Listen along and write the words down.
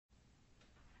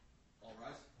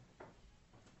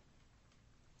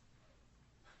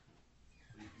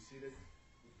seated.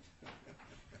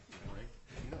 Morning.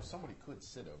 You know, somebody could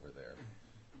sit over there.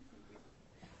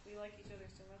 We like each other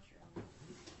so much, Your Honor.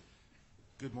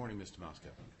 Good morning, Mr. Moscow.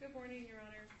 Good morning, Your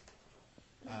Honor.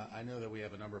 I know that we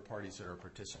have a number of parties that are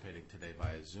participating today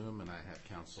via Zoom, and I have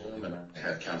counsel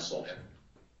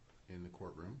in the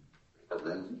courtroom.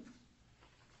 Hang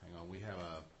on, we have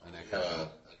an echo.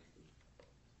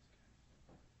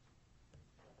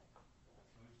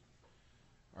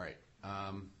 All right.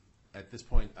 At this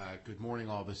point, good morning,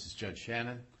 all. This is Judge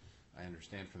Shannon. I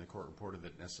understand from the court reporter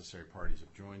that necessary parties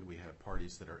have joined. We have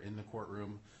parties that are in the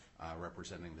courtroom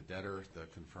representing the debtor, the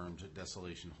confirmed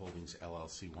Desolation Holdings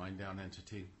LLC wind-down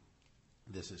entity.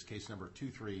 This is case number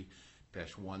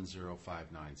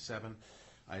 23-10597.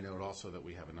 I note also that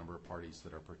we have a number of parties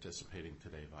that are participating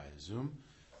today via Zoom.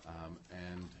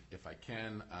 And if I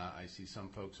can, I see some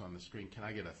folks on the screen. Can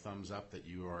I get a thumbs up that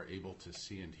you are able to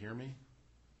see and hear me?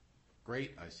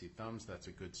 Great. I see thumbs. That's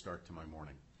a good start to my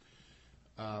morning.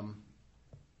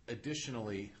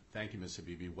 Additionally, thank you, Ms.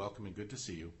 Habibi. Welcome and good to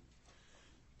see you.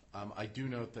 I do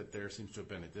note that there seems to have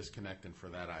been a disconnect, and for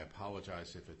that I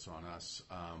apologize if it's on us.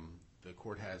 The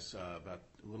court has about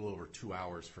a little over 2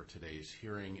 hours for today's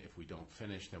hearing. If we don't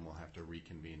finish, then we'll have to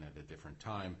reconvene at a different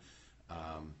time.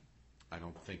 I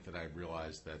don't think that I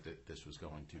realized that this was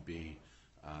going to be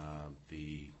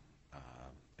the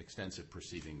extensive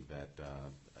proceeding that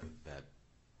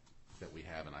we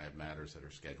have, and I have matters that are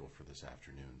scheduled for this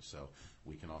afternoon. So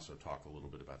we can also talk a little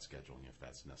bit about scheduling if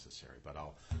that's necessary. But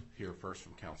I'll hear first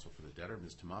from counsel for the debtor.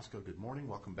 Ms. Tomasco, good morning.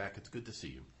 Welcome back. It's good to see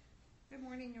you. Good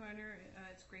morning, Your Honor.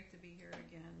 It's great to be here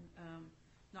again.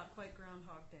 Not quite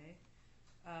Groundhog Day,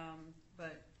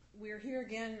 but we're here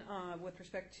again with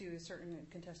respect to certain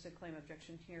contested claim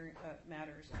objection hearing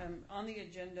matters. On the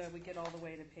agenda, we get all the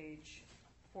way to page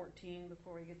 14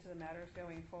 before we get to the matters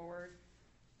going forward.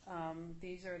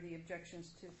 These are the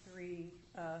objections to 3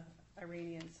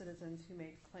 Iranian citizens who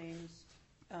made claims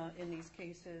in these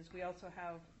cases. We also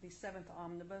have the 7th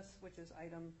omnibus, which is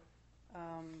item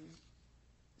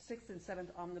 6th and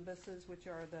 7th omnibuses, which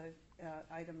are the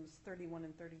items 31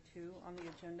 and 32 on the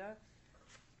agenda.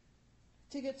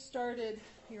 To get started,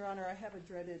 Your Honor, I have a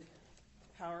dreaded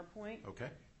PowerPoint. Okay.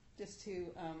 Just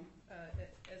to,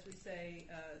 as we say,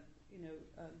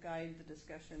 guide the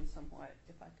discussion somewhat.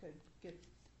 If I could get,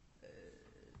 I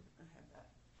have that.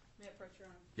 May I approach, Your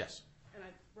Honor? Yes. And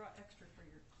I brought extra for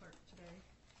your clerk today.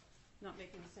 Not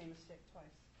making the same mistake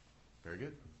twice. Very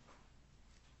good.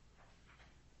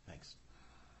 Thanks.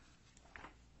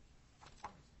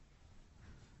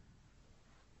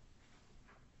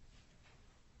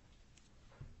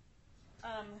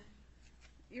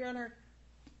 Your Honor,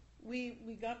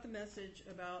 we got the message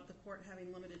about the court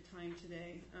having limited time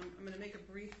today. I'm going to make a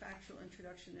brief factual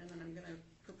introduction, and then I'm going to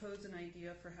propose an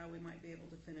idea for how we might be able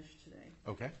to finish today.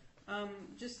 Okay.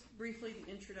 Just briefly,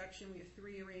 the introduction, we have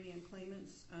 3 Iranian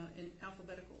claimants in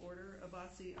alphabetical order: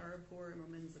 Abbasi, Arabpour, and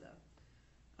Momenzadeh.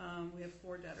 We have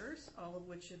 4 debtors, all of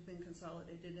which have been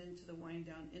consolidated into the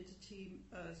wind-down entity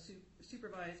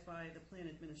supervised by the plan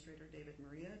administrator, David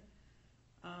Maria.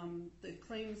 The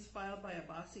claims filed by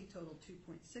Abbasi totaled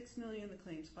 $2.6 million. The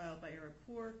claims filed by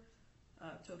Arabpour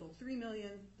totaled $3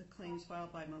 million. The claims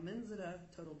filed by Momenzadeh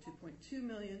totaled $2.2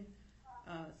 million.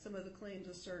 Some of the claims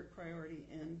assert priority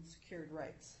and secured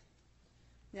rights.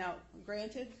 Now,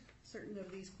 granted, certain of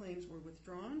these claims were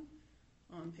withdrawn.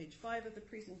 On page 5 of the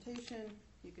presentation,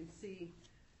 you can see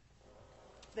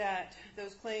that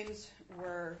those claims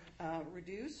were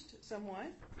reduced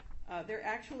somewhat. Their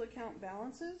actual account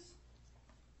balances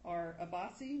are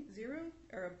Abbasi, 0,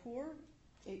 Arabpour,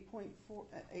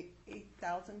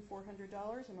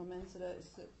 $8,400, and Momenzadeh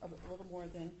is a little more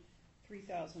than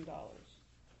 $3,000.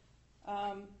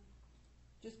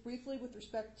 Just briefly, with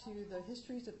respect to the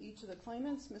histories of each of the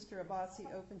claimants, Mr. Abbasi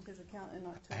opened his account in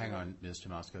October. Hang on, Ms.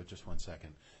 Tomasco, just 1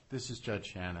 second. This is Judge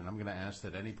Shannon. I'm going to ask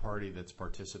that any party that's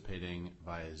participating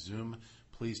via Zoom,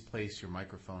 please place your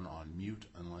microphone on mute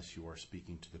unless you are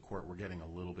speaking to the court. We're getting a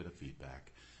little bit of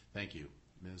feedback. Thank you.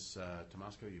 Ms.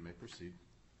 Tomasco, you may proceed.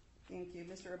 Thank you.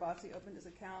 Mr. Abbasi opened his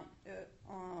account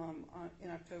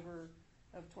in October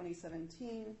of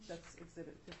 2017. That's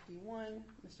Exhibit 51.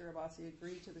 Mr. Abbasi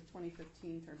agreed to the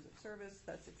 2015 Terms of Service.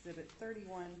 That's Exhibit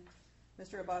 31.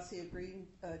 Mr. Abbasi agreed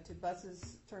to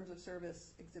buses Terms of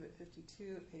Service, Exhibit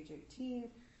 52 at page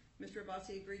 18. Mr.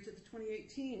 Abbasi agreed to the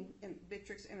 2018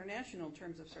 Bittrex International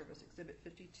Terms of Service, Exhibit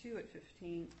 52 at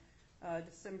 15,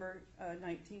 December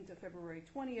 19th to February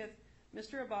 20th.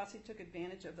 Mr. Abbasi took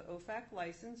advantage of the OFAC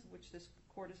license, which this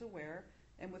court is aware,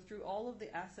 and withdrew all of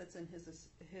the assets in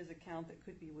his account that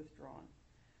could be withdrawn.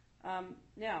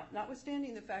 Now,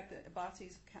 notwithstanding the fact that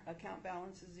Abbasi's account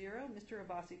balance is zero, Mr.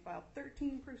 Abbasi filed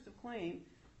 13 proofs of claim,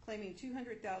 claiming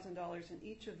 $200,000 in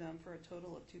each of them for a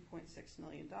total of $2.6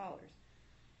 million.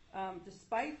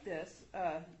 Despite this,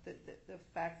 the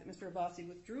fact that Mr. Abbasi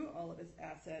withdrew all of his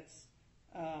assets,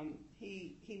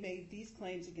 he made these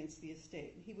claims against the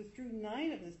estate. He withdrew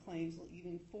 9 of his claims,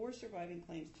 leaving 4 surviving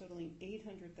claims totaling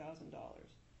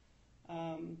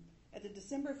 $800,000. At the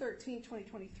December 13,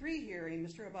 2023 hearing,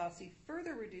 Mr. Abbasi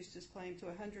further reduced his claim to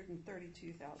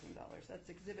 $132,000. That's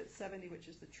Exhibit 70, which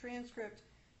is the transcript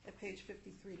at page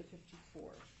 53 to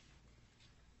 54.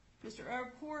 Mr.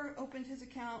 Arapur opened his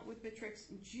account with Bittrex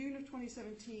in June of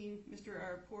 2017. Mr.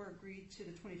 Arapur agreed to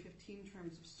the 2015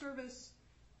 terms of service.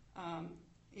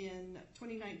 In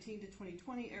 2019 to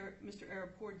 2020, Mr.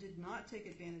 Arapur did not take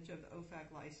advantage of the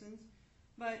OFAC license,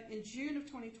 but in June of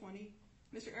 2020,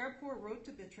 Mr. Arapur wrote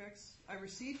to Bittrex, "I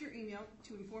received your email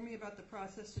to inform me about the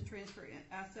process to transfer an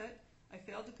asset. I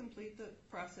failed to complete the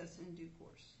process in due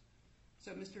course."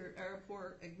 So Mr.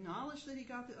 Arapur acknowledged that he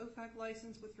got the OFAC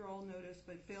license withdrawal notice,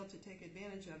 but failed to take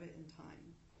advantage of it in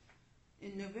time.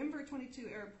 In November 22,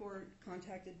 Arapur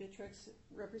contacted Bittrex,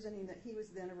 representing that he was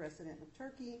then a resident of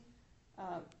Turkey.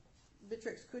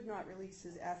 Bittrex could not release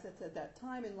his assets at that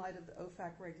time in light of the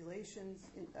OFAC regulations.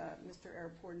 Mr.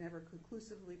 Arapur never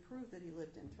conclusively proved that he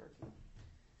lived in Turkey.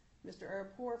 Mr.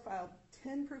 Arapur filed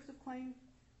 10 proofs of claim,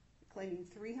 claiming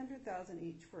 $300,000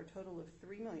 each for a total of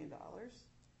 $3 million.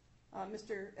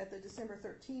 At the December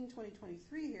 13,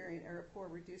 2023 hearing, Arapur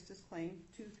reduced his claim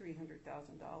to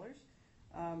 $300,000,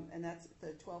 and that's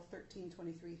the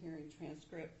 12/13/23 hearing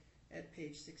transcript at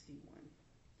page 61.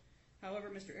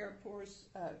 However, Mr. Arapur's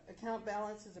account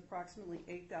balance is approximately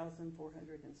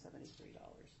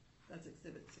 $8,473. That's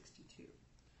Exhibit 62.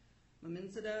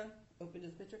 Mominzada opened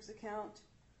his Bittrex account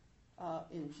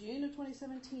in June of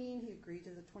 2017. He agreed to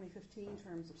the 2015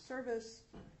 terms of service.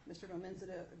 Mr.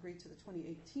 Mominzada agreed to the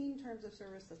 2018 terms of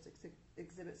service. That's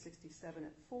Exhibit 67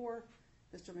 at 4.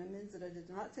 Mr. Mominzada did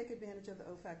not take advantage of the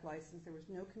OFAC license. There was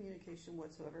no communication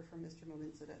whatsoever from Mr.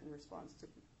 Mominzada in response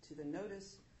to the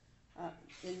notice.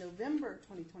 In November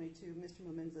 2022, Mr.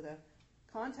 Mominzada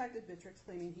contacted Bittrex,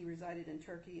 claiming he resided in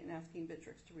Turkey and asking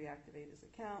Bittrex to reactivate his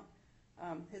account.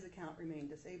 His account remained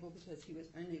disabled because he was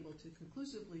unable to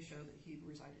conclusively show that he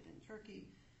resided in Turkey.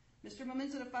 Mr.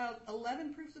 Mominzada filed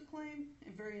 11 proofs of claim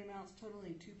in varying amounts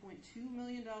totaling $2.2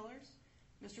 million.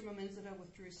 Mr. Mominzada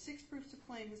withdrew 6 proofs of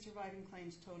claim. His surviving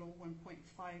claims total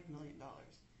 $1.5 million.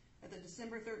 At the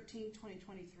December 13,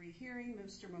 2023 hearing,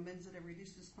 Mr. Mominzada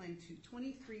reduced his claim to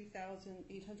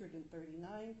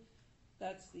 $23,839.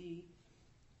 That's the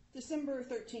December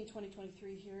 13,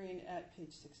 2023 hearing at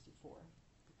page 64.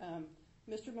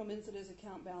 Mr. Mominzada's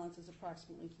account balance is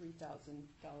approximately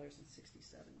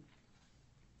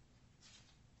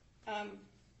 $3,000.67.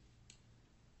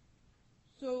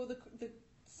 So the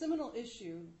seminal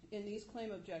issue in these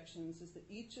claim objections is that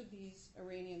each of these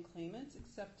Iranian claimants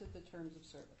accepted the terms of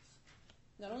service.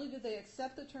 Not only did they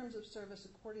accept the terms of service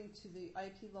according to the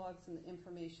IP logs and the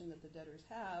information that the debtors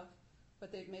have,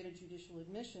 but they've made a judicial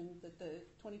admission that the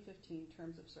 2015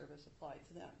 terms of service apply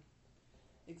to them.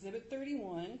 Exhibit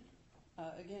 31,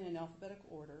 again in alphabetical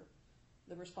order,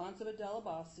 the response of Adel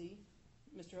Abbasi,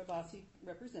 Mr. Abbasi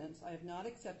represents, "I have not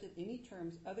accepted any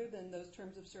terms other than those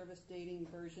terms of service dating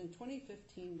version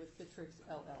 2015 with Bittrex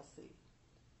LLC.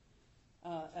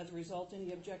 As a result,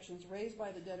 any objections raised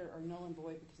by the debtor are null and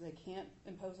void because they can't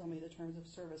impose on me the terms of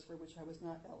service for which I was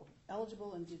not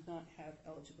eligible and did not have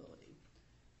eligibility."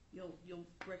 You'll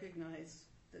recognize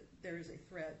that there is a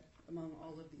thread among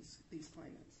all of these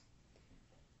claimants.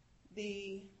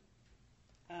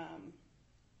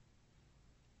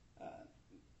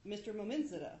 Mr.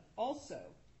 Mominzada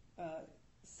also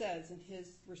says in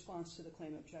his response to the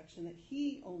claim objection that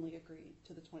he only agreed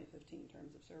to the 2015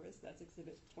 terms of service. That's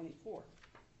Exhibit 24.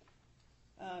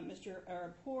 Mr.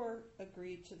 Arapur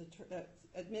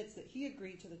admits that he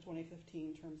agreed to the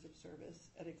 2015 terms of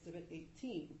service at Exhibit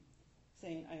 18,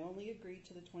 saying, "I only agreed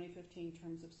to the 2015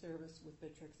 terms of service with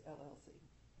Bittrex LLC."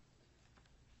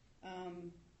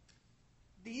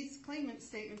 These claimant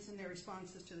statements in their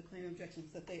responses to the claim objections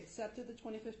that they accepted the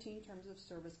 2015 terms of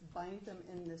service bind them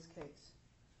in this case.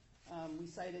 We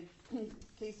cited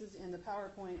cases in the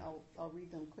PowerPoint. I'll read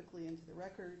them quickly into the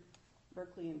record.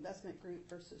 Berkeley Investment Group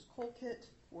versus Colkit,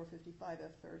 455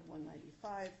 F. 3rd,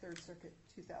 195, 3rd Circuit,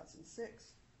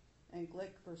 2006. And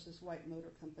Glick versus White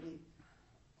Motor Company,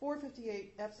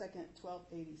 458 F. 2nd,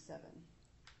 1287.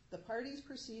 The parties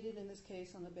proceeded in this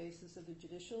case on the basis of the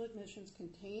judicial admissions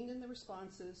contained in the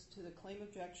responses to the claim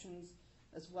objections,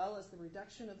 as well as the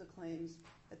reduction of the claims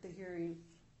at the hearing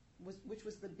which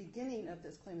was the beginning of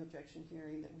this claim objection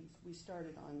hearing that we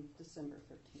started on December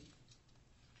 13th.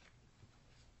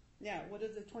 Now, what do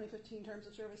the 2015 terms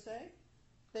of service say?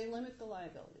 They limit the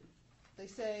liability. They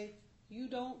say you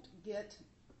don't get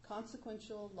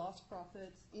consequential lost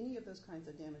profits, any of those kinds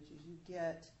of damages. You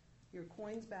get your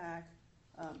coins back,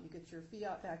 you get your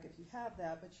fiat back if you have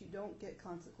that, but you don't get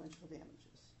consequential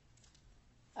damages.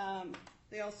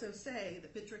 They also say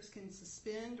that Bittrex can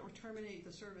suspend or terminate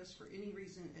the service for any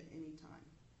reason at any time.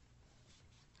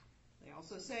 They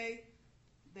also say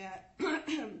that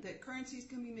that currencies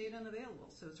can be made unavailable.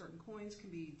 So certain coins can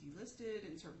be delisted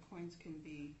and certain coins can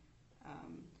be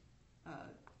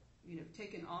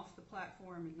taken off the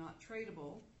platform and not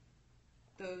tradable.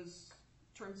 Those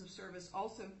terms of service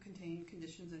also contain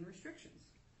conditions and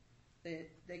restrictions.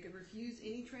 They could refuse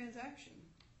any transaction.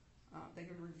 They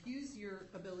could refuse your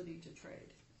ability to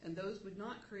trade. And those would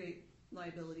not create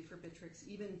liability for Bittrex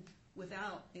even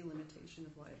without a limitation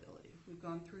of liability. We've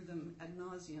gone through them ad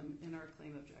nauseum in our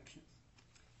claim objections.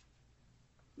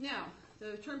 Now,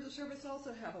 the terms of service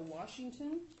also have a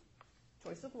Washington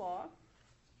choice of law.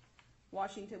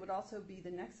 Washington would also be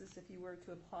the nexus if you were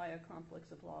to apply a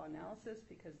conflicts of law analysis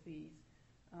because these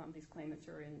claimants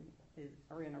are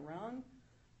in Iran.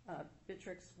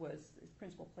 Bittrex its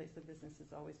principal place of business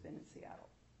has always been in Seattle.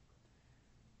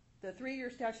 The 3-year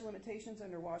statute of limitations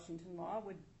under Washington law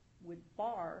would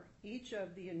bar each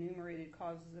of the enumerated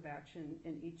causes of action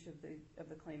in each of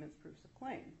the claimant's proofs of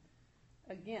claim.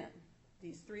 Again,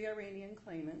 these 3 Iranian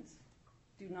claimants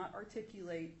do not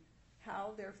articulate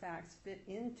how their facts fit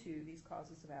into these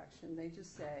causes of action. They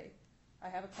just say, I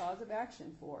have a cause of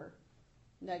action for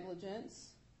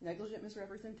negligence, negligent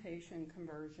misrepresentation,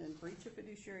 conversion, breach of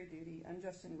fiduciary duty,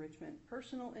 unjust enrichment,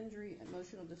 personal injury,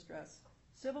 emotional distress,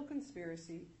 civil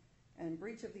conspiracy, and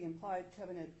breach of the implied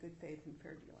covenant of good faith and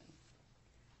fair dealing.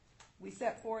 We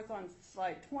set forth on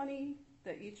slide 20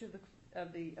 that each of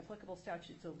the applicable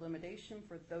statutes of limitation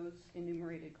for those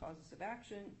enumerated causes of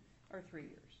action are 3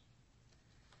 years.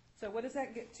 So what does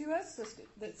that get to us?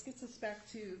 That gets us back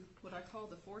to what I call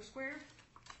the Foursquare,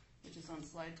 which is on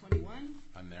slide 21.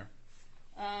 I'm there.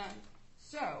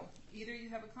 So either you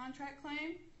have a contract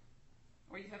claim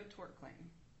or you have a tort claim.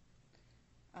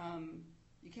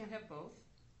 You can't have both.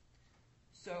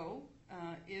 So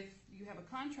if you have a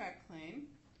contract claim,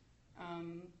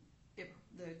 if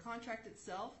the contract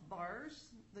itself bars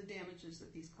the damages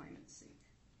that these claimants seek.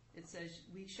 It says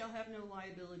we shall have no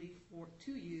liability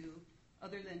to you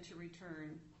other than to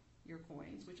return your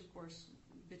coins, which of course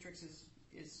Bittrex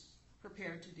is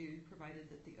prepared to do, provided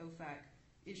that the OFAC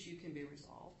issue can be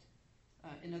resolved.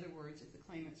 In other words, if the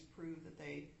claimants prove that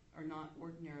they are not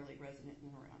ordinarily resident in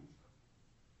Iran.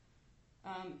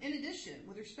 In addition,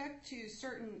 with respect to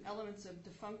certain elements of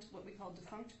what we call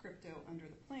defunct crypto under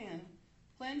the plan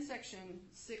section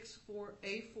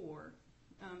 64A4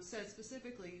 says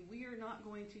specifically we are not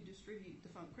going to distribute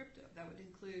defunct crypto. That would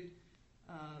include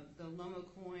the Lomo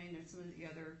coin and some of the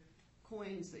other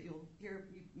coins that you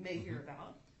may hear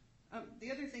about.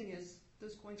 The other thing is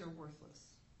those coins are worthless.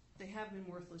 They have been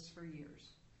worthless for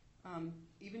years.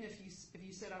 Even if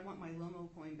you said I want my Lomo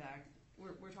coin back,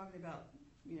 we're talking about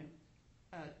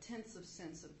tenths of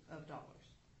cents of dollars.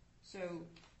 So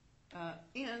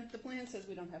and the plan says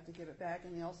we don't have to give it back,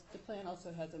 and the plan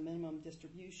also has a minimum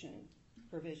distribution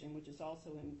provision, which is also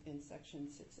in section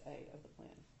 6A of the plan.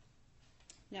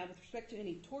 Now, with respect to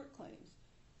any tort claims,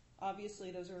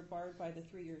 obviously those are barred by the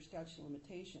 3-year statute of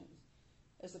limitations.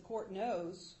 As the court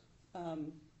knows,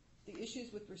 the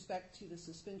issues with respect to the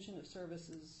suspension of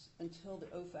services until the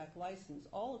OFAC license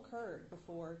all occurred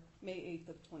before May 8th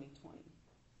of 2020.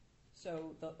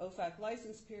 So the OFAC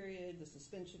license period, the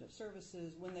suspension of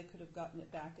services, when they could have gotten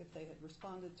it back if they had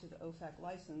responded to the OFAC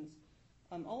license,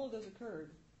 all of those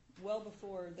occurred well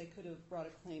before they could have brought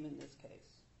a claim in this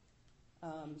case.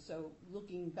 So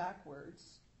looking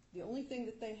backwards, the only thing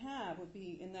that they have would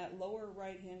be in that lower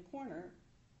right-hand corner,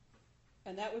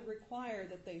 and that would require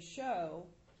that they show,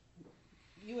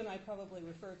 you and I probably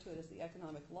refer to it as the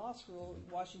economic loss rule.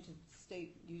 Washington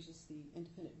State uses the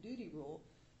independent duty rule,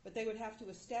 but they would have to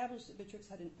establish that Bittrex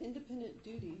had an independent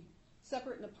duty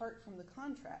separate and apart from the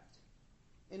contract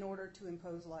in order to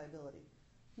impose liability.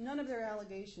 None of their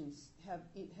allegations have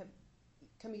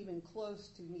come even close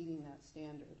to meeting that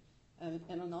standard.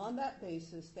 And on that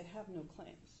basis, they have no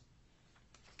claims.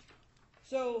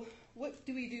 So what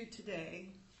do we do today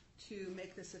to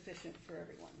make this efficient for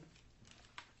everyone?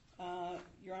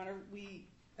 Your Honor,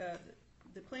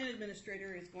 the plan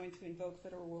administrator is going to invoke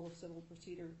Federal Rule of Civil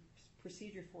Procedure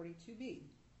 42B.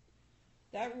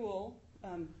 That rule,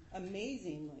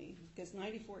 amazingly, because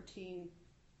 9014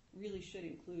 really should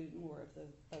include more of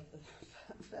the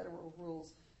federal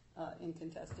rules in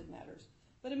contested matters.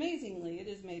 But amazingly, it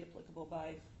is made applicable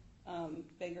by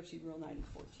Bankruptcy Rule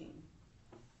 9014.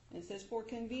 And it says, for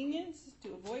convenience,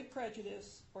 to avoid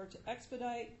prejudice, or to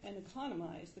expedite and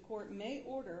economize, the court may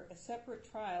order a separate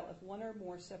trial of one or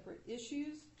more separate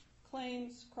issues,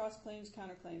 claims, cross-claims,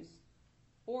 counterclaims,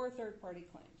 or third-party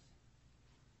claims.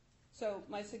 So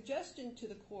my suggestion to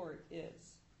the court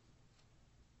is,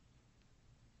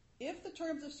 if the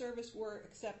terms of service were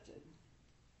accepted,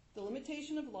 the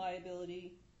limitation of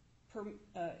liability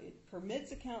it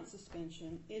permits account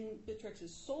suspension in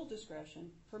Bittrex's sole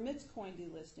discretion, permits coin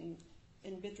delisting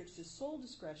in Bittrex's sole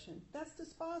discretion. That's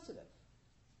dispositive.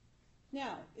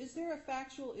 Now, is there a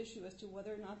factual issue as to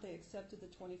whether or not they accepted the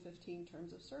 2015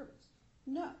 terms of service?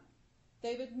 No.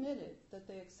 They've admitted that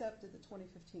they accepted the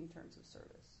 2015 terms of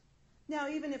service. Now,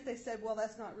 even if they said, well,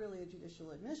 that's not really a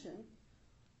judicial admission,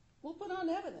 we'll put on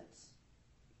evidence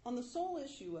on the sole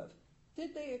issue of,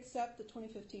 did they accept the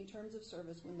 2015 terms of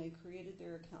service when they created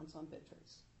their accounts on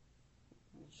Bittrex?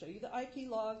 We'll show you the IP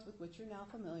logs with which you're now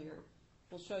familiar.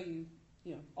 We'll show you,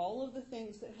 all of the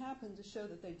things that happened to show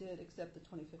that they did accept the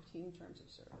 2015 terms of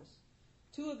service.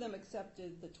 2 of them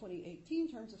accepted the 2018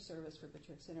 terms of service for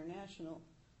Bittrex International,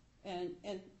 and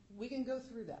we can go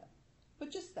through that.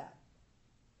 But just that.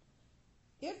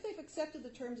 If they've accepted the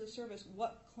terms of service,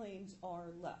 what claims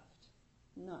are left?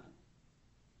 None.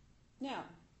 Now,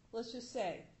 let's just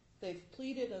say they've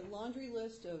pleaded a laundry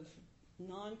list of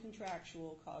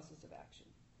non-contractual causes of action.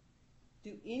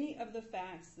 Do any of the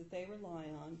facts that they rely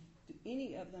on, do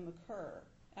any of them occur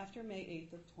after May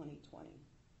 8th of 2020?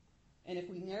 And if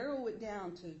we narrow it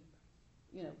down to,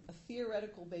 a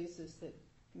theoretical basis that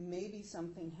maybe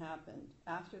something happened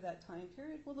after that time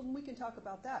period, well, then we can talk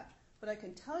about that. But I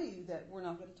can tell you that we're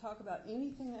not going to talk about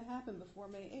anything that happened before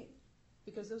May 8th,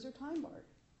 because those are time barred.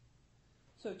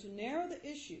 So to narrow the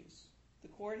issues, the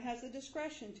court has the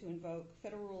discretion to invoke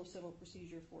Federal Rule of Civil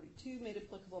Procedure 42, made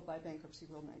applicable by Bankruptcy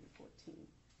Rule 9014.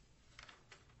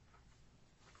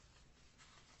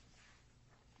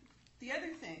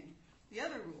 The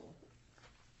other rule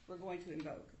we're going to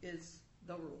invoke is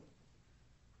the rule.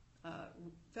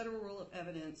 Federal Rule of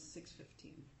Evidence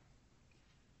 615.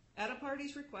 At a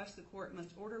party's request, the court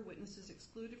must order witnesses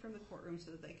excluded from the courtroom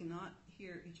so that they cannot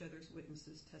hear each other's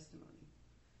witnesses' testimony.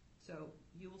 So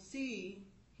you will see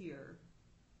here,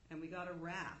 and we got a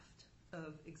raft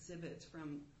of exhibits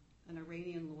from an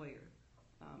Iranian lawyer,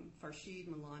 Farshid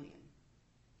Malanian,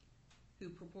 who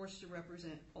purports to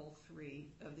represent all 3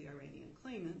 of the Iranian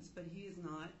claimants, but he is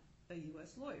not a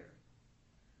U.S. lawyer.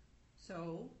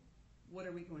 So what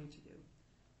are we going to do?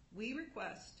 We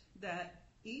request that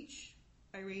each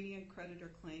Iranian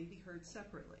creditor claim be heard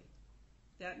separately.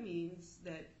 That means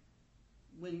that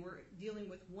when we're dealing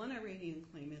with one Iranian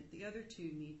claimant, the other 2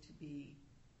 need to be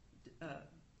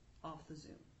off the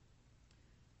Zoom.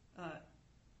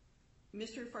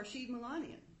 Mr. Farshid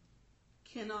Malanian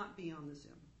cannot be on the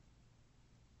Zoom,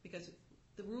 because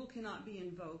the rule cannot be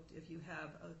invoked if you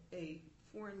have a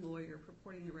foreign lawyer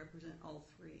purporting to represent all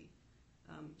 3,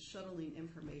 shuttling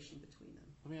information between them.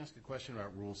 Let me ask a question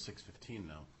about Rule 615,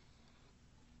 though.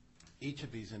 Each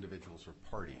of these individuals are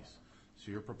parties.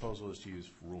 So your proposal is to use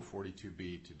Rule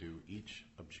 42B to do each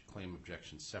claim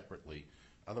objection separately.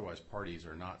 Otherwise, parties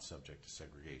are not subject to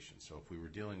segregation. So if we were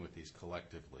dealing with these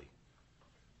collectively,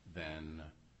 then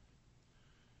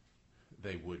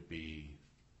they would be,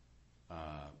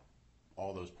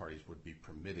 all those parties would be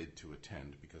permitted to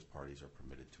attend because parties are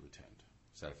permitted to attend.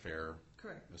 Is that a fair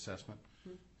Correct. assessment?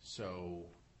 Mm-hmm. So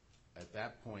at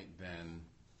that point, then,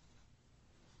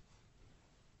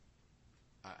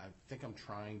 I think I'm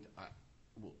trying to,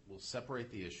 we'll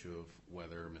separate the issue of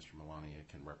whether Mr. Malania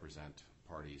can represent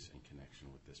parties in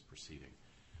connection with this proceeding.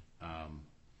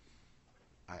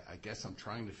 I guess I'm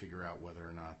trying to figure out whether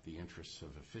or not the interests of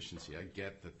efficiency, I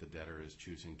get that the debtor is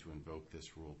choosing to invoke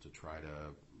this rule to try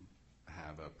to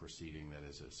have a proceeding that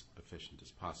is as efficient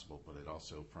as possible, but it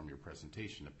also, from your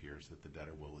presentation, appears that the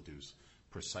debtor will adduce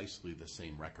precisely the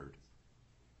same record.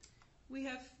 We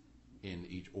have in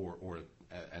each,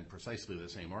 and precisely the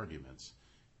same arguments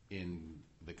in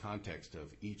the context of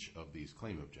each of these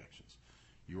claim objections.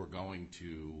 You are going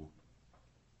to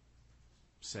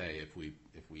say, if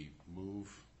we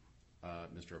move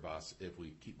Mr. Abbas, if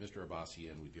we keep Mr. Abbasi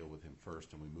in, we deal with him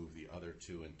first, and we move the other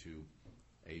 2 into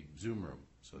a Zoom room,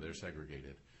 so they're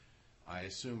segregated. I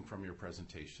assume from your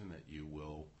presentation that you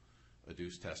will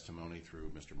adduce testimony through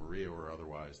Mr. Maria or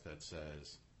otherwise that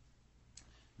says,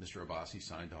 Mr. Abbasi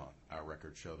signed on. Our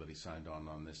records show that he signed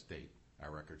on this date.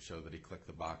 Our records show that he clicked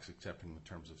the box accepting the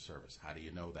terms of service. How do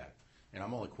you know that? and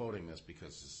I'm only quoting this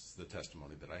because this is the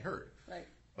testimony that I heard. Right.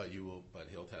 But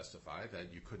he'll testify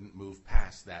that you couldn't move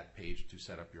past that page to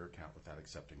set up your account without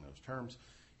accepting those terms.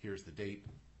 Here's the date,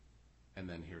 and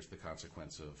then here's the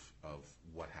consequence of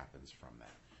what happens from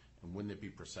that. And wouldn't it be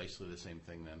precisely the same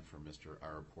thing then for Mr.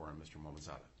 Arapur and Mr.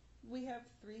 Momazada? We have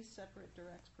 3 separate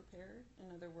directs prepared.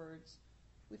 In other words,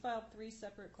 we filed 3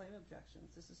 separate claim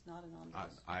objections. This is not an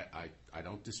omnibus. I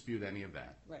don't dispute any of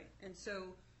that. Right. And so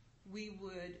we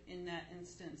would, in that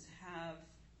instance, have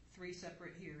 3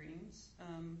 separate hearings.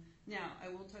 Now, I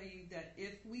will tell you that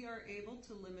if we are able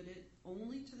to limit it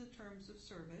only to the terms of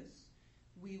service,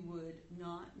 we would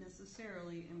not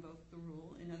necessarily invoke the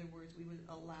rule. In other words, we would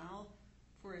allow,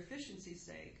 for efficiency's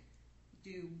sake,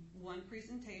 do one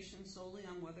presentation solely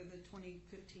on whether the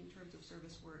 2015 terms of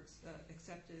service were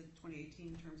accepted,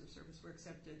 2018 terms of service were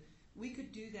accepted. We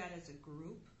could do that as a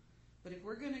group, but if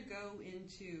we're going to go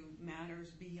into matters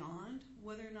beyond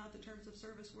whether or not the terms of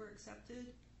service were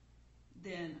accepted,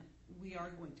 then we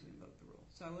are going to invoke the rule.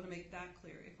 So I want to make that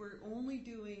clear. If we're only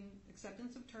doing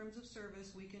acceptance of terms of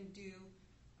service, we can do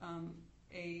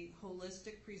a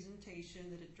holistic presentation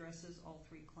that addresses all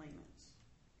 3 claimants,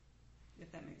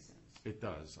 if that makes sense. It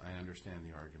does. I understand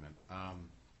the argument.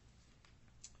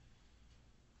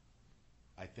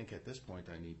 I think at this point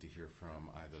I need to hear from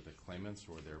either the claimants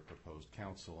or their proposed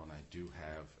counsel, and I do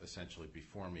have essentially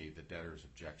before me the debtor's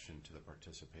objection to the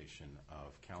participation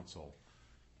of counsel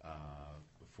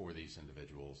for these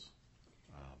individuals.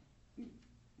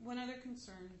 One other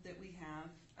concern that we have,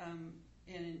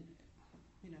 and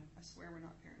I swear we're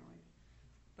not paranoid,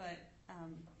 but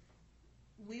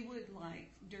we would like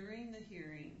during the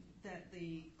hearing that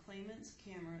the claimant's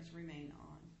cameras remain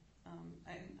on.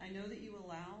 I know that you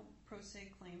allow pro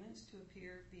se claimants to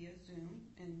appear via Zoom,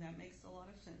 and that makes a lot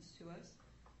of sense to us,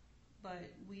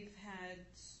 but we've had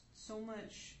so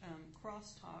much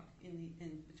crosstalk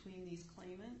in between these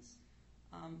claimants.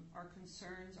 Our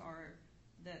concerns are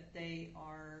that they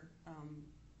are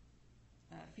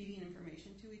feeding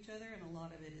information to each other, and a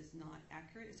lot of it is not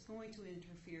accurate. It's going to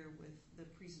interfere with the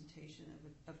presentation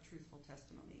of truthful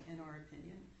testimony, in our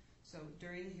opinion. So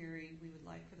during the hearing, we would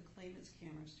like for the claimant's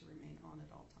cameras to remain on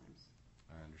at all times.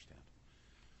 I understand.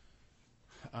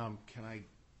 Can I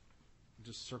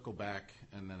just circle back,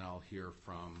 and then I'll hear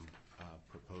from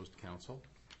proposed counsel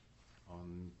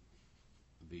on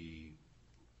the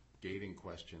gating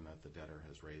question that the debtor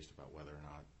has raised about whether or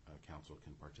not counsel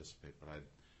can participate. But I'd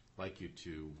like you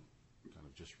to kind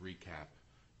of just recap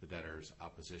the debtor's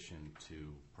opposition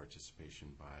to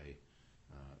participation by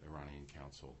Iranian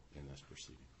counsel in this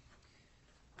proceeding.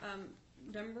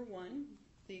 Number 1,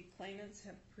 the claimants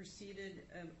have proceeded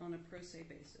on a pro se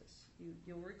basis.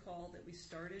 You'll recall that we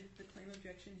started the claim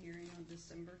objection hearing on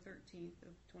December 13th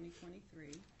of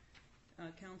 2023.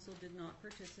 Counsel did not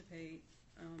participate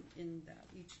in that.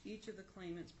 Each of the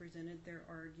claimants presented their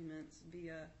arguments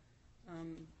via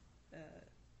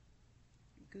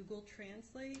Google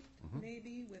Translate,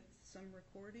 maybe, with some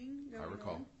recording going on. I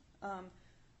recall.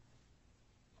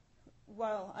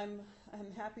 While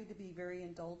I'm happy to be very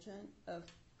indulgent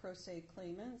of pro se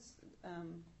claimants,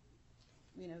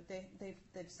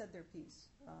 they've said their piece.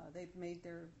 They've made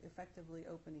their effectively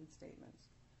opening statements.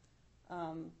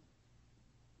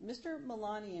 Mr.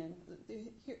 Melanian,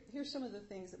 here's some of the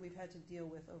things that we've had to deal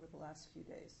with over the last few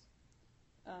days.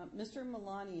 Mr.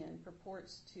 Melanian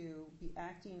purports to be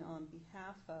acting on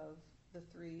behalf of the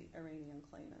 3 Iranian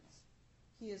claimants.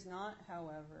 He is not,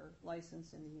 however,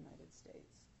 licensed in the United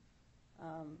States.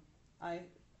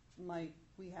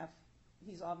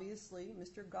 He's obviously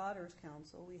Mr. Godder's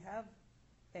counsel. We have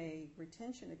a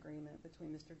retention agreement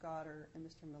between Mr. Godder and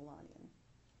Mr. Melanian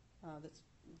that's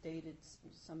dated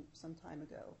some time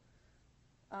ago.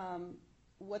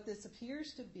 What this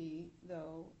appears to be,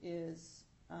 though, is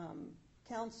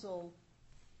counsel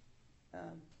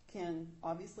can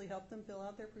obviously help them fill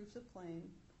out their proofs of claim,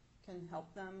 can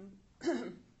help them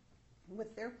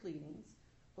with their pleadings,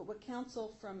 but what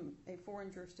counsel from a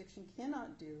foreign jurisdiction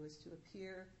cannot do is to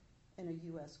appear in a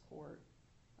U.S. court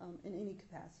in any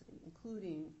capacity,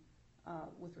 including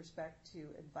with respect to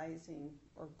advising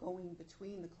or going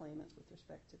between the claimants with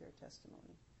respect to their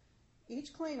testimony.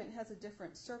 Each claimant has a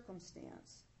different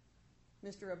circumstance.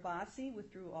 Mr. Abbasi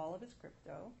withdrew all of his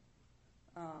crypto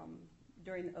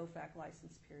during the OFAC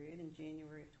license period in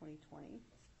January of 2020.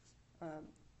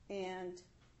 And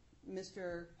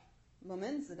Mr.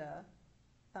 Momenzada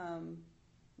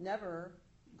never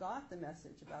got the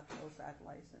message about the OFAC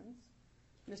license.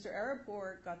 Mr.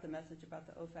 Arapur got the message about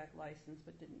the OFAC license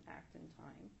but didn't act in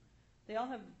time. They all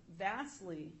have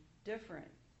vastly different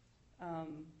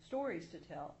stories to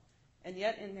tell, and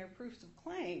yet in their proofs of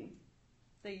claim,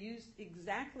 They used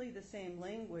exactly the same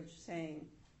language saying,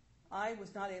 I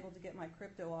was not able to get my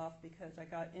crypto off because I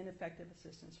got ineffective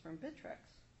assistance from Bittrex.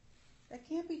 That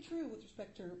can't be true with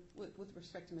respect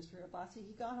to Mr. Abbasi.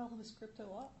 He got all of his crypto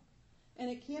off. And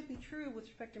it can't be true with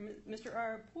respect to Mr.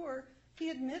 Arabpour. He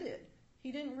admitted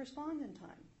he didn't respond in time.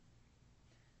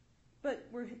 But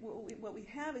what we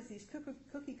have is these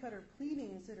cookie-cutter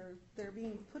pleadings that are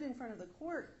being put in front of the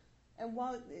court. And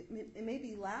while it may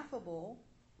be laughable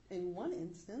in one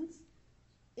instance,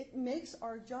 it makes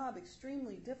our job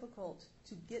extremely difficult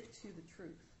to get to the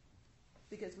truth.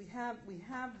 Because we have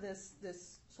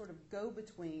this sort of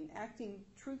go-between acting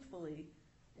truthfully,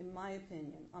 in my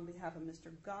opinion, on behalf of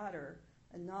Mr. Goddard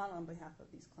and not on behalf of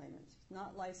these claimants. He's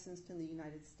not licensed in the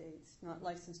United States, not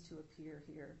licensed to appear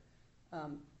here.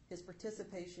 His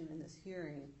participation in this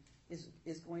hearing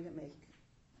is going to make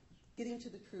getting to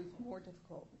the truth more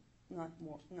difficult, not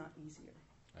easier.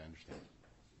 I understand.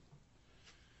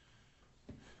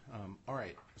 All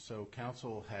right. So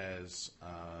counsel has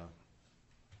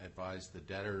advised the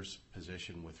debtor's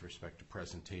position with respect to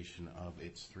presentation of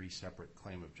its three separate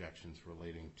claim objections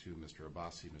relating to Mr.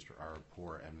 Abbasi, Mr.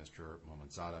 Arabpour, and Mr.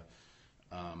 Mohamedzada.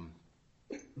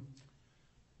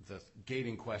 The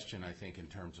gating question, I think, in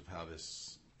terms of how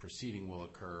this proceeding will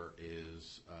occur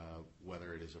is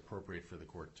whether it is appropriate for the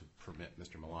court to permit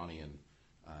Mr. Malanian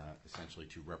essentially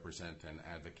to represent and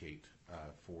advocate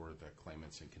for the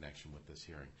claimants in connection with this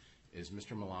hearing. Is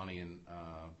Mr. Malanian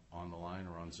on the line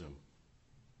or on Zoom?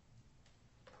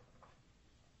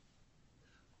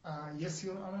 Yes,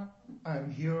 Your Honor.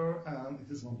 I'm here, and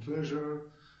it is my pleasure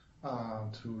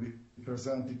to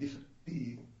represent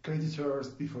the creditors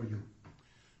before you.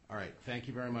 All right. Thank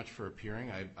you very much for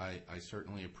appearing. I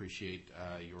certainly appreciate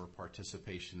your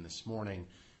participation this morning.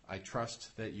 I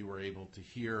trust that you were able to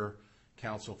hear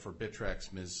counsel for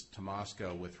Bittrex, Ms.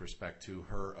 Tomasco, with respect to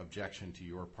her objection to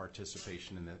your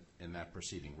participation in that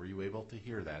proceeding. Were you able to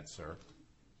hear that, sir?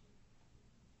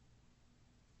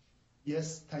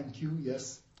 Yes, thank you.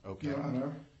 Yes, okay. Your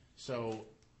Honor. So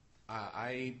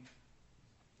I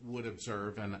would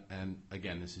observe, and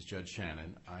again, this is Judge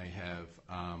Shannon, I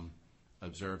have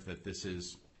observed that this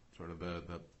is sort of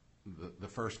the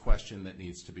first question that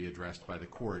needs to be addressed by the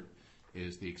court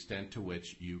is the extent to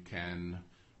which you can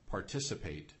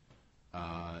participate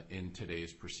in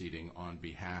today's proceeding on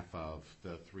behalf of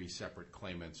the three separate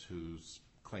claimants whose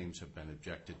claims have been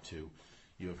objected to.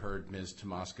 You have heard Ms.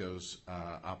 Tomasco's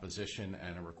opposition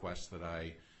and a request that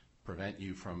I prevent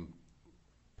you from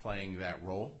playing that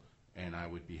role, and I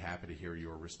would be happy to hear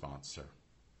your response, sir.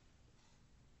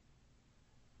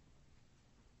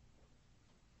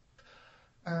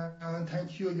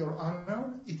 Thank you, Your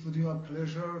Honor. It would be my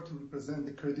pleasure to represent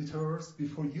the creditors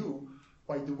before you.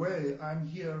 By the way, I'm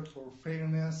here for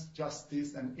fairness,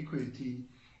 justice, and equity,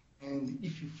 and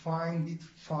if you find it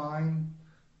fine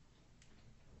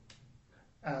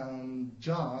and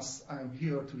just, I'm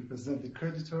here to represent the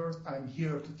creditors. I'm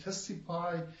here to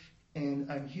testify,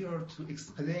 and I'm here to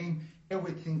explain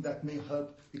everything that may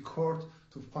help the court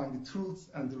to find the truth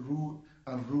and the rule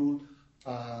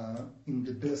in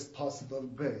the best possible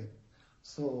way.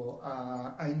 So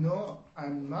I know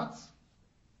I'm not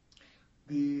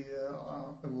the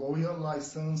lawyer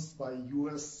licensed by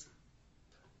U.S.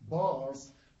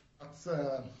 bars,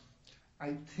 but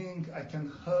I think I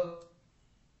can help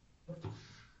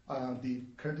the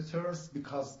creditors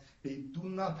because they do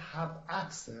not have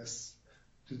access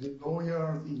to the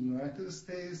lawyers in the United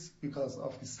States because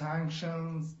of the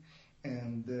sanctions,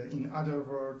 and in other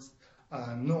words,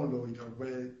 no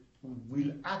lawyer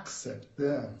will accept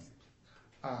them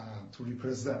to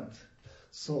represent.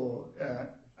 So,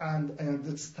 and I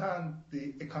understand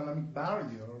the economic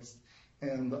barriers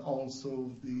and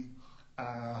also the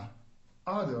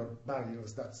other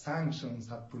barriers that sanctions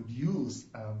have produced.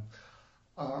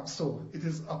 So it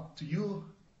is up to you,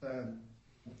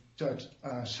 Judge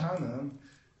Shannon,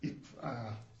 if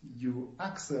you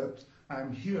accept.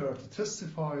 I'm here to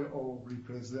testify or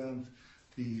represent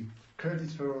the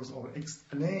creditors or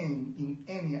explain in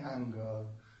any angle,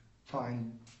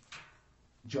 find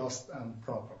just and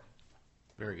proper.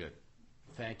 Very good.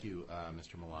 Thank you,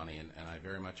 Mr. Malani, and I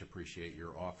very much appreciate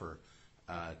your offer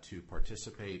to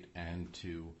participate and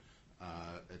to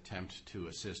attempt to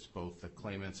assist both the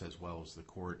claimants as well as the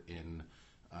court in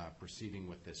proceeding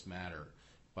with this matter.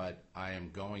 But I am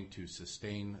going to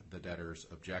sustain the debtor's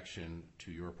objection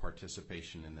to your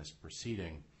participation in this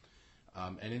proceeding.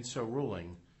 And in so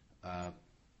ruling,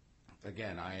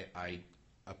 again, I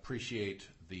appreciate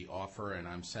the offer, and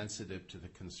I'm sensitive to the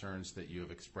concerns that you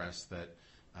have expressed that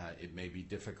it may be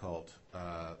difficult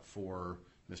for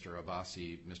Mr.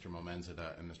 Abbasi, Mr.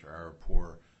 Mohamedzada, and Mr.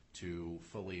 Arabpour to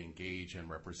fully engage and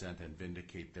represent and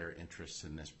vindicate their interests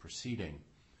in this proceeding.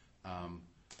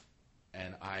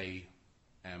 And I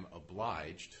am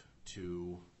obliged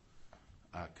to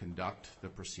conduct the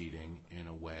proceeding in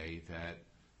a way that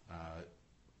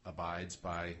abides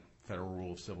by Federal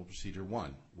Rule of Civil Procedure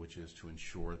 1, which is to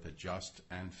ensure the just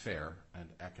and fair and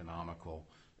economical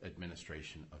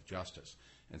administration of justice.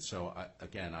 And so,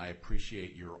 again, I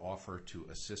appreciate your offer to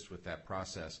assist with that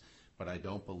process, but I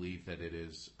don't believe that it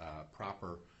is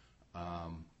proper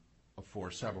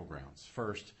for several grounds.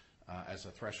 First, as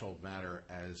a threshold matter,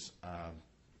 as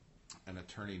an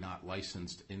attorney not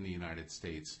licensed in the United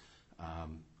States,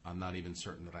 I'm not even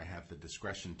certain that I have the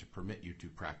discretion to permit you to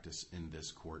practice in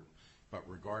this court. But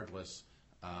regardless,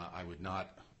 I would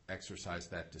not exercise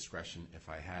that discretion if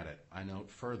I had it. I note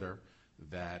further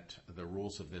that the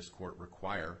rules of this court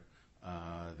require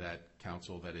that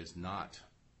counsel that is not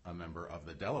a member of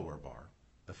the Delaware Bar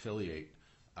affiliate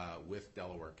with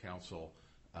Delaware counsel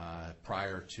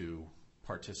prior to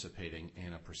participating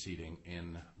in a proceeding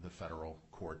in the federal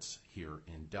courts here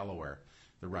in Delaware.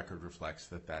 The record reflects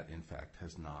that that, in fact,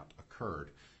 has not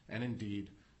occurred. And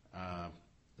indeed,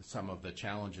 some of the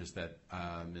challenges that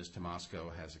Ms.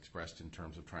 Tomasco has expressed in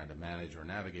terms of trying to manage or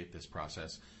navigate this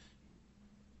process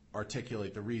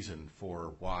articulate the reason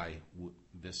for why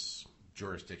this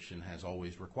jurisdiction has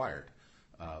always required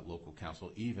local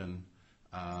counsel, even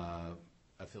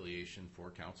affiliation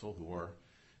for counsel who are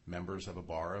members of a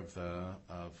bar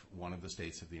of one of the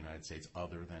states of the United States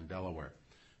other than Delaware.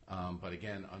 But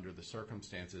again, under the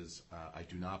circumstances, I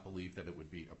do not believe that it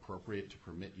would be appropriate to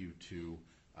permit you to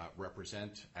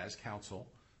represent as counsel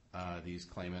these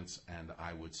claimants, and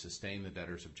I would sustain the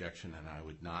debtor's objection, and I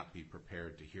would not be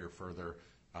prepared to hear further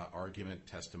argument,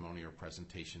 testimony, or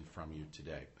presentation from you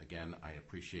today. Again, I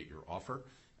appreciate your offer,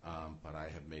 but I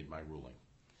have made my ruling.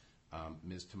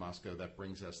 Ms. Tomasco, that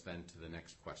brings us then to the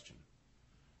next question,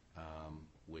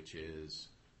 which is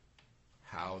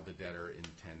how the debtor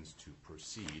intends to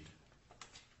proceed.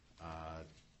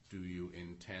 Do you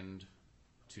intend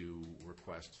to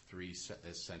request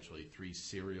essentially three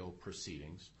serial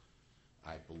proceedings?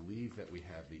 I believe that we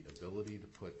have the ability to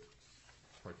put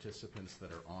participants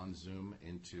that are on Zoom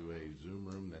into a Zoom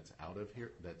room that's out of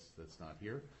here, that's not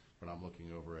here, but I'm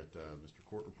looking over at Mr.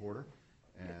 Court Reporter,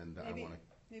 and I want to...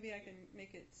 Maybe I can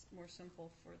make it more simple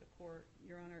for the court,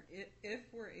 Your Honor. If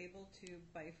we're able to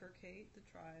bifurcate the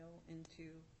trial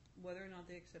into whether or not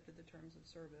they accepted the terms of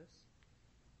service,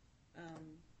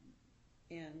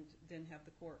 and then have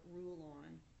the court rule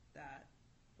on that,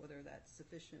 whether that's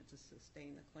sufficient to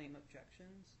sustain the claim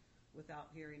objections without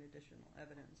hearing additional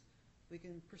evidence, we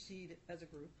can proceed as a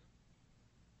group.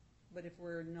 But if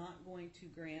we're not going to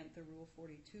grant the Rule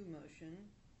 42 motion,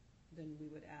 then we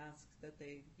would ask that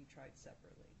they be tried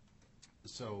separately.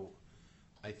 So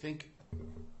I think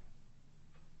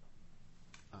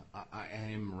I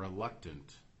am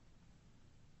reluctant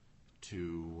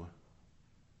to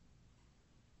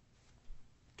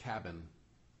cabin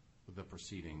the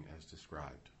proceeding as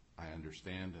described. I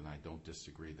understand and I don't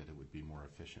disagree that it would be more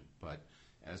efficient, but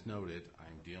as noted,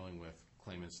 I'm dealing with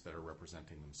claimants that are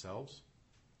representing themselves.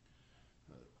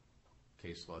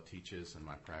 Case law teaches, and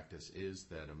my practice is,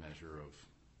 that a measure of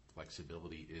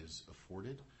flexibility is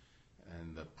afforded,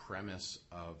 and the premise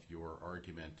of your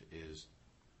argument is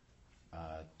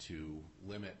to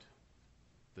limit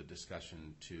the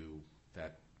discussion to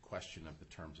that question of the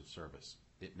terms of service.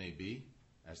 It may be,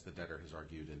 as the debtor has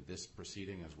argued in this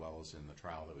proceeding as well as in the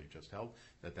trial that we've just held,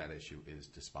 that that issue is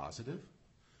dispositive.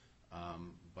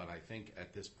 But I think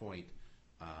at this point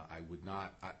I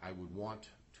would want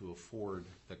to afford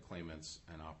the claimants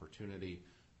an opportunity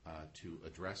to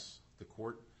address the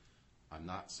court. I'm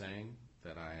not saying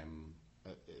that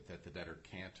that the debtor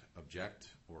can't object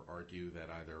or argue that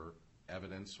either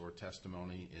evidence or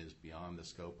testimony is beyond the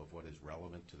scope of what is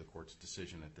relevant to the court's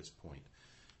decision at this point.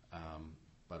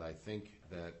 But I think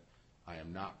that I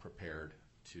am not prepared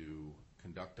to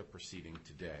conduct a proceeding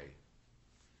today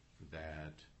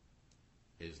that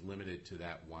is limited to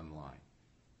that one line.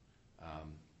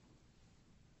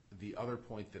 The other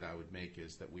point that I would make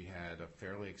is that we had a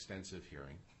fairly extensive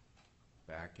hearing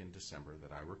back in December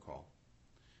that I recall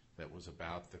that was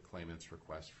about the claimant's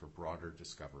request for broader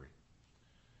discovery.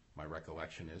 My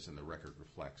recollection is, and the record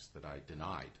reflects, that I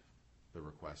denied the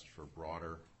request for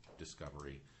broader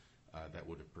discovery that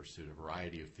would have pursued a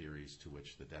variety of theories to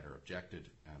which the debtor objected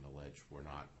and alleged were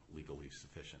not legally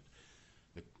sufficient.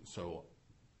 So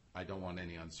I don't want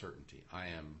any uncertainty. I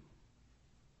am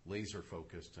laser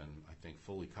focused and I think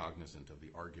fully cognizant of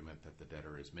the argument that the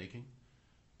debtor is making,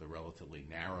 the relatively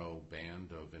narrow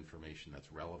band of information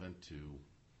that's relevant to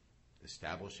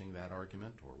establishing that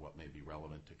argument or what may be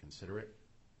relevant to consider it.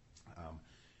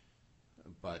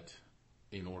 But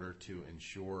in order to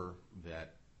ensure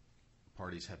that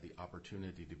parties have the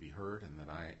opportunity to be heard and that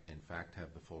I, in fact,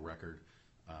 have the full record,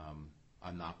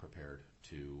 I'm not prepared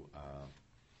to,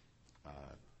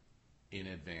 in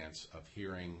advance of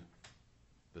hearing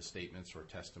the statements or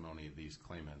testimony of these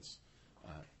claimants,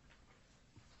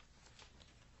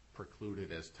 preclude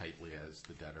it as tightly as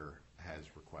the debtor has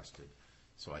requested.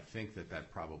 So I think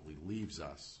that probably leaves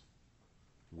us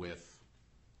with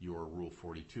your Rule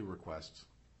 42 request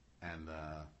and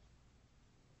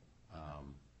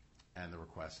the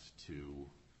request to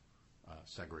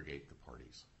segregate the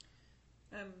parties.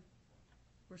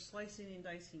 We're slicing and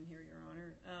dicing here, Your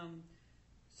Honor.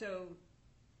 So,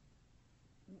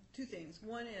 two things.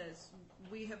 One is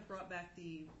we have brought back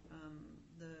the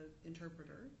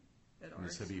interpreter at our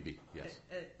Ms. Habibi, yes.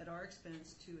 At our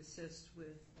expense to assist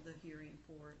with the hearing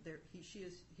for she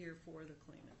is here for the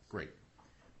claimants. Great.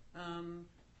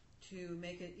 To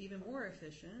make it even more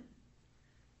efficient,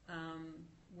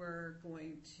 we're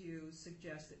going to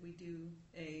suggest that we do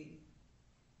a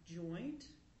joint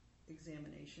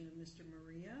examination of Mr.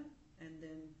 Maria and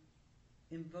then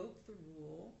invoke the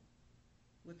rule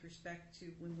with respect to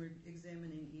when we're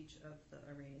examining each of the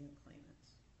Iranian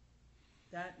claimants.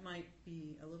 That might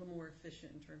be a little more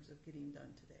efficient in terms of getting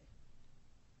done today.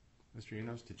 Mr.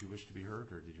 Enos, did you wish to be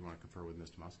heard, or did you want to confer with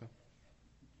Mr. Moscow?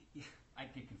 I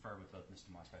did confer with both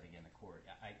Mr. Moscow and the court.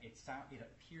 It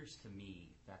appears to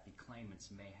me that the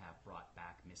claimants may have brought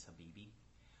back Ms. Habibi.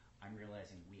 I'm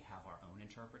realizing we have our own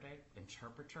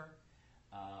interpreter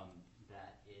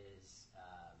that is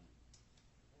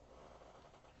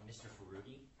Mr.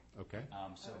 Faruqi. Okay.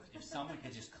 So if someone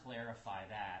could just clarify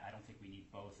that, I don't think we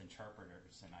need both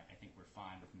interpreters, and I think we're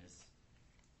fine with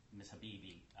Ms.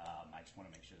 Habibi. I just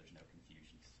want to make sure there's no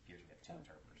confusion. It appears we have two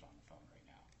interpreters on the phone right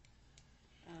now.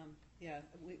 Yeah,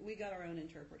 we got our own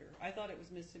interpreter. I thought it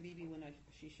was Ms. Habibi when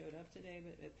she showed up today,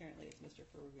 but apparently it's Mr.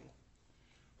 Faruqi.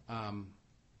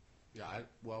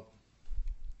 Well,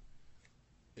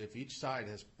 if each side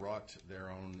has brought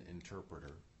their own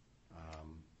interpreter,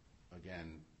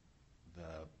 again,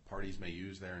 the parties may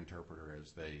use their interpreter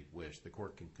as they wish. The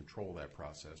court can control that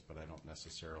process, but I don't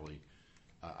necessarily,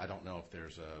 I don't know if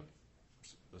there's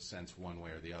a sense one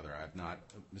way or the other. I've not,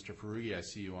 Mr. Faruqi, I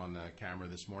see you on the camera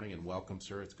this morning, and welcome,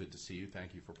 sir. It's good to see you.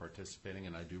 Thank you for participating,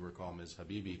 and I do recall Ms.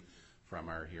 Habibi from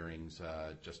our hearings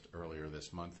just earlier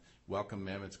this month. Welcome,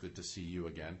 ma'am. It's good to see you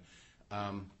again.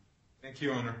 Thank you,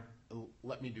 Your Honor.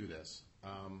 Let me do this.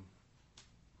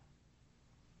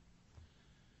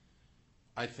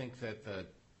 I think that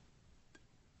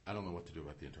I don't know what to do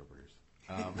about the interpreters.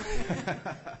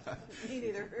 Me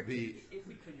neither. If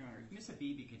we could, Your Honor, Ms.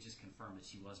 Habibi could just confirm that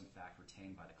she was in fact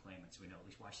retained by the claimant, so we know at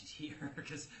least why she's here,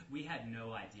 because we had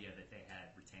no idea that they had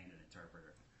retained an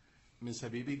interpreter. Ms.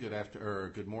 Habibi,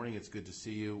 good morning. It's good to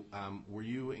see you. Were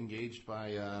you engaged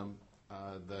by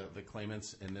the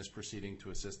claimants in this proceeding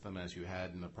to assist them as you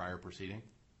had in the prior proceeding?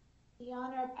 Your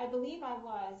Honor, I believe I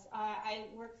was. I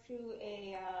work through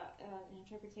an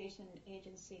interpretation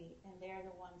agency, and they're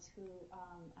the ones who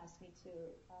asked me to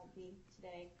be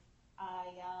today.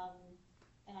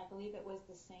 And I believe it was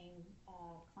the same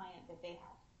client that they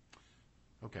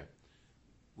had. Okay.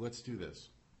 Let's do this.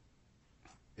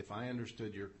 If I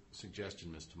understood your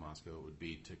suggestion, Ms. Tomasco, it would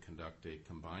be to conduct a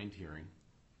combined hearing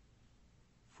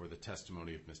for the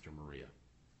testimony of Mr. Maria.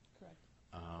 Correct.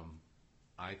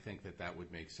 I think that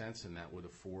would make sense, and that would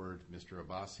afford Mr.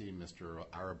 Abbasi, Mr.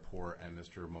 Arabpour, and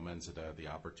Mr. Momenzadeh the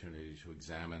opportunity to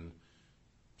examine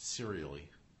serially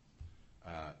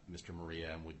Mr.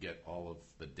 Maria and would get all of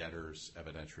the debtor's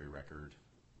evidentiary record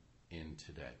in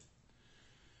today.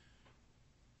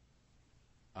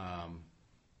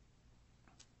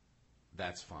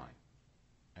 That's fine,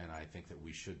 and I think that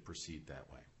we should proceed that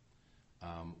way.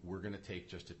 We're going to take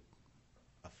just a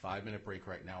 5-minute break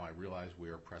right now. I realize we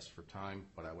are pressed for time,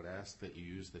 but I would ask that you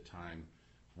use the time,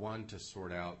 one, to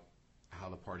sort out how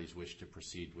the parties wish to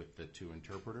proceed with the two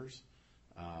interpreters.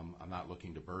 I'm not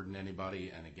looking to burden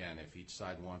anybody, and again, if each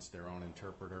side wants their own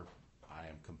interpreter, I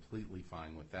am completely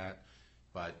fine with that.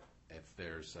 But if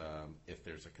there's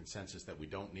a consensus that we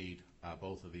don't need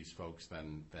both of these folks,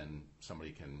 then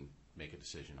somebody can make a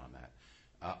decision on that.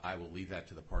 I will leave that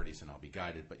to the parties, and I'll be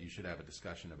guided, but you should have a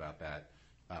discussion about that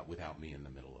without me in the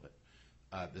middle of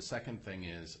it. The second thing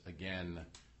is, again,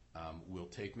 we'll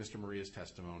take Mr. Maria's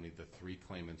testimony. The 3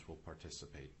 claimants will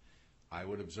participate. I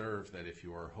would observe that if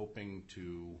you are hoping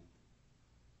to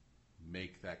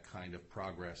make that kind of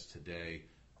progress today,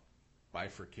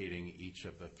 bifurcating each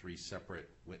of the 3 separate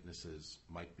witnesses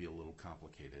might be a little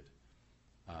complicated.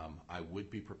 I would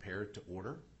be prepared to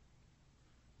order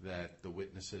that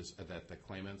that the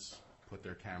claimants put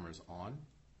their cameras on,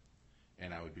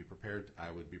 and I would be prepared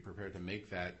to make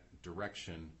that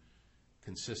direction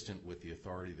consistent with the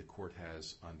authority the court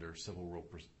has under Civil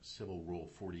Rule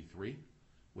 43,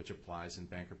 which applies in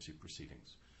bankruptcy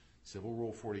proceedings. Civil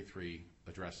Rule 43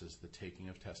 addresses the taking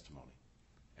of testimony,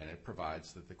 and it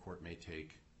provides that the court may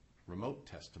take remote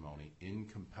testimony in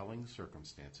compelling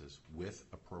circumstances with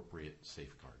appropriate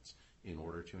safeguards in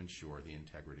order to ensure the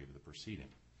integrity of the proceeding.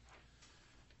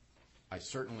 I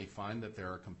certainly find that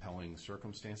there are compelling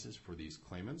circumstances for these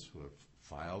claimants who have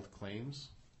filed claims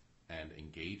and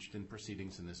engaged in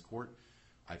proceedings in this court.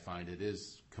 I find it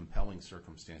is compelling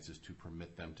circumstances to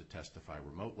permit them to testify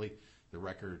remotely. The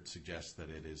record suggests that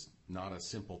it is not a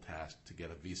simple task to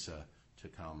get a visa to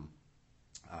come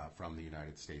from the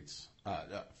United States,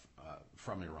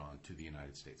 from Iran to the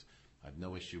United States. I have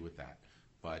no issue with that.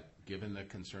 But given the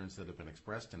concerns that have been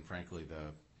expressed, and frankly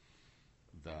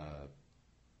the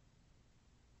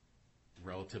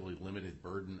relatively limited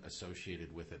burden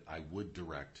associated with it, I would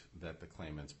direct that the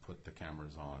claimants put the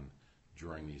cameras on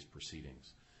during these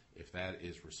proceedings. If that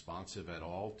is responsive at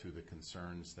all to the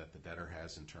concerns that the debtor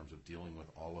has in terms of dealing with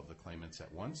all of the claimants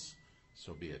at once,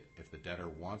 so be it. If the debtor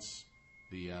wants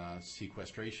the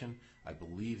sequestration, I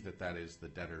believe that that is the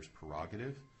debtor's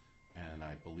prerogative, and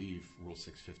I believe Rule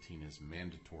 615 is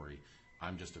mandatory.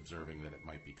 I'm just observing that it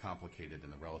might be complicated in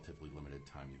the relatively limited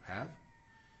time you have.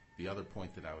 The other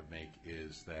point that I would make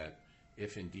is that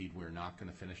if indeed we're not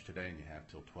going to finish today and you have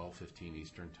till 12:15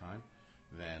 Eastern Time,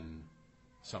 then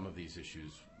some of these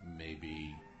issues may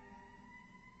be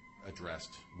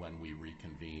addressed when we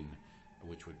reconvene,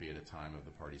 which would be at a time of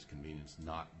the party's convenience,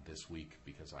 not this week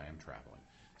because I am traveling.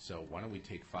 So why don't we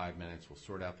take 5 minutes, we'll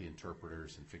sort out the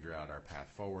interpreters and figure out our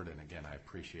path forward, and again, I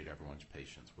appreciate everyone's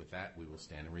patience. With that, we will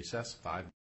stand in recess. 5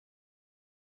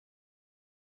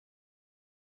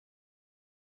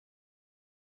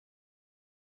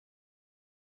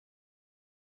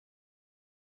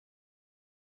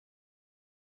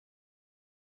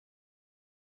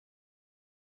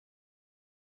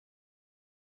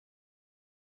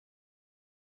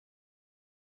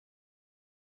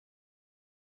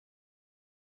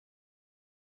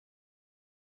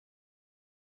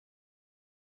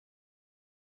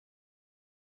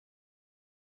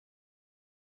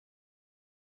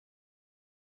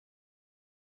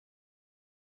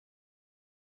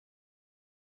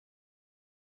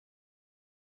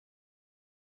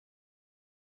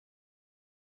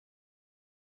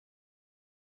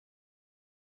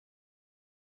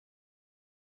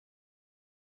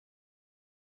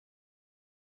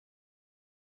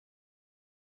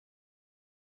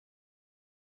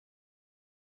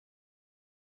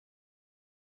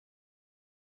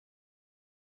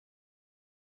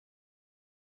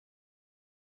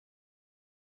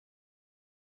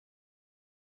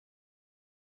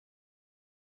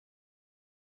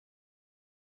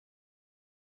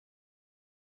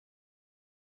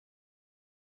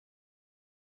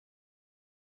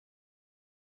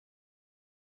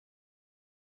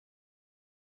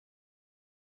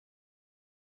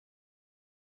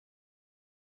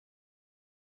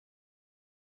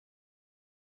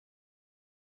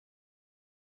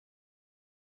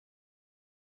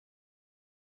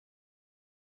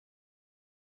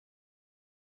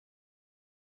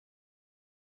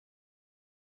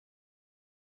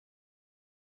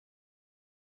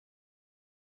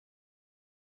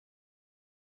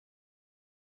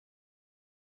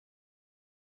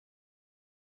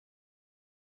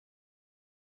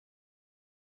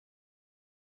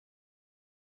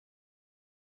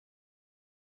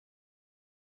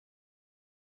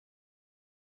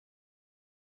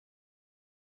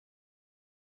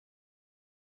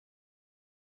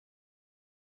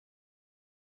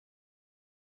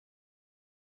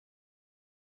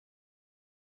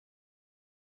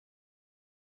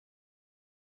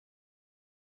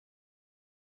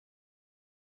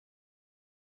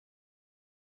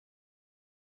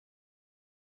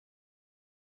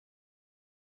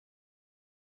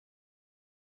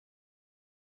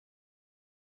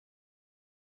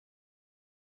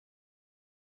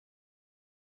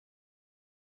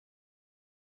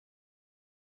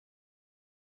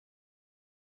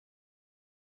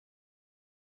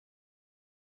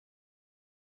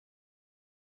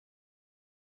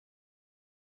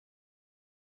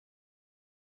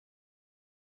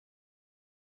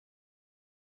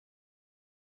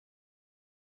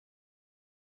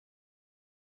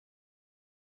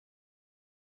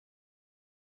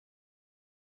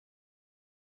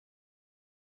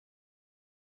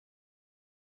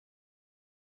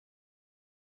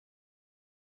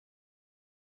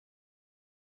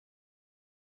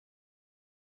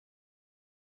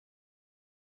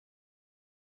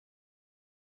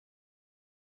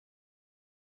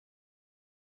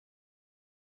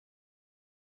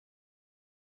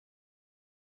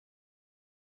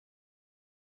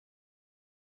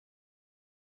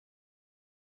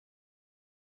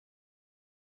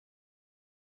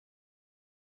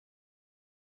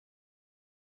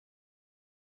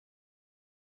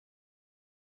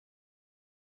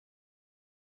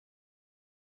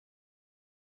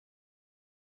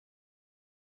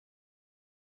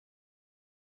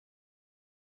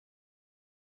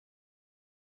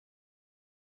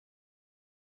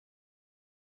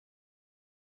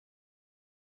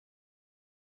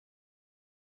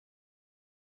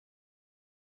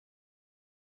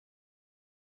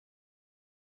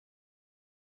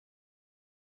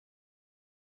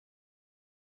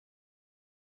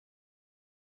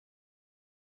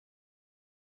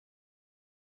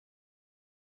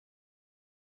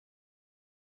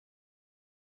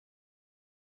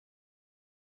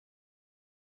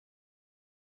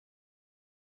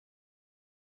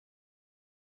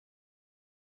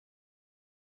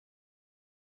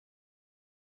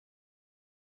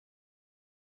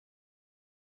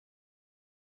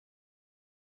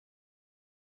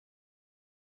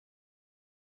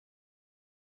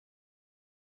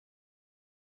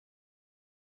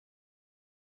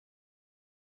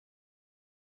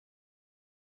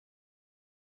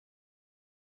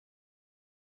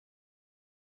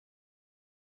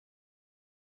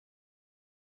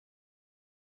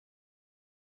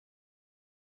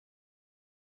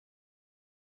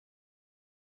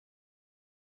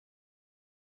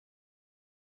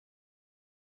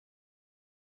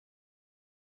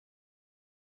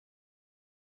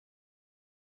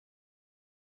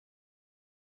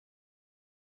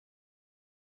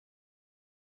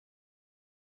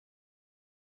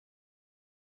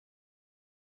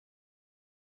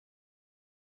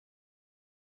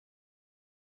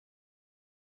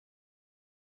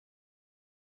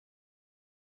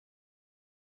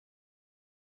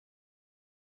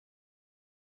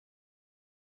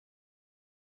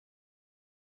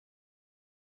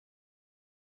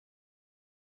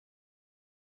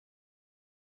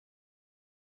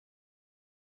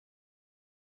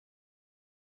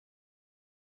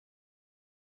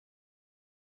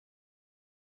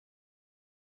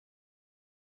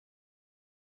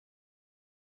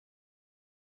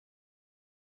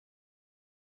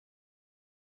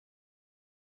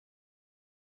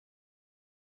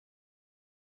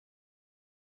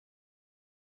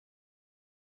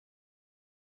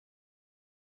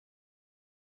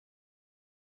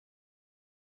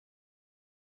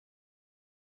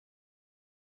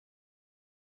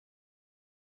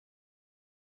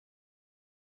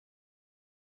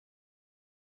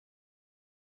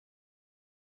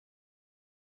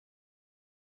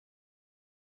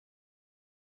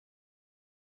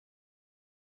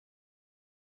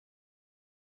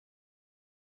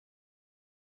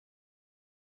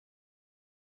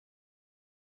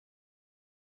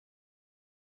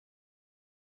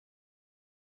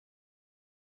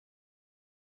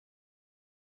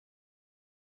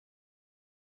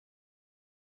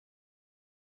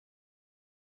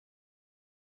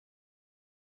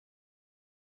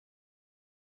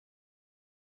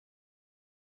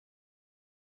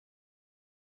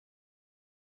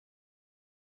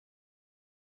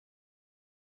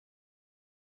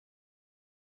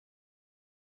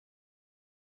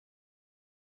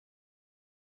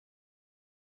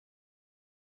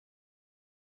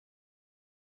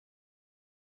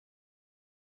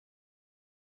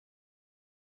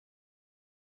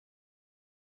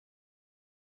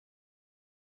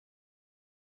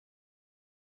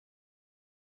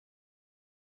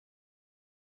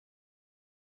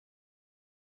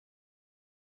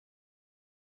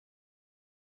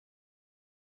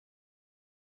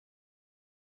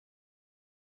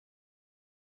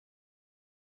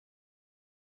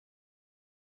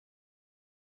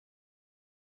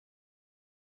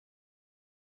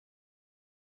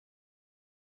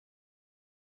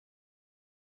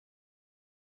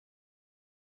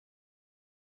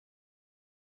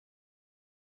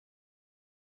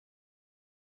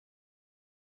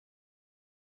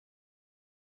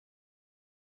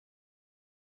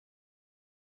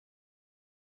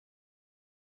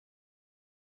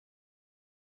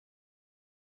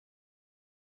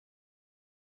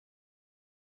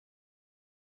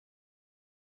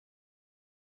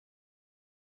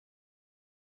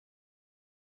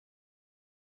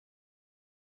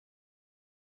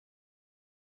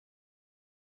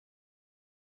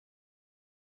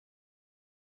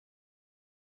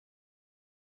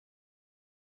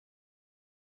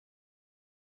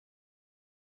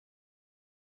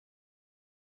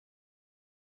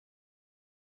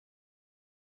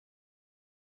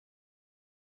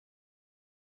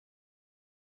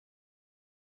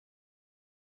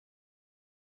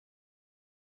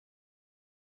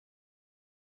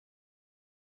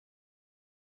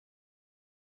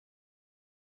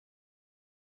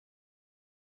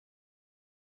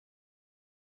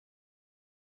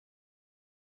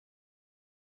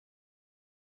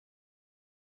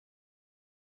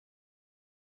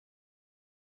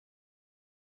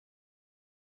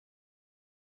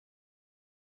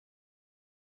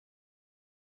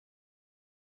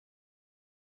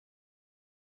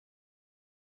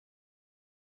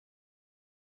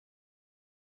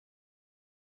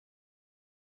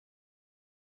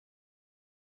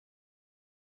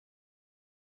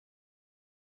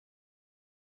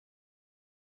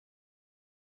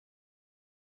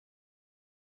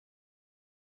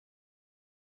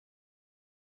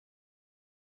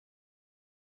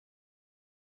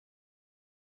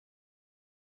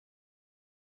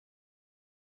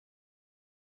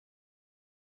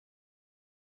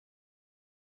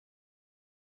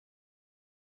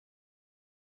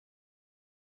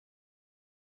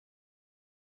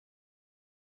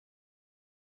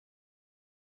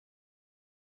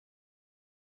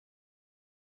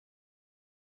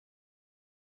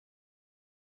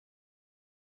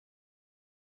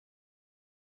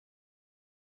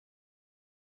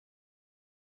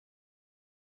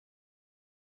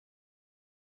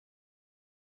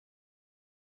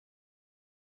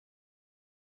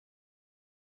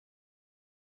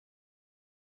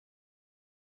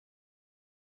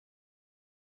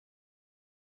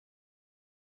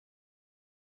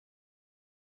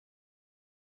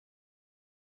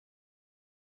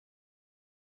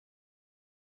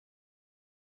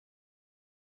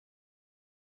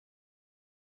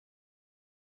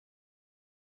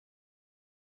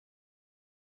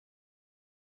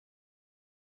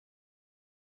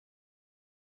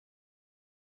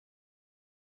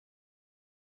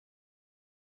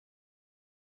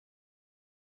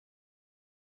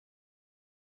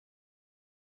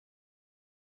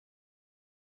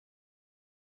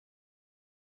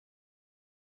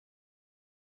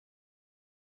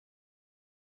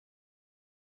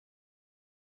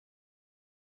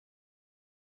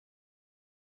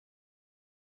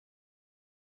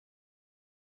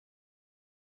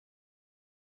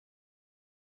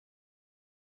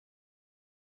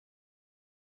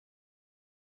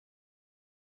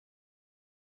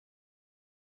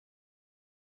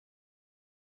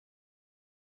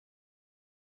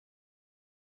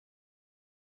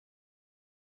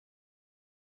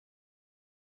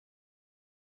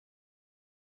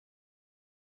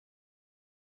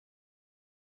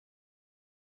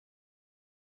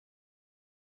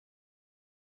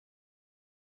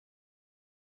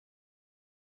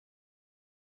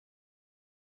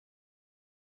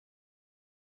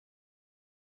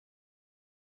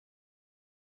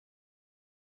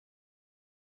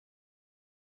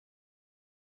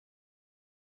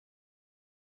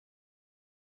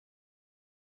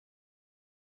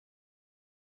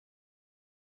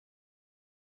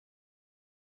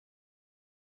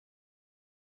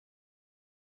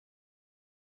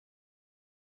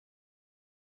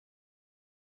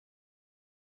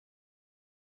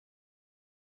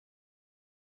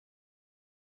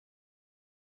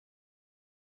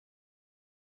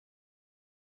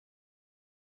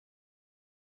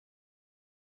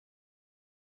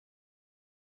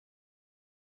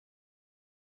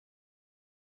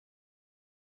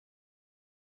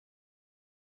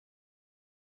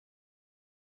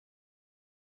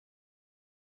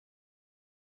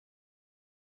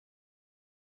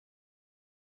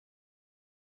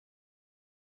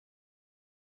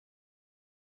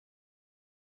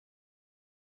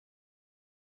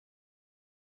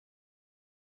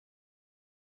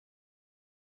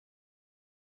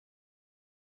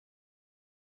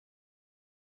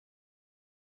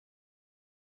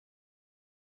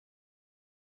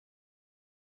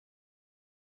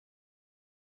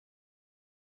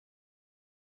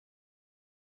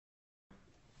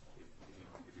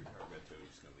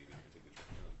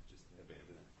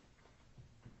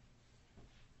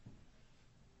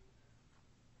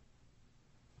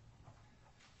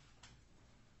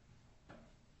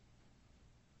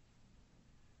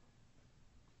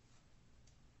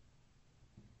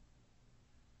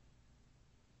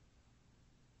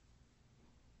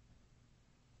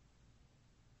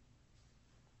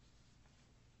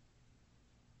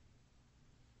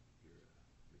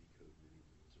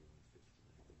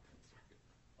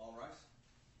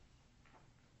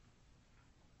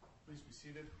 Please be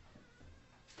seated.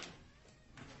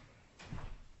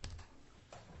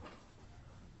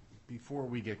 Before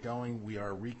we get going, we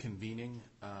are reconvening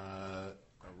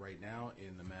right now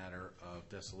in the matter of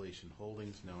Desolation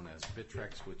Holdings, known as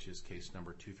Bittrex, which is case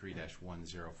number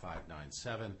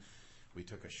 23-10597. We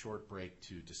took a short break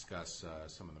to discuss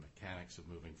some of the mechanics of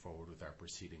moving forward with our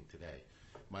proceeding today.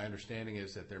 My understanding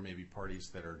is that there may be parties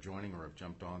that are joining or have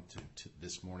jumped on to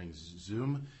this morning's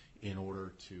Zoom in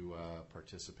order to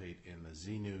participate in the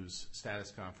Z News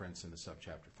status conference in the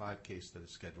Subchapter 5 case that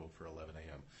is scheduled for 11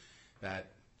 a.m.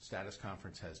 That status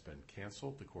conference has been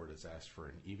canceled. The court has asked for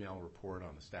an email report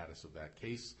on the status of that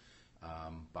case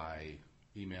by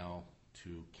email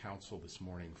to counsel this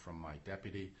morning from my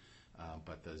deputy,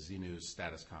 but the Z News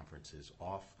status conference is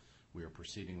off. We are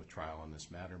proceeding with trial on this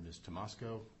matter. Ms.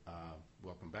 Tomasco,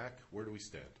 welcome back. Where do we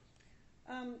stand?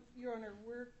 Your Honor,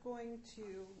 we're going to,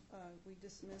 we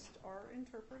dismissed our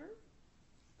interpreter.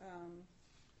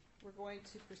 We're going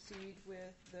to proceed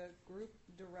with the group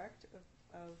direct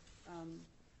of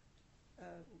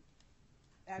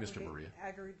Mr. Maria.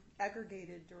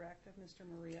 Aggregated direct of Mr.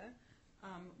 Maria.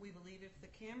 We believe if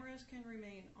the cameras can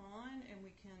remain on and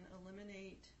we can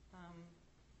eliminate,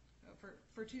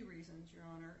 for two reasons, Your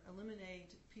Honor,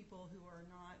 eliminate people who are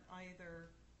not either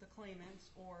the claimants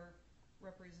or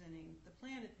representing the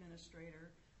plan administrator,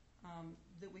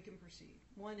 that we can proceed.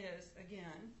 One is,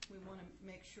 again, we want to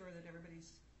make sure that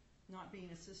everybody's not being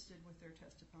assisted with their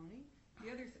testimony.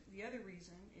 The other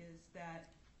reason is that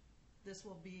this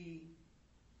will be,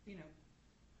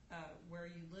 where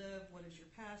you live, what is your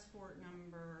passport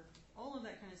number, all of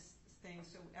that kind of thing.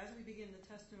 So as we begin the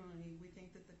testimony, we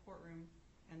think that the courtroom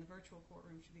and the virtual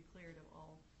courtroom should be cleared of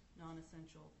all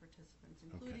non-essential participants,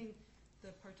 including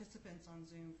the participants on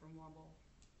Zoom from Womble,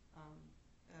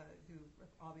 who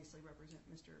obviously represent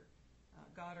Mr.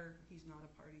 Goddard. He's not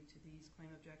a party to these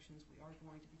claim objections. We are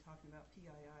going to be talking about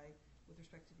PII with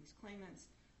respect to these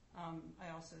claimants. I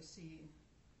also see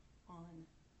on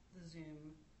the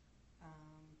Zoom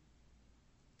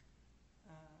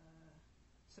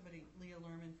somebody, Leah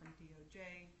Lerman from DOJ.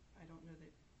 I don't know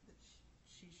that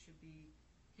she should be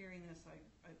hearing this,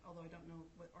 although I don't know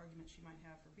what argument she might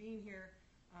have for being here.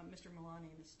 Mr.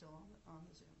 Melanian is still on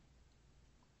the Zoom.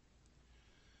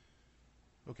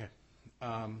 Okay.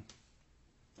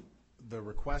 The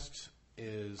request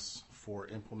is for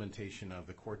implementation of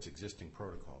the court's existing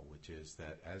protocol, which is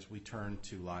that as we turn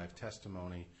to live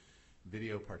testimony,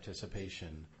 video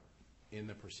participation in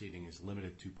the proceeding is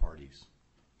limited to parties.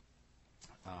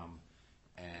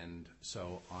 And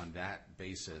so on that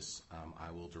basis,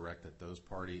 I will direct that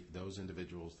those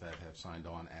individuals that have signed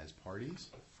on as parties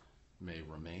may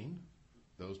remain.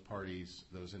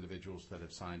 Those individuals that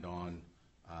have signed on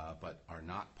but are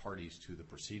not parties to the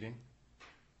proceeding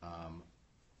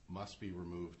must be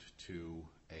removed to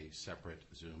a separate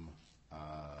Zoom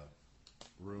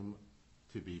room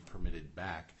to be permitted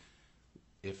back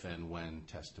if and when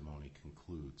testimony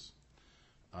concludes.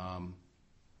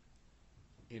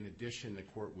 In addition, the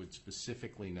court would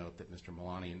specifically note that Mr.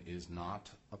 Melanian is not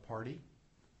a party.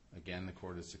 Again, the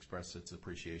court has expressed its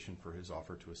appreciation for his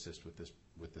offer to assist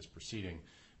with this proceeding,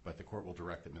 but the court will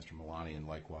direct that Mr. Melanian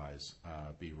likewise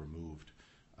be removed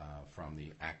from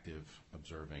the active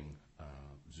observing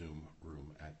Zoom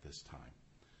room at this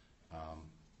time.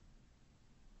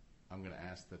 I'm going to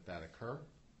ask that occur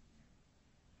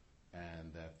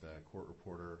and that the court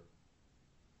reporter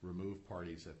remove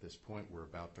parties at this point. We're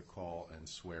about to call and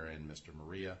swear in Mr.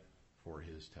 Maria for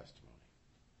his testimony.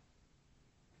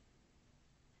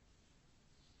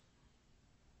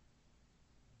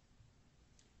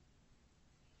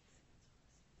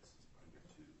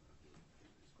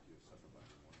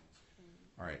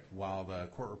 All right. While the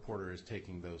court reporter is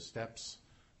taking those steps,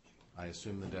 I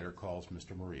assume the debtor calls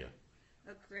Mr. Maria.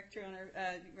 Correct, Your Honor.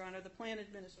 Your Honor, the plan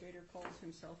administrator calls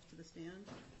himself to the stand,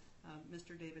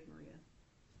 Mr. David Maria.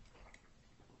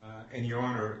 And Your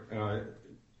Honor,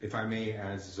 if I may,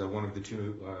 as one of the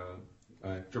two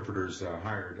interpreters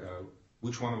hired,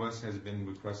 which one of us has been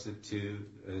requested to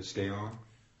stay on?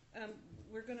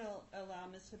 We're going to allow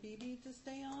Ms. Habibi to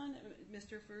stay on.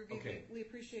 Mr. Farugi, okay. We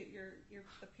appreciate your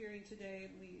appearing today.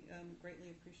 We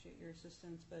greatly appreciate your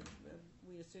assistance, but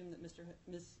we assume that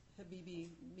Ms. Habibi,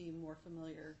 being more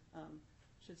familiar,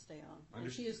 should stay on.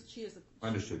 Understood. She is the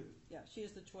Understood. Yeah, she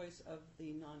is the choice of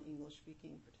the non-English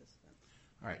speaking participants.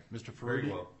 All right, Mr. Farugi.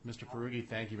 Very well. Mr. Farugi,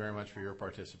 thank you very much for your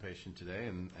participation today,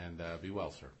 and be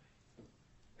well, sir.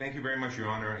 Thank you very much, Your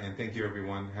Honor, and thank you,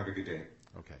 everyone. Have a good day.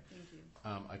 Okay. Thank you.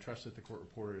 I trust that the court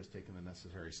reporter has taken the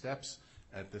necessary steps.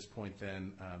 At this point,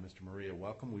 then, Mr. Maria,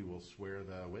 welcome. We will swear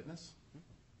the witness.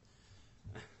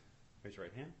 Raise your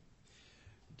right hand.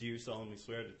 Do you solemnly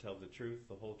swear to tell the truth,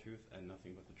 the whole truth, and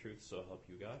nothing but the truth, so help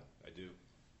you God? I do.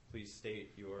 Please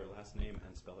state your last name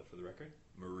and spell it for the record.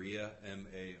 Maria,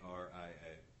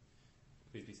 M-A-R-I-A.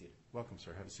 Please be seated. Welcome,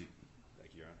 sir. Have a seat.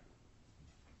 Thank you,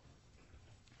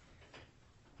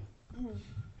 Your Honor.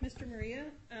 Mr. Maria,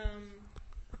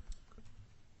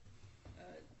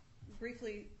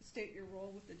 briefly state your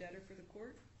role with the debtor for the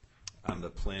court. I'm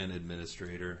the plan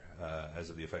administrator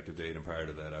as of the effective date, and prior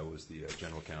to that, I was the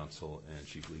general counsel and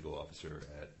chief legal officer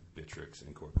at Bittrex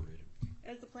Incorporated.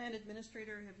 As the plan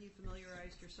administrator, have you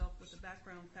familiarized yourself with the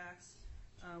background facts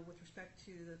with respect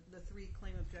to the three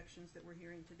claim objections that we're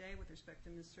hearing today with respect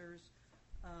to Messrs.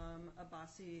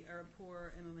 Abbasi,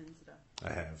 Arabpour, and Mominzada?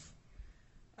 I have.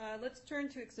 Let's turn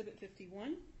to Exhibit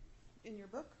 51 in your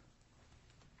book.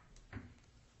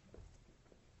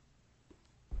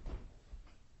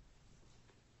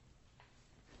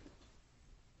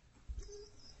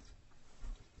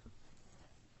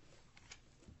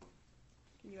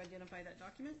 Can you identify that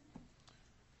document?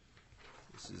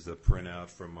 This is a printout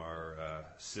from our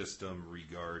system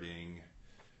regarding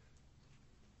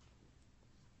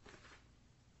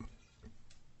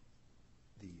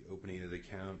the opening of the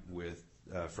account with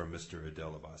from Mr.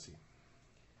 Adel Abbasi.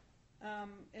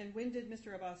 And when did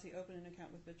Mr. Abbasi open an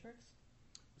account with Bittrex?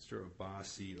 Mr.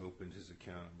 Abbasi opened his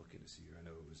account, I'm looking to see here, I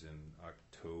know it was in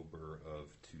October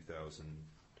of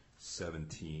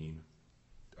 2017,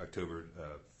 October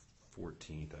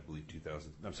 14th, I believe,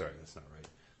 2000. I'm sorry, that's not right.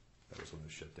 That was when it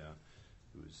was shut down.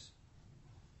 It was,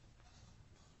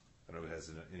 I don't know if it has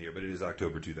it in here, but it is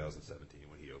October 2017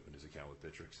 when he opened his account with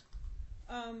Bittrex.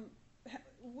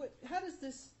 How does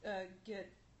this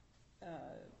get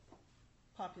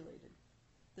populated,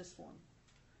 this form?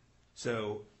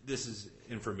 So this is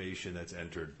information that's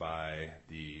entered by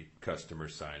the customer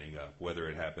signing up, whether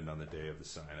it happened on the day of the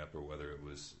sign up or whether it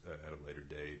was at a later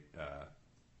date.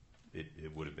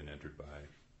 It would have been entered by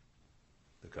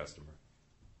the customer.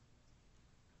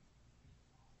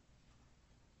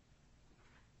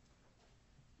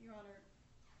 Your Honor,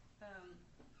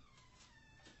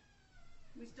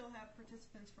 we still have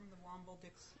participants from the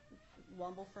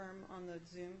Womble firm on the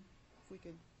Zoom. If we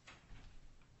could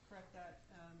correct that,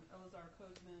 Elazar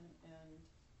Kozman and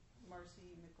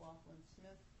Marcy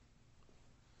McLaughlin-Smith.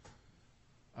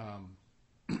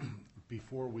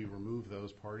 Before we remove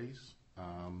those parties,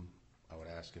 I would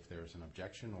ask if there's an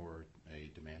objection or a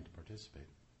demand to participate.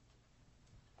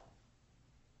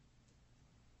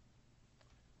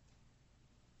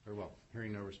 Very well.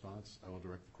 Hearing no response, I will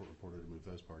direct the court reporter to move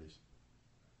those parties.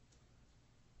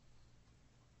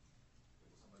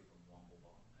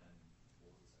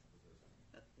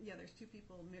 Yeah, there's two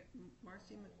people,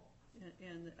 Marcy and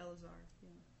Elazar.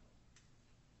 Yeah.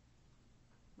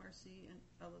 Marcy and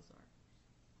Elazar.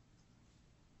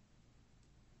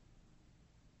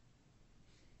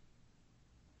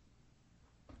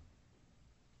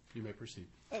 You may proceed.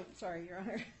 Oh, sorry, Your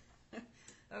Honor.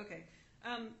 Okay.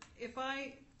 If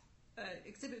I,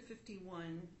 Exhibit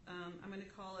 51, I'm going to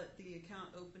call it the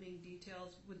account opening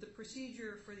details. Would the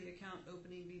procedure for the account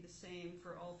opening be the same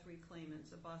for all three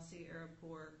claimants, Abbasi,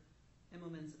 Arabpour, and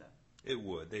Mominzada? It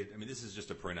would. This is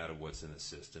just a printout of what's in the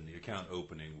system. The account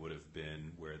opening would have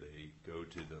been where they go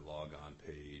to the logon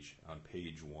page. On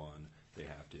page 1, they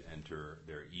have to enter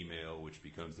their email, which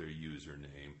becomes their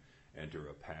username, enter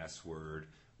a password,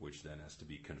 which then has to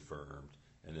be confirmed,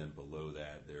 and then below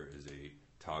that there is a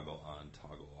toggle on,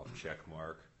 toggle off check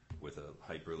mark with a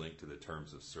hyperlink to the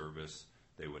terms of service.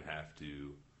 They would have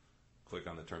to click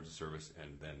on the terms of service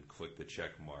and then click the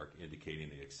check mark indicating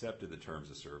they accepted the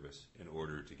terms of service in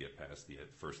order to get past the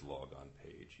first logon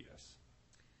page, yes.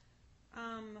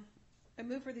 I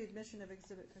move for the admission of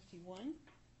Exhibit 51.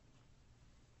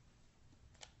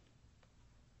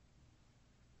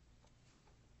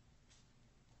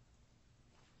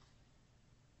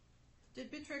 Did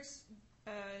Bittrex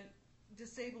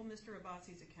disable Mr.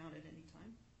 Abbasi's account at any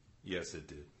time? Yes, it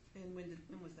did. And when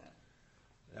was that?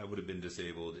 That would have been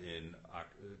disabled in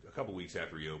a couple weeks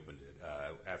after he opened it,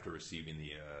 after receiving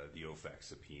the OFAC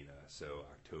subpoena. So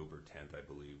October 10th, I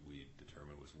believe, we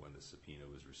determined was when the subpoena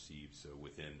was received. So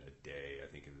within a day, I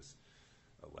think it was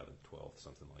 11th, 12th,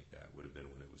 something like that, would have been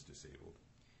when it was disabled.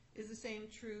 Is the same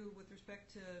true with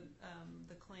respect to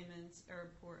the claimants,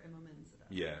 Arabpour and Mominzada?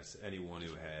 Yes, anyone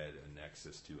who had a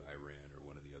nexus to Iran or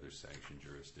one of the other sanctioned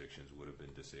jurisdictions would have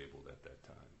been disabled at that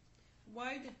time.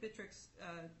 Why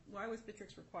was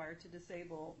Bittrex required to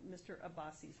disable Mr.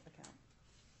 Abbasi's account?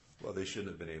 Well, they shouldn't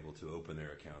have been able to open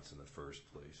their accounts in the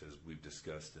first place. As we've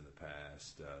discussed in the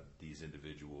past, these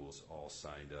individuals all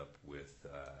signed up with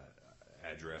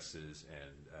addresses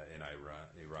and in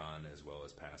Iran, as well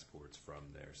as passports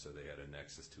from there. So they had a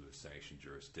nexus to a sanctioned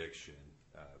jurisdiction.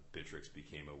 Bittrex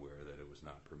became aware that it was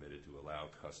not permitted to allow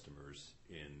customers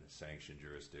in sanctioned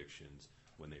jurisdictions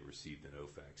when they received an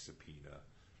OFAC subpoena,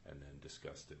 and then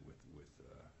discussed it with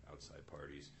outside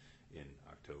parties in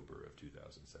October of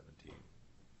 2017.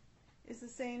 Is the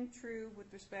same true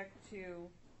with respect to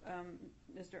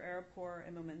Mr. Arapur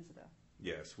and Momenzada?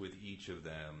 Yes, with each of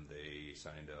them, they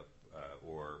signed up,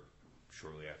 or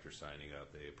shortly after signing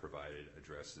up, they provided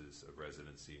addresses of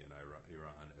residency in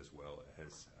Iran, as well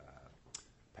as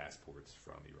passports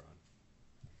from Iran.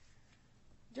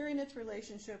 During its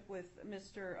relationship with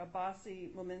Mr.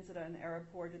 Abbasi, Momenzada, and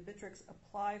Arapur, did Bittrex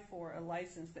apply for a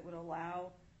license that would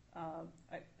allow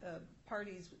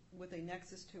parties with a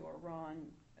nexus to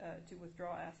Iran to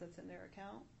withdraw assets in their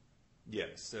account?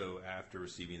 Yes, so after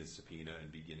receiving the subpoena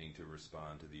and beginning to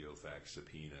respond to the OFAC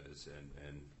subpoenas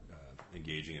and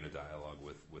engaging in a dialogue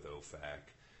with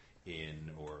OFAC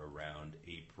in or around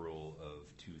April of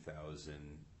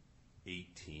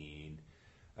 2018,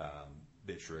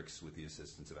 Bittrex, with the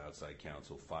assistance of outside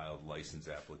counsel, filed license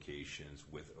applications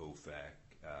with OFAC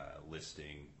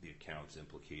listing the accounts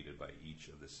implicated by each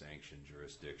of the sanctioned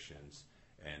jurisdictions,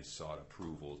 and sought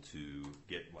approval to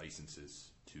get licenses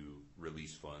to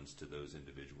release funds to those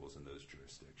individuals in those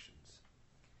jurisdictions.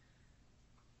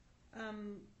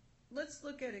 Let's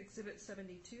look at Exhibit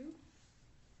 72.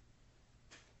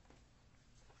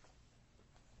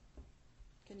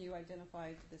 Can you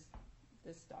identify this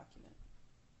document?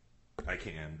 I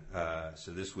can.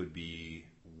 So this would be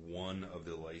one of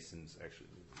the license. Actually,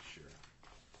 let me make sure.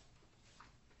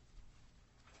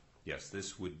 Yes,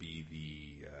 this would be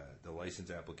the license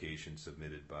application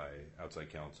submitted by outside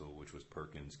counsel, which was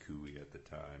Perkins Coie at the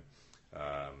time,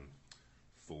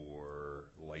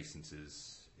 for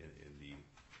licenses in the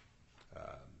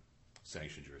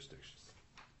sanctioned jurisdictions.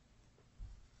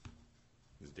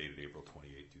 It was dated April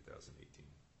 28, 2018.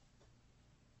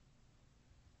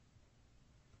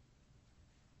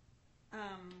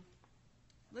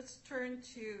 Let's turn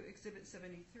to Exhibit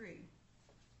 73.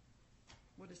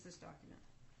 What is this document?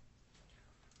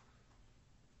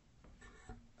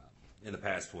 In the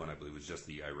past one, I believe, was just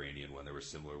the Iranian one. There were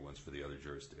similar ones for the other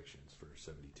jurisdictions for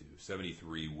 72.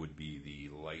 73 would be the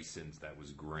license that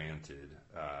was granted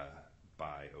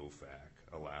by OFAC,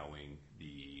 allowing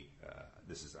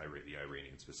this is the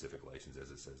Iranian-specific license,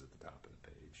 as it says at the top of the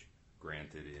page,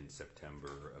 granted in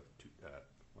September of,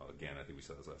 again, I think we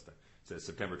saw this last time. It says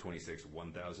September 26,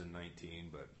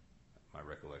 2019, but my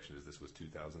recollection is this was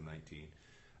 2019.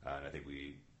 And I think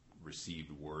we received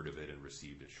word of it and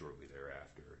received it shortly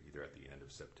thereafter, either at the end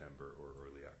of September or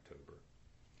early October.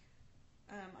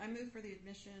 I move for the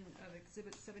admission of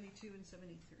Exhibits 72 and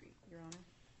 73, Your Honor.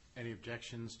 Any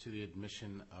objections to the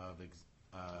admission of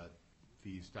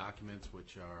these documents,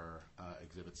 which are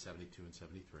Exhibits 72 and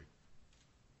 73?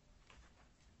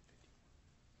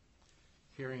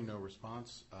 Hearing no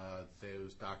response,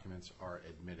 those documents are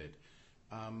admitted.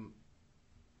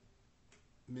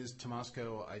 Ms.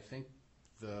 Tomasco, I think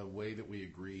the way that we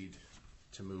agreed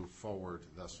to move forward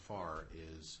thus far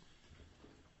is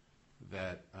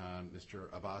that Mr.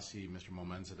 Abbasi, Mr.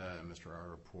 Momenzada, and Mr.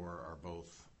 Arapur are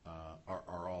both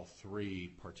are all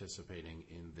three participating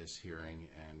in this hearing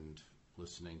and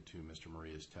listening to Mr.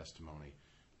 Maria's testimony.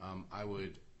 I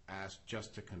would ask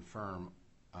just to confirm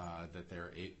that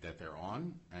they're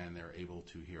on and they're able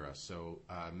to hear us. So,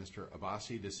 Mr.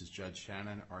 Abbasi, this is Judge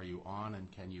Shannon. Are you on,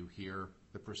 and can you hear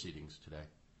the proceedings today?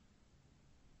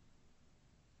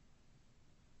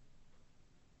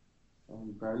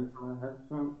 بله من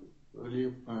هستم،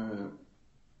 ولی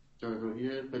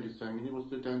جراحی خیلی سنگینی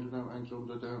واسه دندونم انجام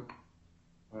دادم.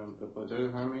 به خاطر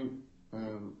همین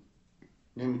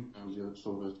نمیتونم زیاد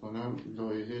صحبت کنم.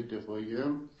 لایحه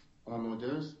دفاعیم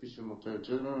آماده است، پیش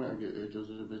مترجم اگه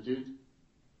اجازه بدید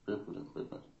بخونم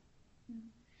خدمت.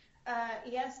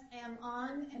 Yes, I am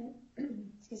on and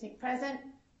excuse me, present.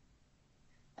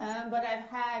 But I've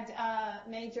had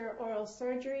major oral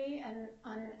surgery and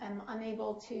I'm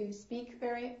unable to speak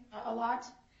a lot.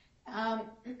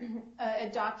 A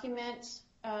document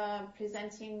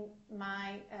presenting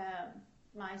my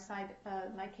side,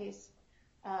 my case,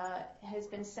 has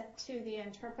been sent to the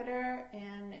interpreter,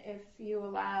 and if you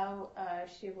allow,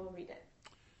 she will read it.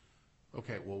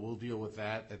 Okay, well, we'll deal with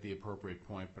that at the appropriate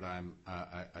point, but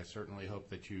I certainly hope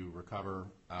that you recover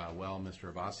well,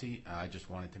 Mr. Abbasi. I just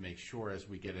wanted to make sure as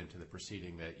we get into the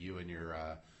proceeding that you and your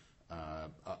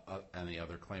and the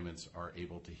other claimants are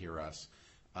able to hear us.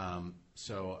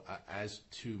 So as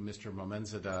to Mr.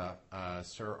 Momenzada,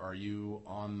 sir, are you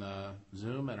on the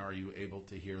Zoom and are you able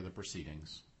to hear the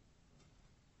proceedings?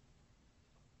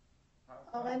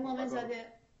 آقای مومنزاده.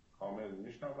 کامل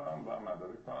میشنوم و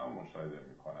مدارک هم مشاهده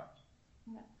میکنم.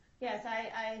 Yes,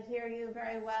 I hear you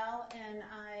very well, and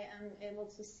I am able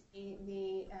to see the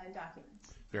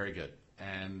documents. Very good.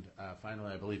 And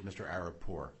finally, I believe Mr.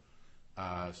 Arapur.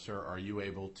 Sir, are you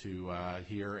able to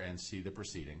hear and see the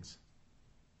proceedings?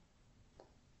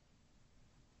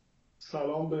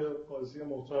 سلام به قاضی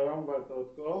محترم و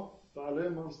دادگاه. بله،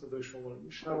 من صدای شما رو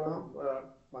میشنوم و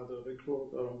مدارک رو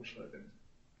دارم مشاهده میکنم.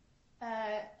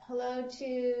 Hello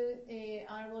to the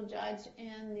honorable judge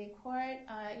and the court.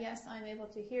 Yes, I'm able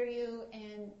to hear you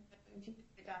and view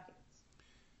the documents.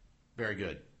 Very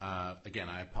good. Again,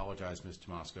 I apologize, Ms.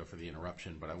 Tomasco, for the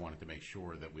interruption, but I wanted to make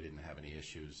sure that we didn't have any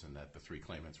issues and that the three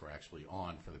claimants were actually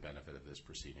on for the benefit of this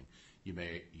proceeding. You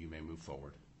may move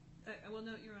forward. I will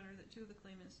note, Your Honor, that two of the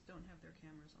claimants don't have their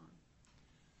cameras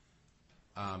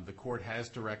on. The court has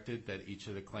directed that each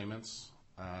of the claimants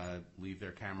leave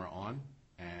their camera on,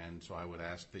 and so I would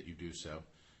ask that you do so,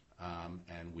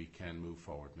 and we can move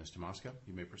forward. Ms. Tomasco,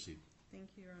 you may proceed. Thank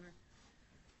you, Your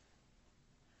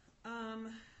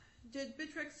Honor. Did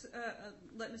Bittrex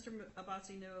let Mr.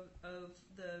 Abbasi know of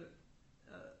the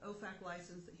OFAC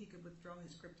license that he could withdraw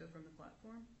his crypto from the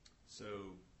platform? So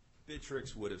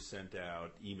Bittrex would have sent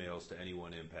out emails to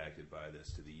anyone impacted by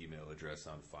this to the email address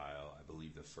on file. I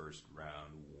believe the first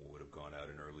round would have gone out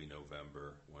in early November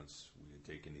once we had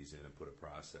taken these in and put a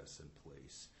process in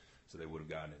place. So they would have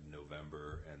gotten it in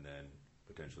November and then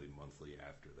potentially monthly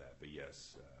after that. But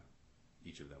yes,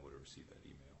 each of them would have received that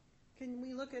email. Can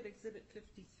we look at Exhibit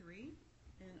 53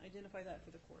 and identify that for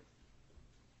the court?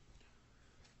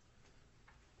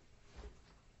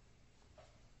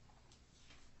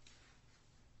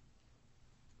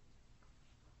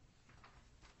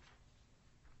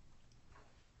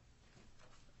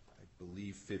 I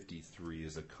believe 53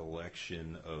 is a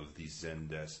collection of the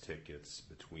Zendesk tickets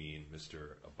between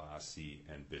Mr. Abbasi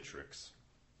and Bittrex.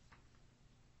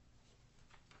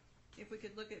 If we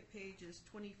could look at pages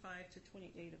 25 to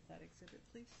 28 of that exhibit,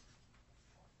 please.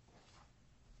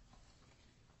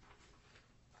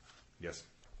 Yes.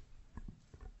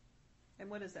 And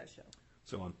what does that show?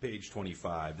 So on page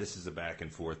 25, this is a back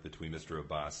and forth between Mr.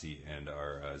 Abbasi and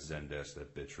our Zendesk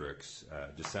at Bittrex.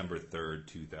 December 3rd,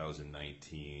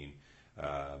 2019,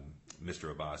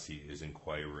 Mr. Abbasi is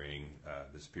inquiring,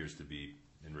 this appears to be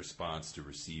in response to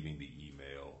receiving the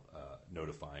email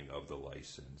notifying of the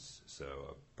license.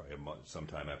 So probably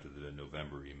sometime after the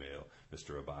November email,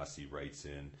 Mr. Abbasi writes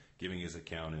in, giving his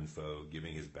account info,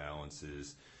 giving his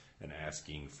balances, and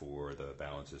asking for the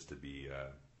balances to be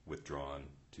withdrawn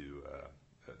to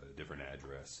a different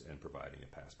address and providing a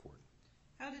passport.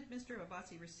 How did Mr.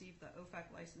 Abbasi receive the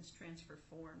OFAC license transfer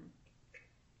form?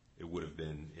 It would have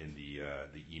been in the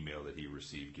email that he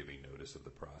received giving notice of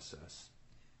the process.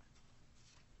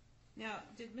 Now,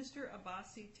 did Mr.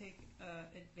 Abbasi take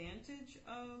advantage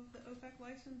of the OFAC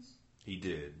license? He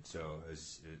did. So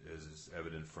as is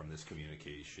evident from this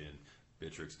communication,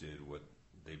 Bittrex did what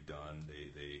they've done.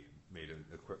 They made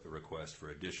a request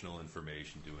for additional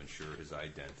information to ensure his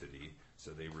identity.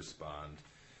 So they respond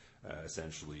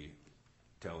essentially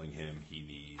telling him he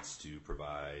needs to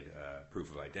provide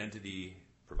proof of identity,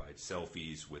 provide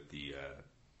selfies with the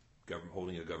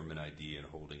holding a government ID and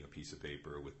holding a piece of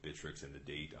paper with Bittrex and the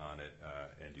date on it,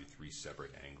 and do 3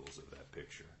 separate angles of that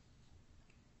picture.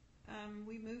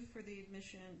 We move for the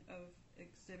admission of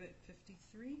Exhibit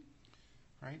 53.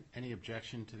 All right. Any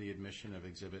objection to the admission of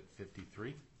Exhibit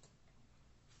 53?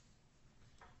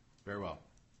 Very well.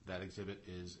 That exhibit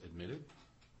is admitted.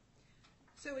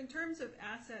 So in terms of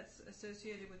assets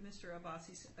associated with Mr.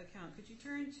 Abbasi's account, could you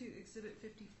turn to Exhibit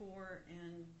 54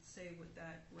 and say what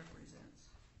that represents?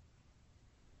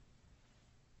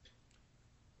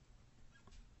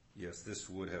 Yes, this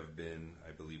would have been,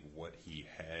 I believe, what he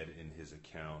had in his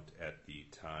account at the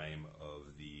time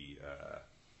of the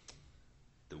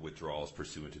withdrawals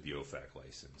pursuant to the OFAC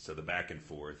license. So the back and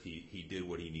forth, he did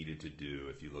what he needed to do.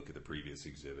 If you look at the previous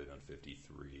exhibit on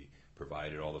 53,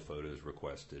 provided all the photos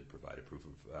requested, provided proof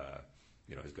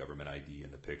of his government ID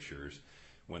and the pictures,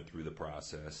 went through the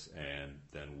process, and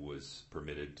then was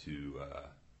permitted to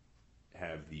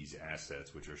have these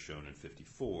assets, which are shown in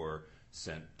 54,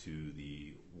 sent to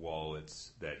the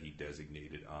wallets that he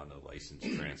designated on the license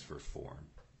transfer form,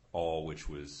 all which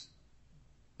was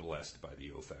blessed by the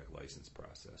OFAC license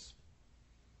process.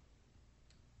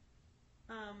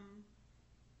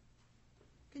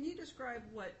 Can you describe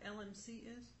what LMC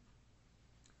is?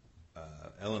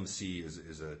 LMC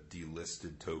is a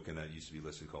delisted token that used to be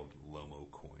listed called Lomo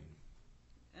Coin.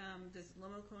 Does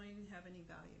Lomo Coin have any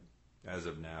value? As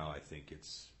of now, I think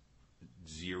it's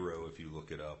 0 if you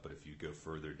look it up, but if you go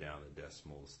further down the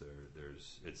decimals,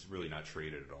 it's really not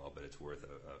traded at all, but it's worth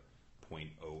a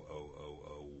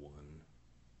 0.00001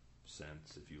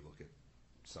 cents if you look at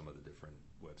some of the different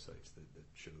websites that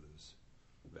show those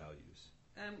values.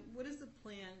 What does the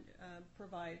plan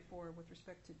provide for with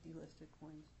respect to delisted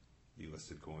coins?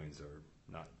 Delisted coins are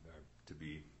to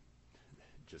be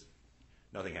just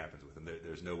nothing happens with them.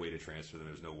 There's no way to transfer them.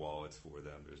 There's no wallets for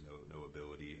them. There's no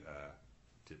ability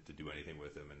to do anything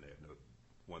with them, and they have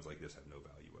ones like this have no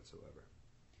value whatsoever.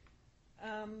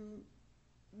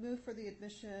 Move for the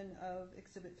admission of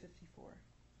Exhibit 54.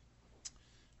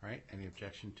 All right. Any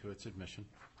objection to its admission?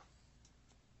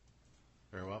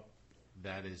 Very well.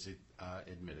 That is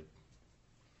admitted.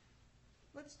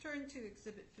 Let's turn to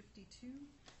Exhibit 52.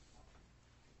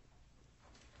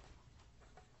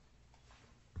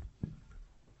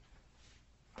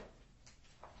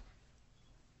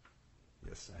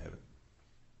 Yes, I have it.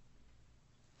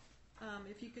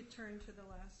 If you could turn to the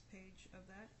last page of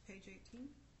that, page 18.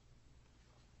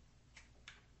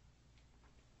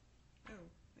 Oh,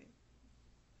 wait.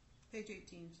 Page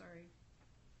 18, sorry.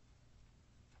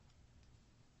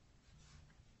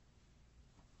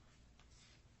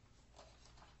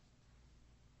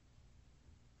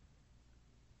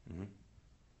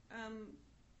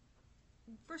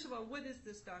 First of all, what is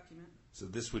this document? So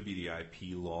this would be the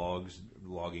IP logs,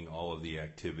 logging all of the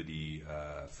activity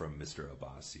from Mr.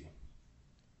 Abbasi.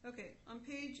 Okay, on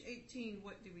page 18,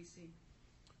 what do we see?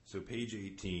 So page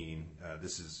 18,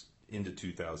 this is into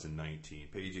 2019.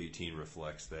 Page 18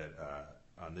 reflects that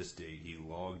on this date he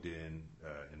logged in,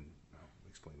 and I'll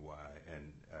explain why,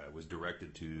 and was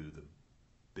directed to the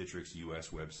Bittrex US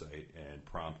website and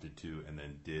prompted to, and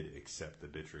then did accept the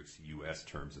Bittrex US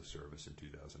terms of service in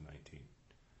 2019.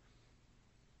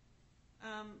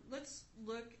 Let's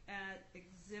look at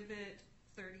Exhibit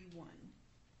 31.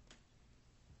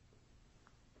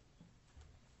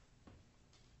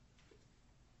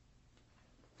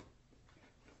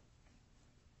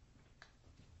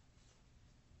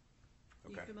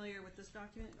 Are you familiar with this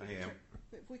document? I am.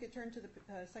 If we could turn to the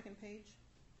second page.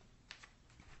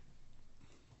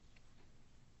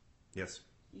 Yes.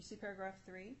 You see paragraph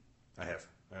 3? I have.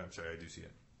 I'm sorry, I do see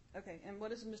it. Okay, and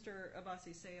what does Mr.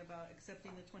 Abbasi say about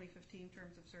accepting the 2015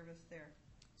 terms of service there?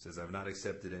 It says, I've not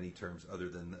accepted any terms other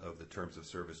than of the terms of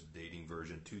service dating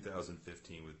version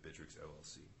 2015 with Bittrex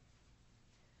LLC.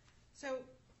 So,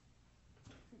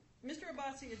 Mr.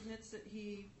 Abbasi admits that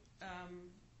he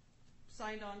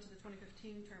signed on to the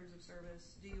 2015 terms of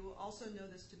service. Do you also know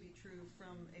this to be true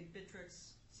from a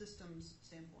Bittrex systems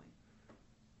standpoint?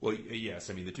 Well, yes.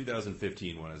 I mean, the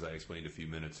 2015 one, as I explained a few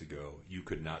minutes ago, you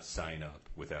could not sign up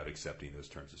without accepting those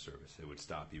terms of service. It would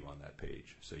stop you on that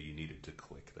page, so you needed to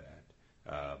click that.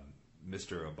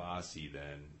 Mr. Abbasi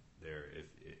then,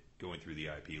 going through the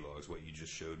IP logs, what you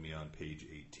just showed me on page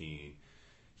 18,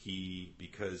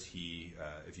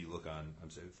 if you look on, I'm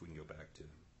sorry, if we can go back to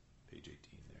page 18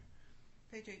 there.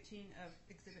 Page 18 of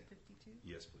Exhibit 52?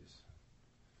 Yes, please.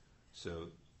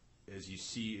 So, as you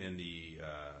see in the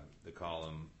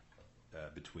column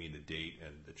between the date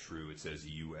and the true, it says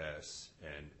US,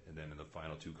 and then in the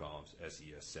final two columns,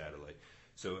 SES satellite.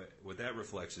 So what that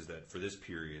reflects is that for this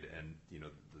period, and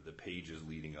the pages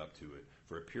leading up to it,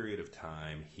 for a period of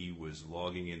time, he was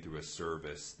logging in through a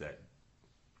service that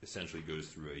essentially goes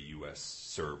through a US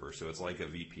server. So it's like a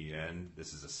VPN.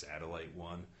 This is a satellite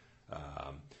one,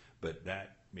 but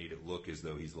that made it look as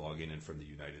though he's logging in from the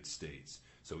United States.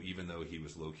 So even though he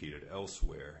was located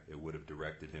elsewhere, it would have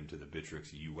directed him to the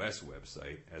Bittrex US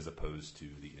website as opposed to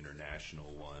the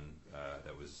international one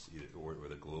that was or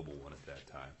the global one at that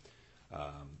time.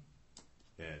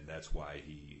 And that's why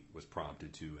he was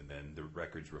prompted to, and then the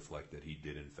records reflect that he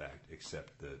did in fact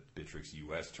accept the Bittrex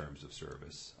US terms of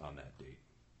service on that date.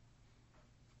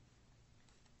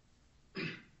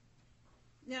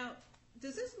 Now,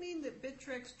 does this mean that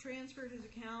Bittrex transferred his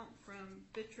account from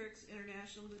Bittrex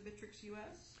International to Bittrex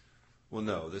US? Well,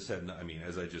 no. This had,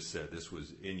 as I just said, this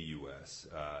was in US.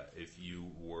 If you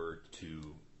were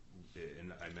to,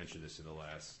 and I mentioned this in the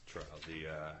last trial,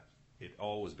 it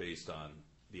all was based on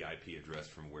the IP address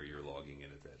from where you're logging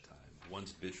in at that time.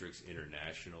 Once Bittrex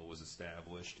International was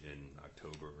established in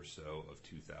October or so of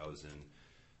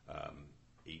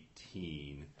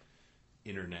 2018,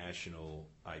 international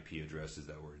IP addresses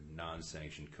that were in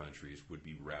non-sanctioned countries would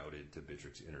be routed to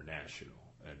Bittrex International,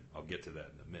 and I'll get to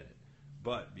that in a minute.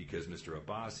 But because Mr.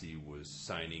 Abbasi was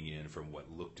signing in from what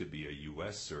looked to be a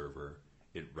U.S. server,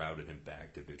 it routed him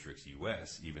back to Bittrex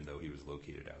US, even though he was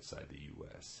located outside the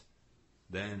U.S.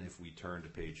 Then, if we turn to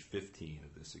page 15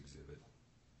 of this exhibit,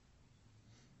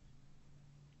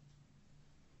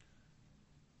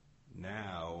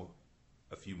 Now,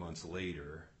 a few months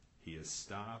later, he has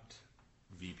stopped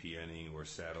VPNing or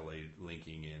satellite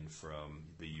linking in from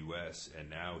the U.S., and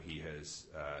now he has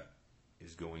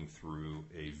is going through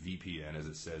a VPN, as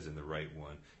it says in the right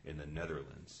one, in the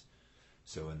Netherlands.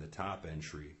 So in the top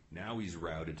entry, now he's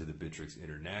routed to the Bittrex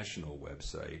International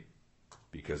website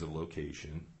because of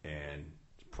location, and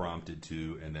prompted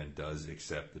to, and then does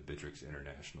accept the Bittrex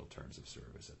International terms of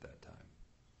service at that time.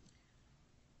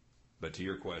 But to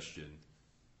your question,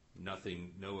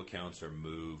 no accounts are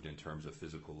moved in terms of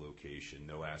physical location,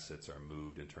 no assets are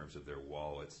moved in terms of their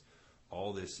wallets.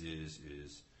 All this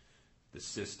is the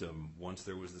system, once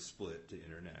there was the split to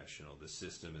international, the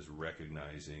system is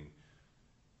recognizing,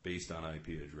 based on IP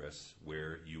address,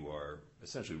 where you are,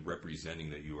 essentially representing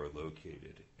that you are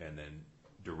located, and then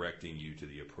directing you to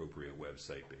the appropriate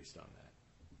website based on that.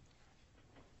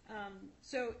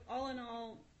 So all in all,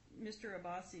 Mr.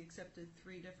 Abbasi accepted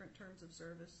 3 different terms of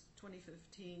service,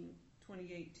 2015,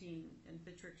 2018, and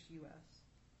Bittrex US.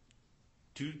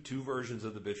 Two versions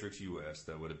of the Bittrex US.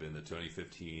 That would have been the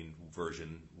 2015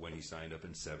 version when he signed up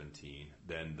in 17,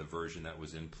 then the version that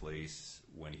was in place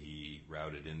when he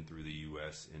routed in through the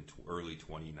US in early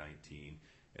 2019,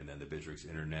 and then the Bittrex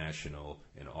International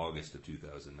in August of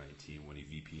 2019 when he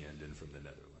VPN'd in from the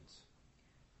Netherlands.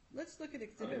 Let's look at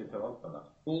exhibit.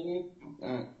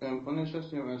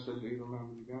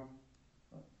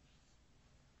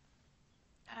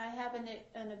 I have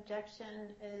an objection.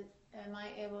 Am I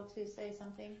able to say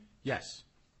something? Yes.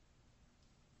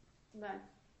 But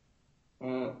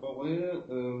آقای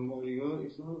ماریا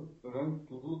ایشون دارن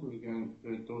دروغ میگن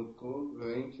به دادگاه و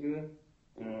اینکه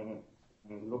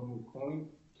لابو کوین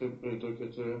طبق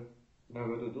داکت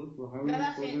 92 با همین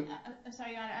I'm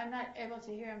sorry, Your Honor, I'm not able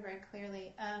to hear him very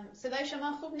clearly. صدای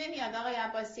شما خوب نمیاد آقای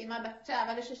عباسی. من بچه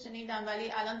اولش رو شنیدم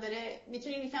ولی الان داره.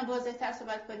 میتونید یکم واضح‌تر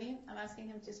صحبت کنین؟ I'm asking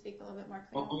him to speak a little bit more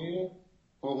clearly.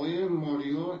 آقای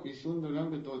ماریا ایشون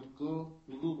دارن به دادگاه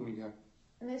دروغ میگن.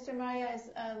 Mr. Maria is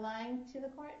lying to the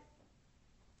court?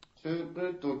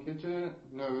 طبق داکت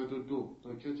 92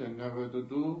 داکت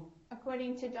 92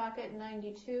 According to docket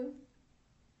 92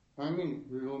 همین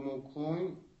لومو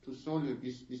کوین تو سال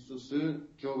 2023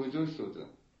 جابجا شده.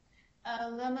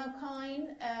 Lomo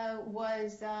coin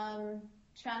was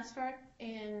transferred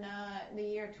in the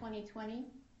year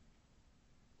 2020.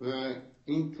 و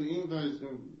این تو این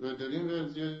و در این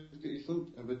وضعیت که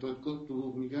ایشون به دادگاه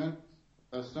دروغ میگن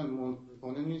اصلا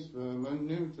منصفانه نیست و من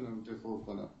نمیتونم دفاع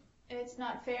کنم. It's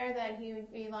not fair that he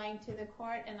would be lying to the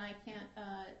court and I can't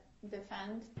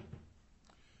defend.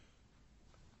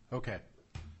 Okay.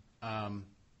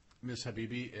 Ms.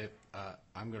 Habibi,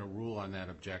 I'm going to rule on that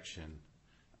objection.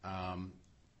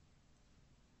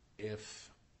 If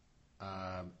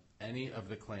any of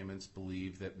the claimants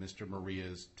believe that Mr.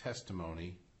 Maria's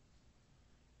testimony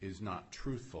is not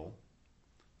truthful,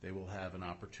 they will have an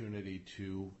opportunity to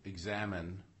examine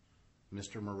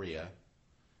Mr. Maria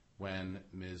when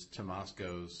Ms.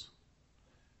 Tomasco's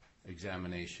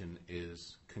examination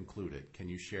is concluded. Can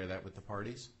you share that with the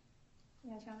parties?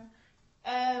 Yes, Your Honor.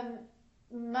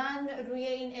 من روی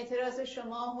این اعتراض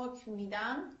شما حکم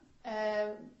میدم.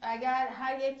 اگر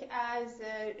هر یک از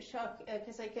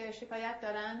کسایی که شکایت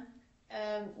دارن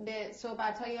به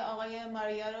صحبت‌های آقای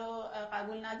ماریا رو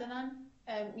قبول ندارن،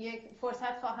 یک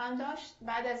فرصت خواهند داشت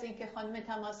بعد از اینکه خانم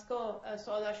تماسکو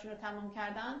سوالاشون رو تمام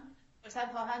کردن،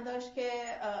 فرصت خواهند داشت که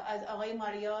از آقای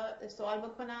ماریا سوال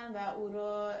بکنن و او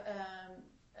رو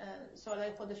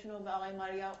سوالای خودشون رو به آقای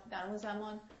ماریا در اون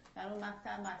زمان در اون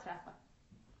مقطع مطرح کنن.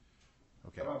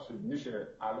 میشه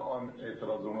الان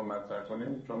اعتراضمون رو مطرح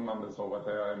کنیم چون من به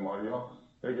صحبت‌های آقای ماریا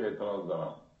یک اعتراض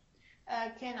دارم.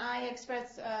 Can I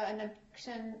express an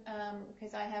objection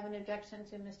because I have an objection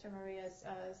to Mr. Maria's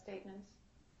statements?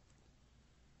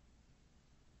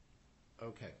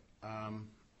 Okay.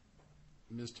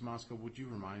 Ms. Tomasco, would you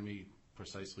remind me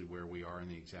precisely where we are in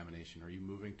the examination? Are you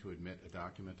moving to admit a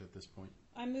document at this point?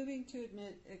 I'm moving to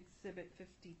admit Exhibit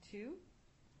 52,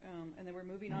 and then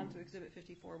we're moving on to Exhibit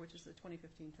 54, which is the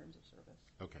 2015 Terms of Service.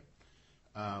 Okay.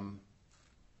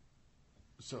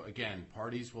 So again,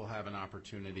 parties will have an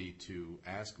opportunity to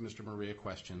ask Mr. Maria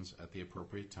questions at the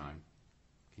appropriate time.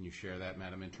 Can you share that,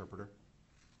 Madam Interpreter?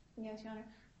 Yes, Your Honor.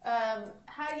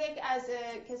 هر یک از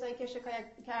کسایی که شکایت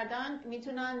کردن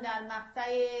میتونن در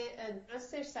مقطع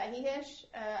درستش صحیحش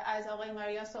از آقای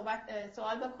ماریا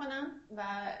سوال بکنن و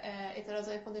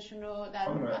اعتراضای خودشون رو در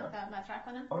اون مقطع مطرح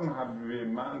کنن. خانم حبیبی،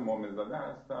 من مومن‌زاده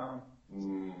هستم،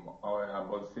 آقای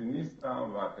عباسی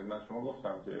نیستم و خدمت شما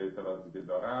گفتم که اعتراضی که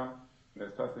دارم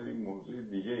نسبت به این موضوع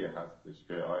دیگه هستش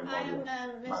که آقای ماریا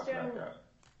مطرح کرد.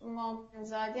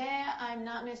 Mominzadeh. I'm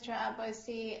not Mr.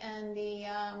 Abbasi, and the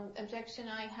objection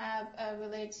I have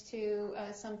relates to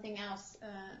something else,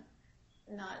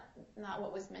 not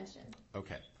what was mentioned.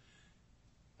 Okay.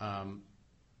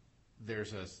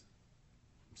 There's a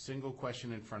single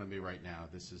question in front of me right now.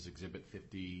 This is Exhibit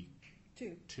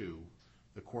 52.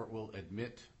 The court will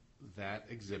admit that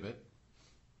exhibit.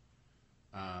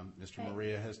 Mr.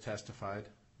 Maria has testified.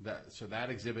 So that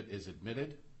exhibit is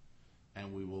admitted,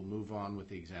 and we will move on with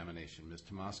the examination. Ms.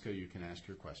 Tomasco, you can ask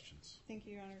your questions. Thank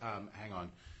you, Your Honor. Hang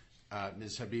on.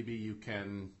 Ms. Habibi, you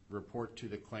can report to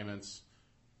the claimants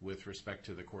with respect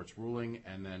to the court's ruling,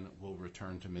 and then we'll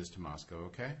return to Ms. Tomasco,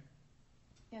 okay?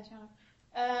 Yes, Your Honor.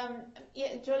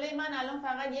 جلوی من الان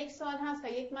فقط یک سوال هست و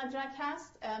یک مدرک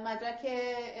هست، مدرک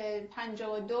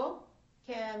 52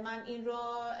 که من این رو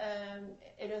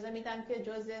اجازه میدم که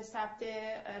جزء ثبت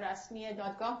رسمی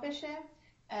دادگاه بشه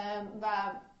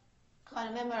و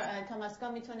خانم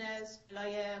تاماسکا میتونه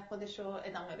سوالای خودش رو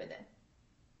ادامه بده.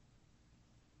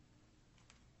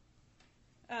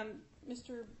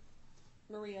 Mr.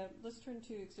 Maria, let's turn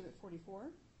to Exhibit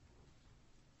 44.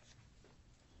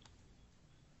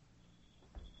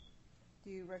 Do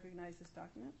you recognize this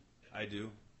document? I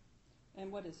do.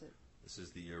 And what is it? This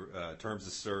is the terms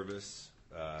of service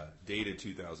dated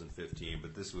 2015,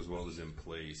 but this was what was in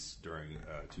place during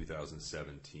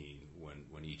 2017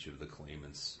 when each of the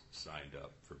claimants signed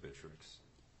up for Bittrex.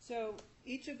 So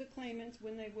each of the claimants,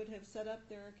 when they would have set up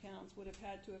their accounts, would have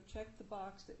had to have checked the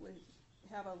box that would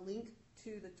have a link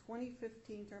to the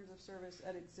 2015 terms of service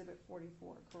at Exhibit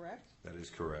 44, correct? That is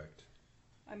correct.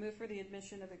 I move for the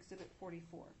admission of Exhibit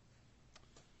 44.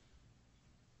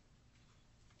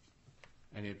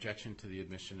 Any objection to the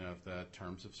admission of the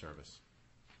terms of service?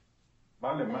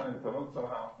 بله من اعتراض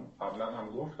دارم. قبلا هم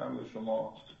گفتم به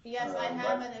شما. Yes, I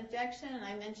have an objection and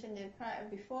I mentioned it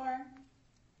before.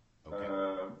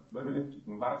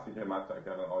 ببینید بحثی که مطرح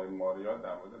کردن آقای ماریا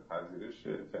در مورد پذیرش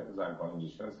terms and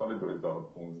conditions سال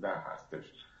 2015 هستش.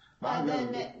 And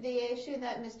then the issue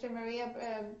that Mr. Maria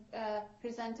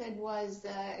presented was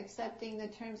accepting the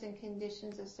terms and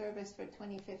conditions of service for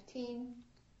 2015.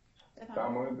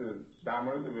 در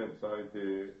مورد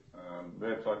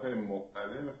وبسایت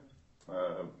مختلف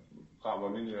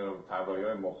قوانین یا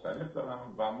طراحی‌های مختلف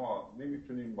دارن و ما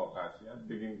نمیتونیم با قطعیت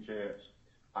بگیم که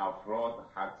افراد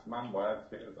حتما باید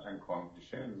terms and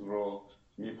conditions رو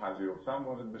میپذیرفتن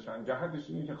وارد بشن. جهتش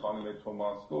اینه که خانم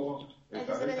توماسکو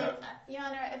اشاره کرد. Your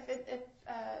Honor, if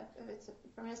it's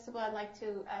permissible, I'd like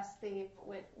to ask the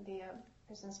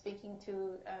person speaking to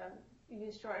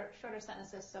use shorter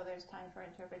sentences so there's time for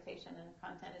interpretation and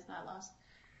content is not lost.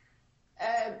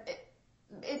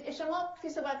 شما فی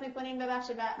صحبت میکنین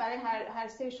ببخشید برای هر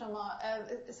سه شما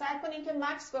سعی کنین که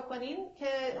مکس بکنین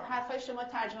که حرفای شما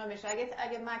ترجمه بشه.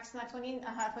 اگه مکس نکنین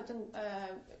حرفتون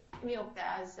میفته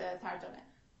از ترجمه.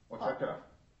 متشکرم.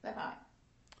 بفرمایید.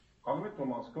 خانم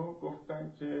توماسکو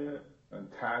گفتن که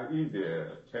تایید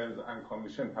terms and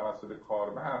conditions توسط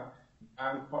کاربر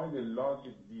در فایل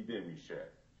لاگ دیده میشه.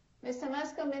 Mr.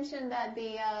 Masco mentioned that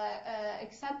the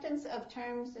acceptance of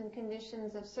terms and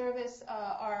conditions of service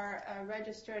are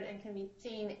registered and can be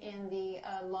seen in the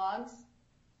logs.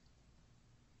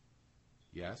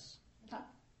 Yes.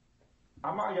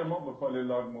 اما اگر ما به فایل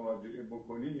لاگ مراجعه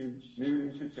بکنیم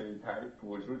می‌بینیم که چنین تایید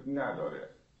وجود نداره.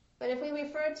 But if we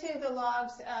refer to the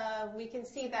logs, we can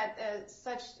see that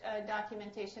such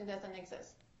documentation doesn't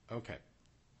exist. Okay.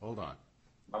 Hold on.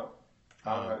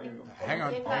 Hang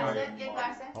on.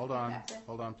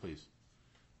 Hold on, please.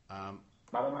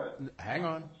 Hang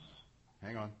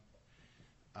on.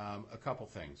 A couple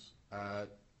things.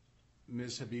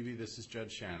 Ms. Habibi, this is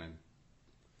Judge Shannon.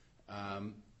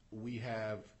 We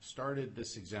have started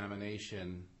this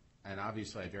examination, and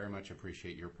obviously I very much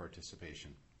appreciate your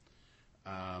participation.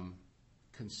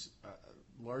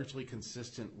 Largely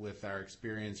consistent with our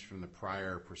experience from the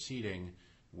prior proceeding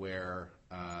where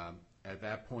at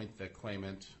that point, the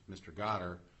claimant, Mr.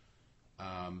 Goddard,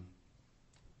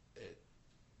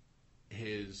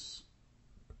 his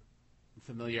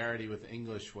familiarity with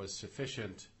English was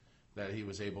sufficient that he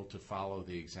was able to follow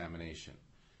the examination.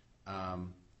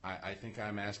 I think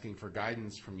I'm asking for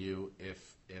guidance from you if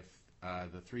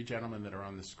the three gentlemen that are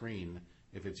on the screen,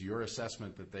 if it's your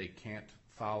assessment that they can't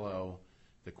follow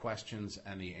the questions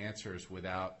and the answers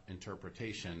without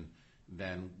interpretation,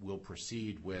 then we'll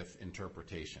proceed with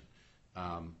interpretation.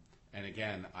 And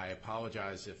again, I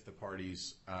apologize if the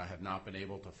parties have not been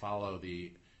able to follow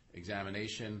the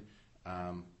examination,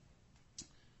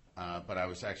 but I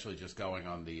was actually just going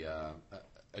on the,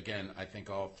 again, I think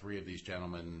all three of these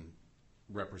gentlemen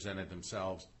represented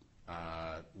themselves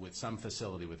with some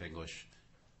facility with English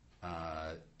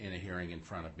in a hearing in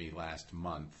front of me last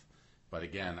month. But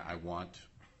again, I want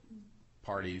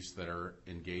parties that are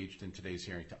engaged in today's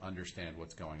hearing to understand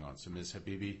what's going on. So, Ms.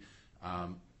 Habibi,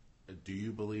 do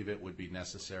you believe it would be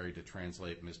necessary to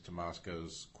translate Ms.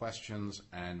 Tomasco's questions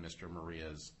and Mr.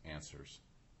 Maria's answers?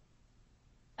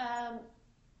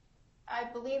 I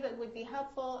believe it would be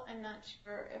helpful. I'm not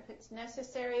sure if it's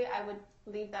necessary. I would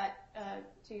leave that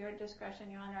to your discretion,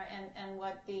 Your Honor, and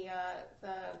what the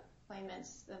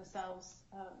claimants themselves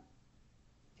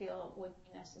feel would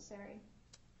be necessary.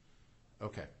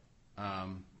 Okay.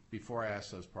 Before I ask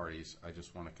those parties, I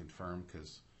just want to confirm,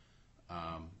 because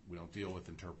we don't deal with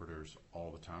interpreters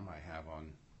all the time. I have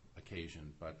on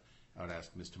occasion, but I would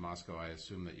ask Ms. Tomasco, I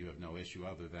assume that you have no issue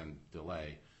other than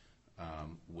delay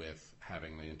with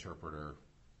having the interpreter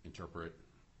interpret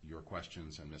your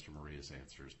questions and Mr. Maria's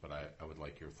answers, but I would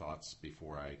like your thoughts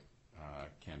before I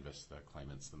canvass the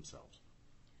claimants themselves.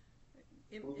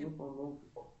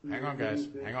 Hang on, guys.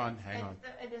 Hang on.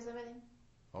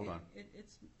 Hold on.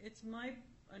 It's my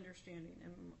understanding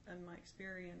and my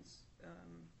experience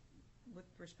with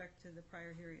respect to the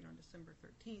prior hearing on December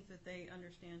 13th that they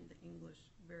understand the English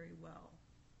very well.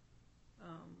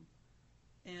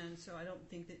 And so I don't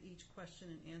think that each question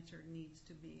and answer needs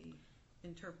to be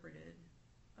interpreted.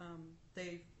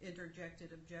 They've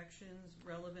interjected objections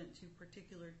relevant to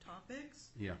particular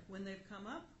topics when they've come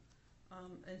up.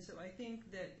 And so I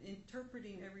think that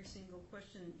interpreting every single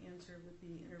question and answer would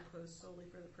be interposed solely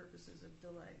for the purposes of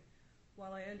delay.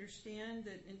 While I understand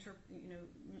that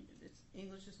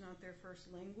English is not their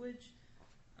first language,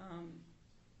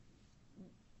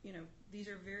 these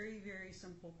are very, very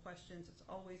simple questions. It's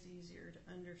always easier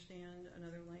to understand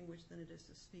another language than it is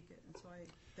to speak it. And so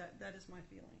that is my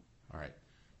feeling. All right.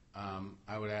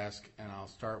 I would ask, and I'll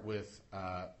start with,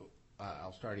 I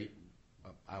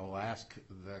will ask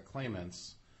the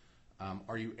claimants,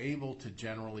 are you able to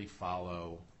generally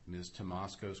follow Ms.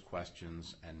 Tomasco's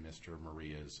questions and Mr.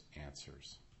 Maria's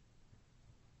answers?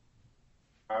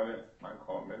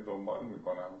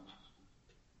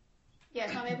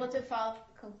 Yes, I'm able to follow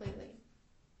completely.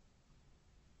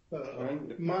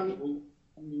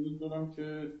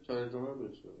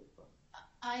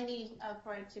 I need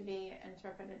for it to be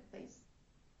interpreted, please.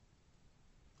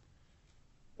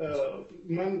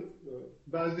 من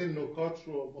بعضی نکات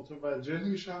رو متوجه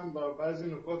میشم و بعضی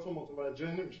نکات رو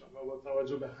متوجه نمیشم و با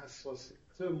توجه به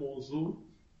حساسیت موضوع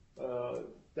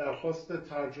درخواست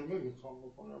ترجمه میخوام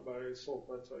بکنم برای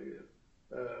صحبت‌های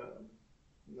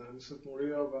Mrs.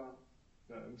 Maria و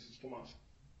Mrs. Tomasco.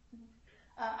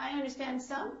 I understand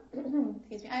some.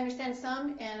 Excuse me. I understand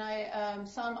some, and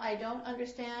some I don't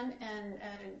understand. And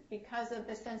because of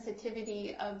the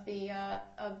sensitivity of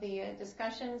the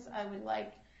discussions, I would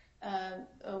like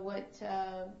what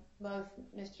both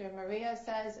Mr. Maria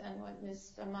says and what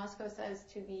Ms. Moscow says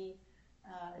to be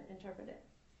interpreted.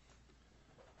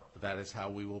 That is how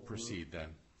we will proceed then.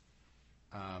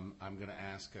 I'm going to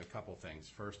ask a couple things.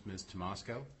 First, Ms.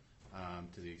 Tomasco,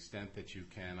 to the extent that you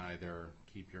can either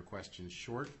keep your questions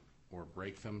short or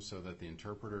break them so that the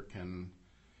interpreter can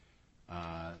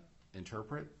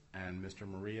interpret, and Mr.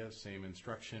 Maria, same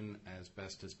instruction as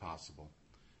best as possible.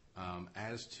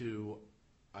 As to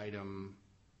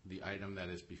the item that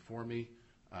is before me,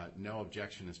 no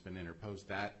objection has been interposed.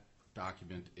 That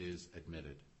document is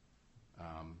admitted.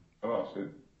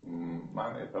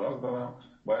 من اعتراض دارم.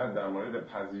 باید در مورد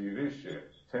پذیرش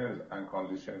terms and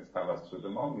conditions توسط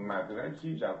ما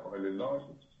مدرکی در فایل لاگ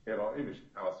ارائه بشه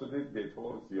توسط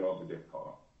دتور یا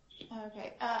بدهکاران.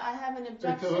 Okay, I have an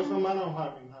objection. اعتراض منم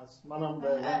همین هست. منم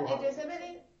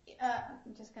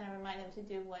I'm just going to remind him to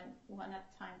do one at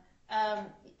a time.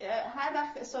 هر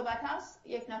وقت صحبت هست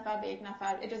یک نفر به یک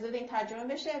نفر اجازه بدین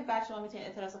ترجمه بشه، بعد شما میتونید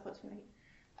اعتراض خودتون بگید.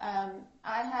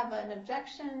 I have an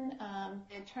objection.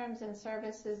 The terms and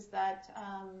services that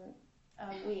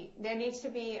there needs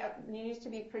to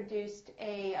be produced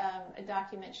a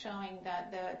document showing that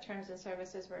the terms and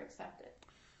services were accepted.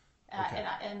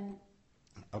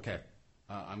 Okay.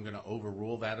 I'm going to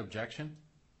overrule that objection.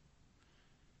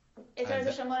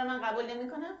 اجازه شما رو من قبول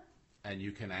نمی‌کنم. And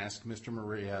you can ask Mr.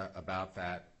 Maria about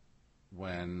that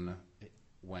when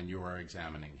you are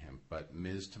examining him. But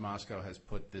Ms. Tomasco has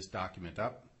put this document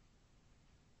up.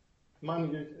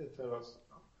 من یک اعتراض.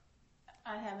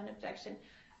 I have an objection.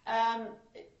 I'm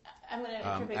going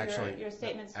to interpret your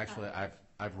statements. Actually,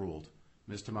 I've ruled.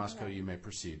 Ms. Tomasco, you may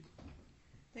proceed.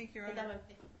 Thank you, Your Honor.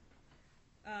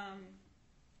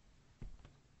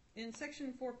 In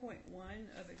Section 4.1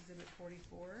 of Exhibit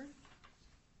 44.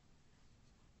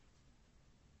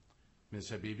 Ms.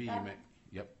 Habibi, you may.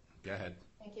 Yep, go ahead.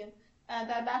 Thank you.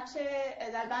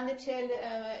 در بند 40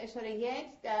 اشاره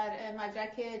 1 در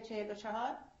مدرک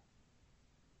 44.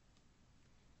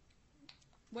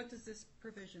 What does this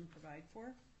provision provide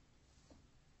for?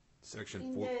 Section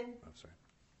In 4. the- I'm sorry.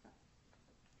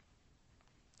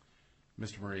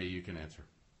 Mr. Maria, you can answer.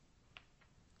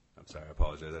 I'm sorry, I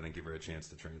apologize. I didn't give her a chance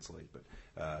to translate. But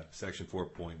Section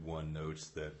 4.1 notes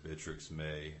that Bittrex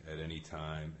may, at any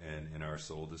time and in our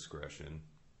sole discretion,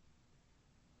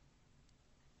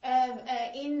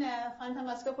 این خانم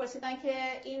تاماسکو پرسیدن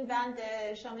که این بند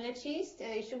شامل چیست.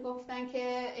 ایشون گفتن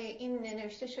که این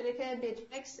نوشته شده که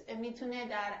بیترکس میتونه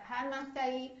در هر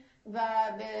مقطعی و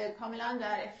به کاملا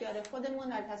در اختیار خودمون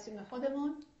در تصمیم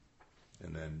خودمون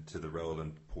and then to the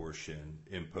relevant portion,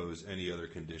 impose any other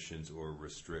conditions or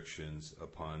restrictions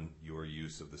upon your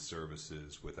use of the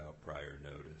services without prior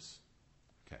notice.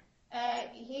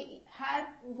 هر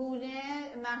گونه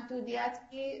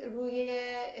محدودیتی روی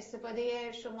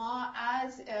استفاده شما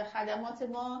از خدمات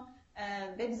ما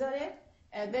بگذاره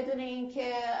بدون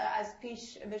اینکه از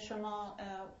پیش به شما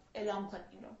اعلام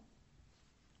کنیم رو.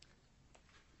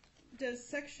 Does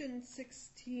Section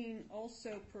 16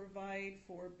 also provide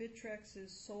for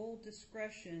Bittrex's sole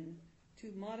discretion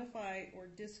to modify or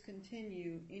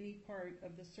discontinue any part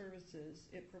of the services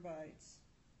it provides?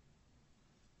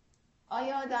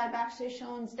 آیا در بخش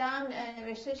 16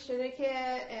 نوشته شده که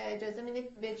اجازه میده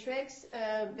بیترکس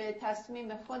به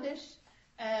تصمیم خودش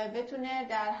بتونه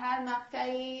در هر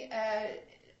مقطعی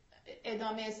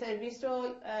ادامه سرویس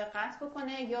رو قطع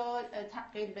بکنه یا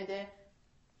تغییر بده؟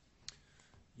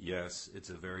 Yes,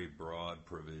 it's a very broad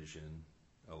provision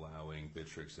allowing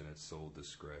Bittrex in its sole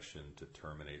discretion to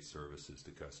terminate services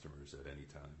to customers at any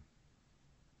time.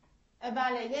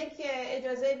 بله، یک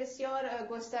اجازه بسیار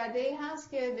گسترده‌ای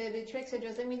هست که به بیترکس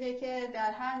اجازه میده که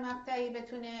در هر مقطعی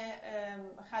بتونه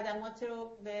خدمات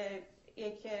رو به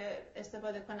یک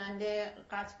استفاده کننده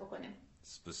قطع بکنه.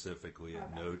 Specifically,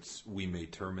 it notes we may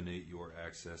terminate your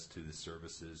access to the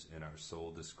services in our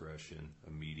sole discretion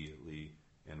immediately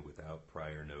and without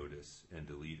prior notice, and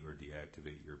delete or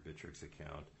deactivate your Bittrex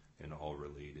account and all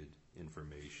related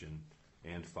information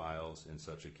and files in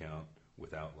such account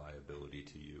without liability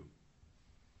to you.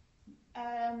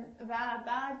 و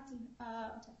بعد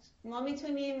ما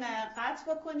میتونیم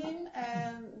قطع بکنیم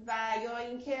و یا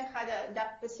اینکه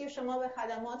دسترسی شما به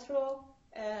خدمات رو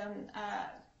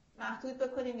محدود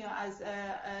بکنیم یا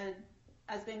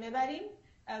از بین ببریم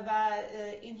و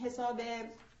این حساب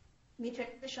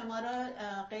میتونیم شما را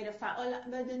غیر فعال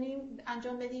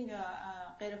انجام بدیم یا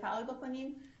غیر فعال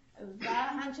بکنیم و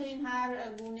همچنین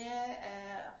هر گونه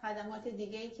خدمات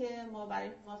دیگه‌ای که ما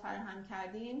برای ما فراهم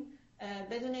کردیم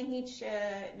بدون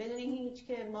هیچ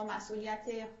که ما مسئولیت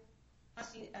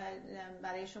خاصی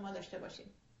برای شما داشته باشیم.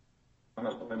 من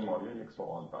از آقای ماریا یک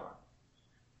سوال دارم.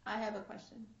 I have a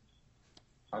question.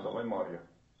 از آقای ماریا.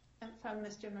 From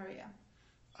Mr. Maria.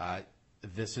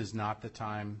 This is not the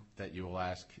time that you will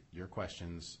ask your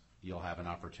questions. You'll have an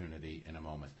opportunity in a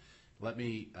moment. Let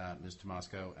me, Ms.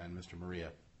 Tomasco and Mr.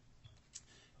 Maria,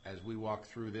 as we walk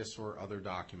through this or other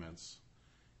documents,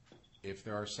 if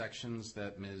there are sections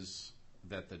that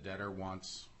the debtor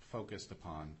wants focused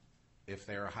upon, if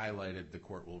they are highlighted, the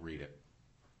court will read it.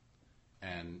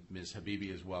 And Ms. Habibi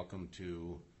is welcome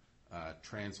to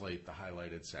translate the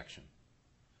highlighted section.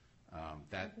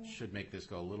 That should make this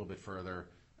go a little bit further.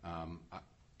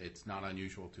 It's not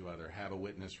unusual to either have a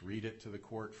witness read it to the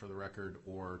court for the record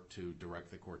or to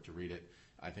direct the court to read it.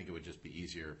 I think it would just be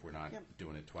easier if we're not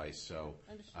doing it twice. So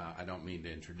I don't mean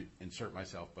to insert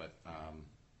myself, but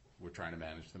we're trying to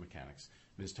manage the mechanics.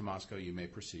 Ms. Tomasco, you may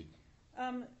proceed.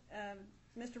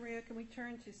 Mr. Maria, can we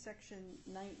turn to Section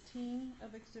 19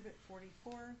 of Exhibit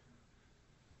 44?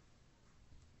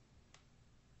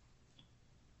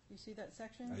 You see that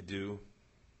section? I do.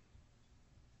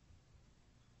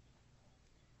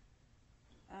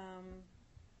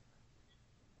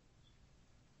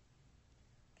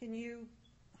 Can you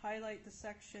highlight the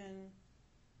section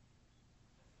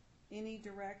any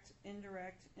direct,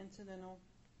 indirect, incidental,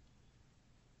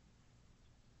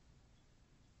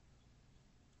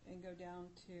 and go down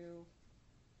to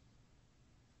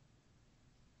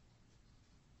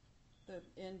the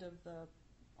end of the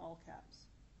all caps?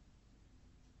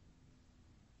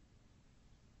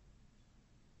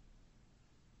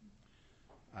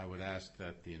 I would ask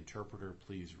that the interpreter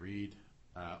please read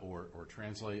or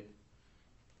translate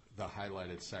the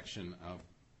highlighted section of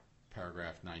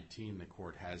paragraph 19. The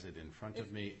court has it in front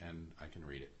of me, and I can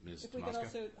read it. Ms. If we could Tomasco?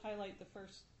 also highlight the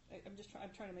first, I'm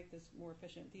trying to make this more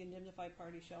efficient. The indemnified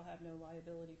party shall have no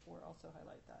liability for. Also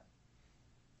highlight that.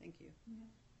 Thank you.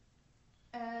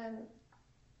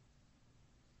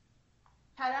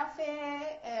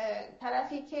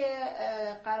 طرفی که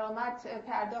غرامت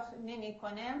پرداخت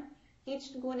نمی‌کنه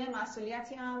هیچ گونه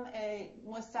مسئولیتی هم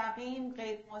مستقیم،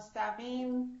 غیر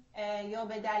مستقیم یا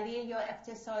به دلیل یا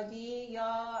اقتصادی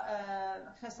یا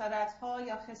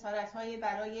خسارت‌های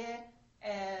برای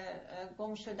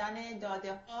گم شدن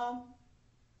داده‌ها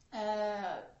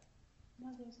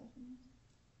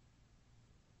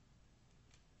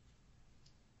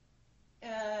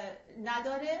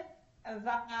نداره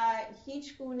و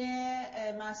هیچ گونه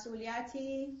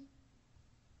مسئولیتی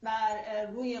بر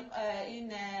روی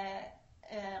این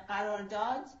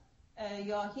قرارداد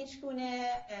یا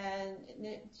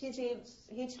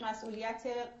هیچ مسئولیت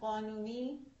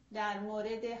قانونی در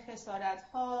مورد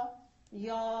خسارت‌ها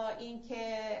یا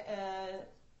اینکه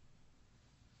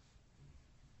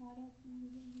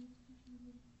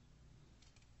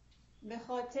به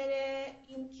خاطر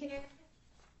اینکه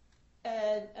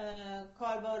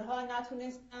کاربرها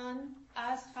نتونستن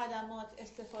از خدمات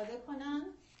استفاده کنن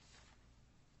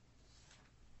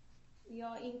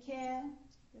یا اینکه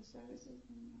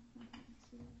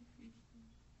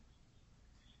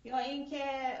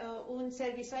اون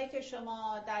سرویس هایی که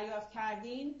شما دریافت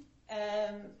کردین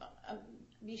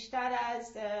بیشتر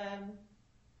از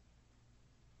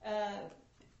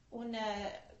اون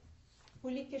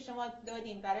پولی که شما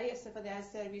دادین برای استفاده از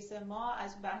سرویس ما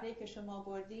از بهره که شما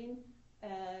بردین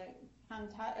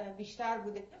بیشتر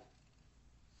بوده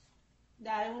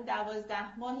در اون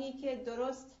 12 ماهی که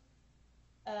درست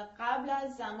قبل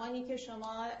از زمانی که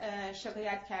شما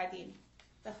شکایت کردین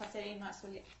به خاطر این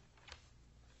مسئولیت.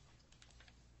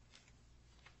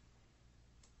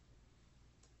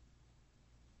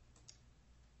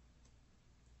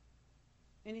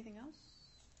 Anything else?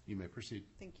 You may proceed.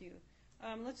 Thank you.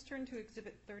 Let's turn to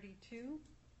Exhibit 32.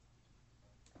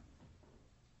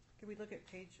 Can we look at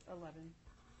page 11?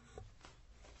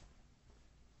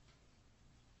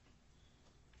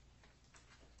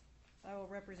 I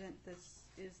will represent this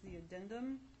is the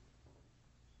addendum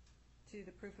to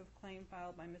the proof of claim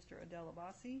filed by Mr. Adel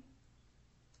Abbasi.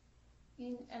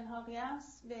 این الحاقی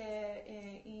است به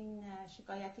این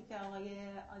شکایتی که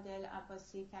آقای عادل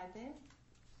عباسی کرده.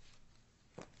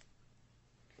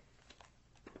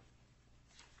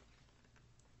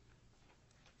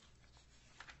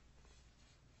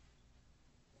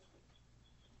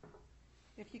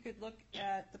 If you could look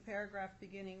at the paragraph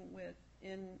beginning with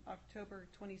in October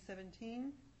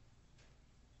 2017.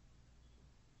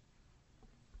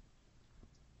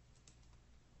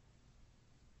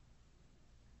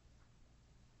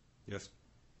 Yes.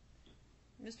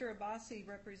 Mr. Abbasi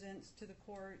represents to the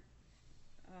court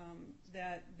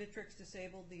that Bittrex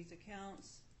disabled these accounts.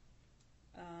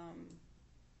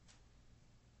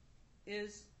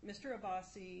 Is Mr.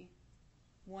 Abbasi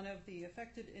one of the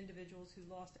affected individuals who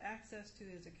lost access to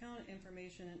his account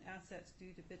information and assets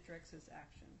due to Bittrex's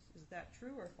actions? Is that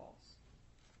true or false?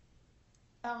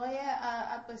 آقای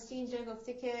عباسی اینجا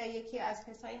گفته که یکی از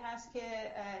کسایی هست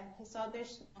که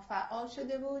حسابش فعال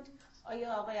شده بود.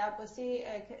 آیا آقای عباسی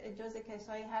جز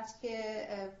کسایی هست که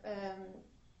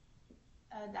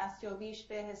دستیابیش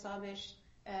به حسابش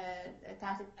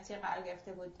تحت تاثیر قرار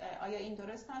گرفته بود؟ آیا این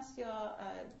درست است یا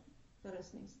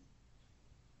درست نیست؟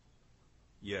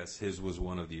 Yes, his was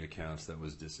one of the accounts that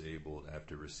was disabled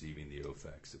after receiving the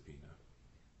OFAC subpoena.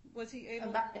 Was he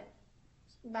able?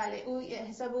 بله او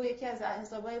حساب او یکی از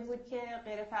حسابایی بود که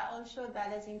غیر فعال شد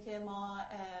بعد از اینکه ما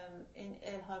این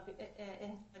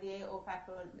احضاریه اوفک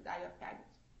رو دریافت کردیم.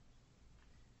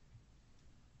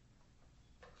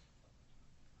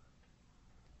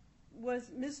 Was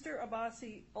Mr.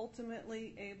 Abbasi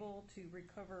ultimately able to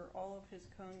recover all of his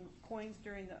coins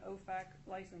during the OFAC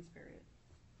license period?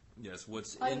 Yes,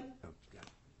 what's in...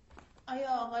 آیا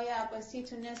آقای عباسی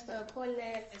تونست کل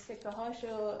سکه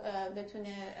هاشو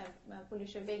بتونه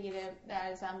پولشو بگیره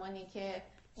در زمانی که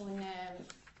اون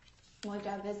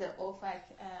مجوز اوفک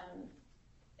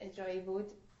اجرایی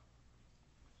بود؟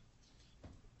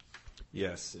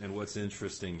 Yes, and what's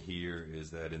interesting here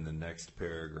is that in the next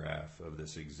paragraph of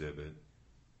this exhibit,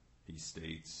 he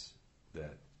states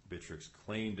that Bittrex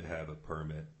claimed to have a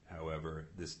permit. However,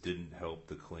 this didn't help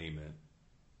the claimant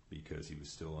because he was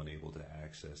still unable to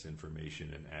access information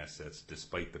and assets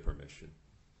despite the permission.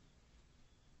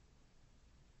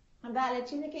 بله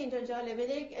چیزی که اینجا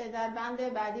جالبه در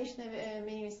بند بعدیش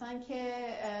می‌نویسن که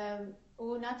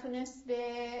او نتونست به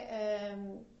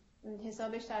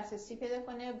حسابش دسترسی پیدا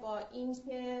کنه با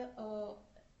اینکه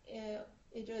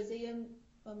اجازه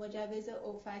مجوز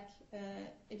اوفک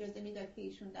اجازه میداد که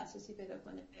ایشون دسترسی پیدا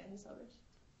کنه به حسابش.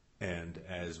 And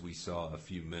as we saw a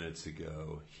few minutes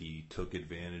ago, he took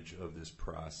advantage of this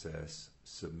process,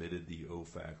 submitted the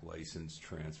OFAC license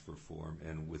transfer form,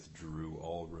 and withdrew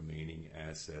all remaining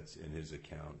assets in his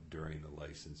account during the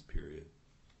license period.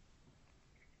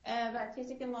 و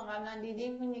چیزی که ما قبلا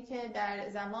دیدیم اینه که در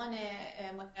زمان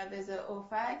مجوز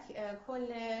اوفک کل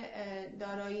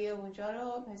دارایی اونجا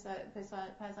رو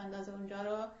پس‌انداز اونجا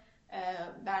رو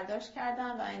برداشت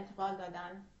کردن و انتقال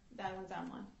دادن در اون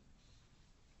زمان.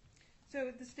 So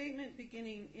the statement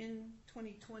beginning in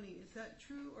 2020, is that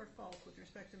true or false with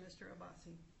respect to Mr.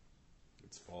 Abbasi?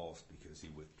 It's false because he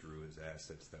withdrew his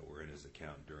assets that were in his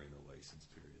account during the license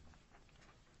period.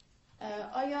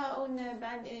 آیا اون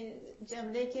بند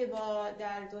جمله که با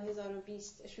در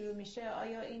 2020 شروع میشه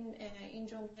آیا این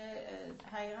جمله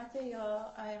حقیقته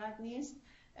یا حقیقت نیست؟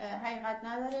 حقیقت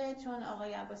نداره چون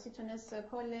آقای عباسی تونست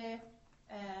کل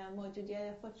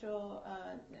موجودیت خود رو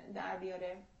در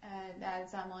بیاره در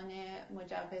زمان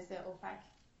مجوز اوفک.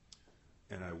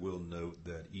 And I will note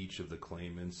that each of the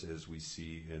claimants, as we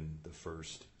see in the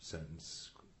first sentence,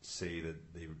 say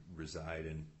that they reside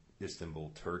in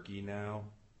Istanbul, Turkey now.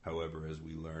 However, as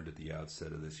we learned at the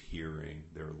outset of this hearing,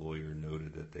 their lawyer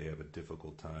noted that they have a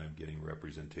difficult time getting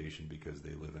representation because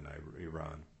they live in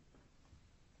Iran.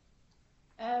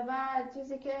 و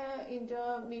چیزی که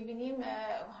اینجا میبینیم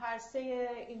هر سه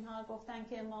اینها گفتن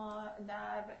که ما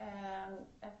در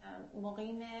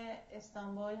مقیم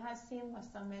استانبول هستیم،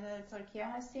 استانبول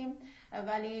ترکیه هستیم،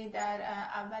 ولی در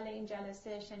اول این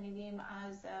جلسه شنیدیم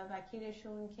از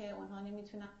وکیلشون که اونها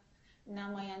نمیتونن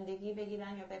نمایندگی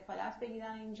بگیرن یا وکالت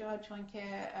بگیرن اینجا چون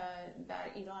که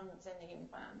در ایران زندگی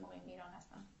میکنن، مقیم ایران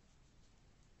هستن.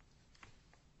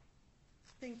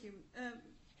 Thank you.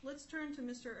 Let's turn to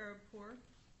Mr. Arabpour.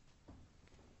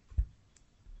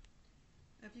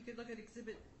 If you could look at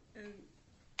exhibit,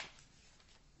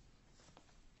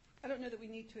 I don't know that we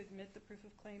need to admit the proof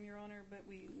of claim, Your Honor, but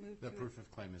we move to... The proof of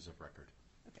claim is of record.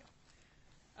 Okay.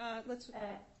 Let's...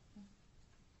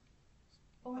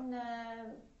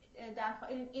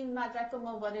 این مدرک رو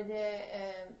ما وارد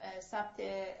ثبت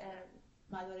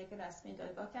مدارک رسمی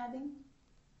دادگاه کردیم.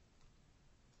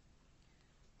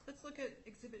 Let's look at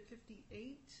exhibit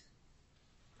 58.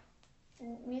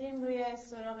 میریم روی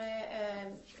سراغ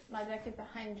مدرک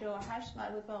 58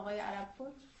 مربوط به آقای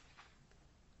عربپور.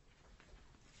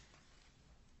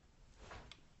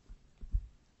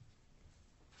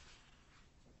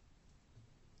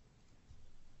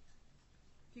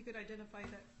 If you could identify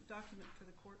that document for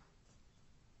the court.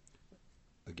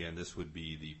 Again, this would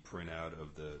be the printout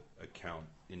of the account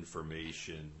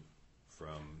information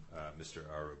from Mr.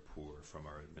 Arabpour from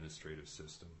our administrative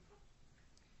system.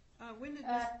 When did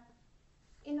this...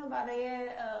 اینو برای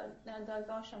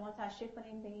دادگاه شما تشریح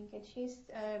کنیم بگین که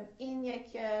چیست. این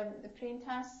یک پرینت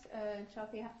هست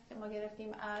چاپی هست که ما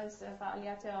گرفتیم از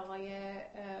فعالیت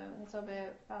حساب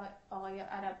آقای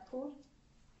عربپور.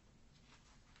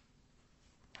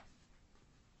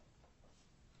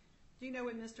 Do you know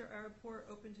when Mr. Arabpour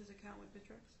opened his account with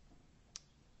Bittrex?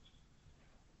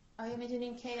 آیا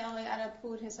میدونین که آقای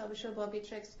عربپور حسابش رو با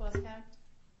بیترکس باز کرد؟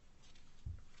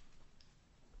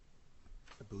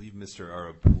 I believe Mr.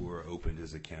 Arabpour opened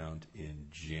his account in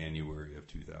January of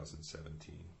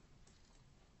 2017.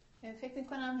 فکر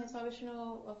میکنم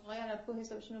آقای عربپور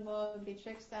حسابشون رو با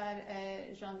بیترکس در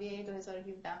ژانویه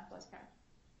 2017 باز کرد.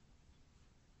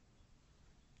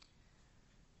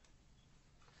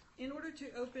 In order to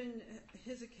open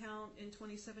his account in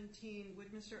 2017,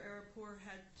 would Mr. Arabpour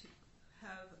had to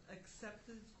have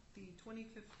accepted the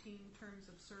 2015 terms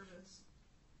of service?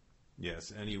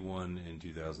 Yes, anyone in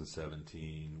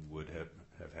 2017 would have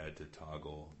had to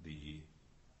toggle the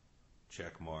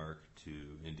check mark to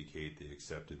indicate they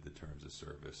accepted the terms of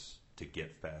service to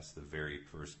get past the very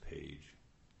first page.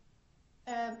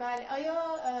 بله،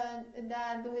 آیا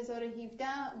در 2017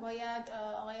 باید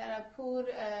آقای عربپور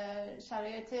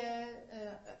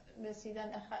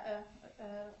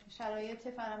شرایط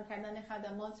فراهم کردن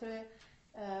خدمات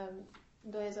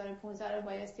 2015 رو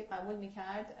بایستی قبول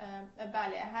میکرد؟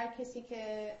 بله، هر کسی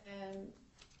که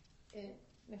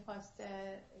میخواست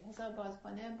حساب باز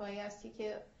کنه بایستی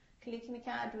که کلیک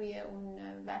میکرد روی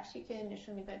اون بخشی که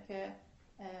نشون میداد که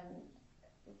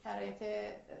شرایط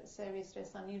سرویس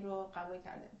رسانی رو قبول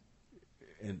کرده.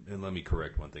 And let me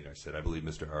correct one thing I said. I believe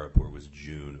Mr. Arabpour was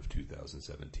June of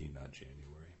 2017, not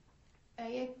January.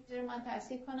 یک جور من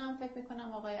تصحیح کنم، فکر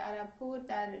میکنم آقای عربپور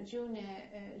در ژوئن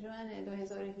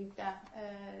 2017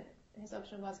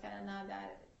 حسابشون باز کردن، نه در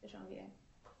ژانویه.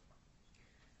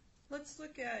 Let's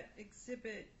look at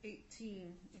exhibit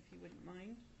 18 if you wouldn't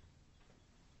mind.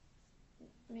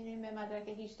 میریم به مدرک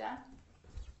 18.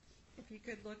 If you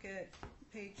could look at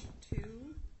page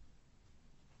 2.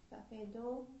 صفحه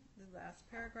 2 the last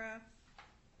paragraph.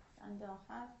 بند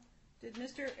آخر. Did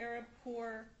Mr.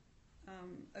 Arabpour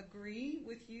agree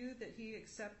with you that he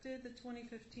accepted the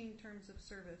 2015 terms of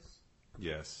service?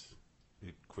 Yes.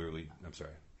 It clearly, I'm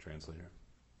sorry, translator.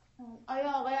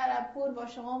 آیا آقای عربپور با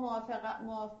شما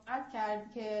موافقت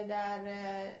کرد که در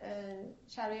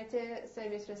شرایط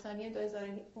سرویس رسانی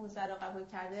 2015 را قبول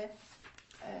کرده؟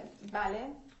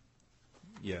 بله.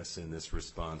 Yes, in this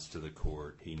response to the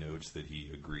court, he notes that he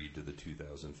agreed to the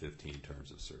 2015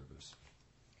 terms of service.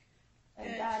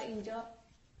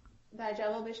 در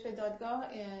جوابش به دادگاه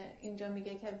اینجا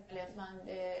میگه که بله من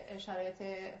به شرایط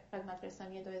خدمت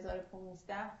رسانی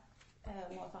 2015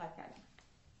 موافقت کردم.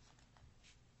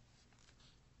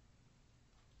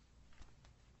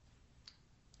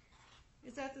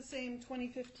 Is that the same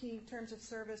 2015 terms of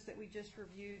service that we just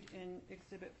reviewed in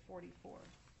Exhibit 44?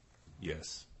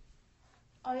 Yes.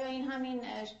 آیا این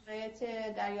همین شرایط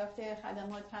دریافت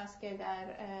خدمات هست که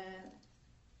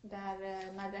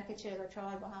در مدرک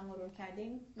 44 با هم مرور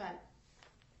کردیم؟ بله.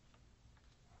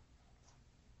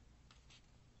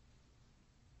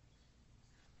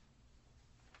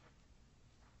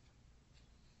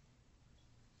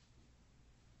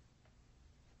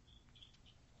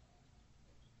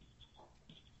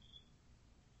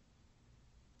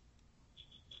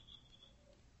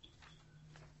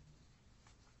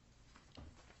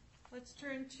 Let's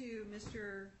turn to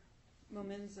Mr.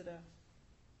 Momenzada.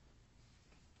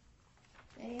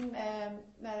 این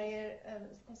برای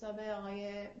حساب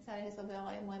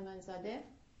آقای مومنزاده.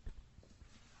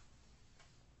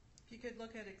 If you could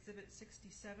look at Exhibit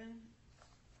 67.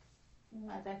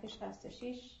 مدرک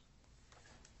 66.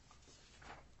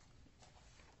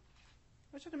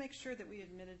 I just want to make sure that we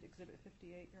admitted Exhibit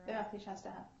 58. ببخشید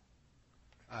 67.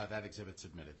 That exhibit's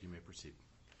admitted. You may proceed.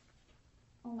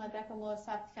 اون مدرک رو ما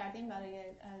ثبت کردیم برای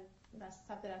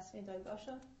ثبت رسمی دادگاه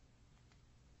شد.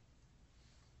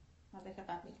 مدرک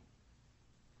قبلی.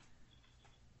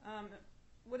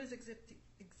 What is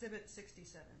Exhibit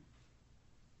 67?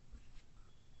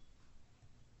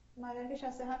 مدرک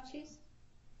 67 چیست؟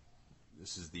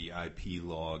 This is the IP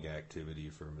log activity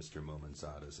for Mr.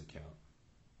 Momenzade's account.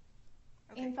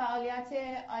 این فعالیت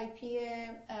IP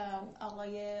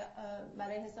آقای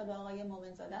برای حساب آقای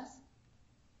مومنزاده است.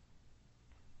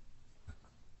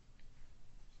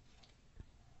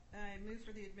 I move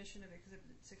for the admission of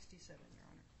Exhibit 67, Your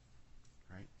Honor.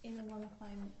 Right. این رو ما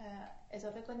می‌خوایم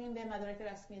اضافه کنیم به مدارک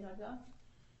رسمی دادگاه.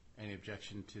 Any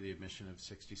objection to the admission of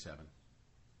 67?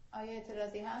 آیا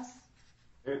اعتراضی هست؟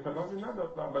 اعتراضی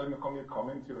ندارم ولی میخوام یک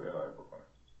کامنتی رو ارائه بکنم.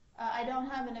 I don't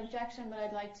have an objection, but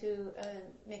I'd like to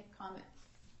make a comment.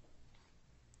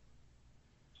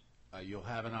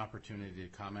 You'll have an opportunity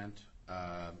to comment,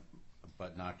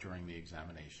 but not during the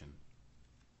examination.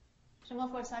 شما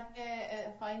فرصت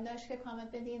خواهید داشت که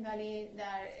کامنت بدین ولی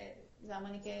در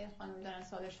زمانی که خانم دارن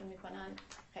سوالشون میکنن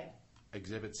خیر.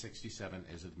 Exhibit 67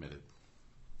 is admitted.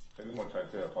 خیلی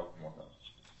متشکرم خانم محترم.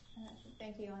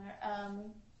 Thank you, Your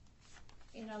Honor.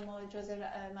 این را ما جزء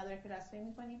مدارک رسمی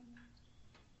میکنیم.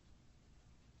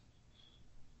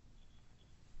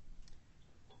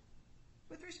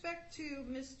 With respect to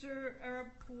Mr.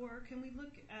 Arabpour, can we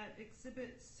look at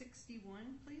Exhibit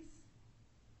 61, please?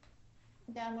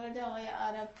 در مورد آقای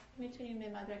عرب میتونیم به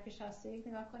مدرک 61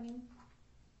 نگاه کنیم.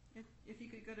 If you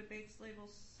could go to base label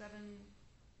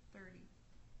 730.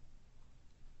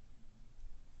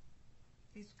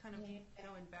 He's kind of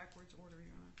in backwards order,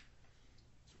 Your Honor.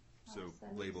 So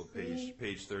label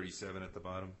page 37 at the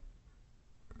bottom.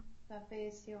 صفحه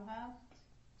 37.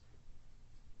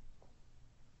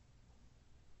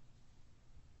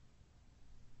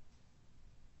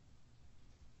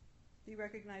 Do you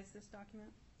recognize this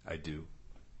document? I do.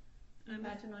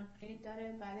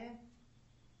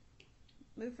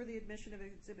 Move for the admission of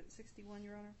Exhibit 61,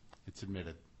 Your Honor. It's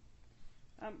admitted.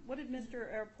 What did Mr.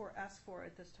 Arabpour ask for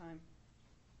at this time?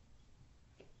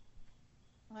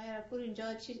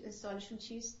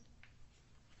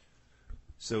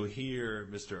 So here,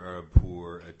 Mr. Arabpour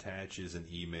attaches an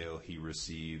email he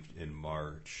received in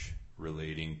March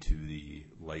relating to the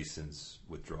license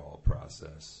withdrawal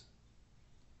process.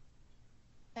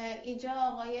 اینجا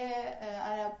آقای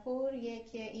عربپور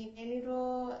یک ایمیلی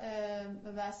رو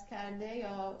وصل کرده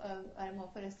یا برای ما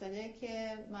فرستاده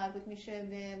که مربوط میشه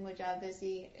به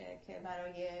مجوزی که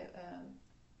برای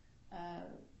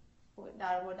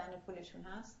در آوردن پولشون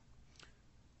هست.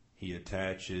 He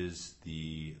attaches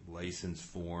the license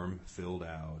form filled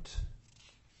out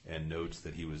and notes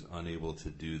that he was unable to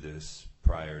do this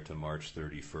prior to March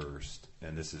 31st,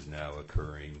 and this is now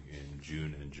occurring in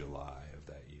June and July of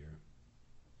that year.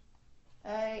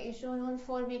 ایشون اون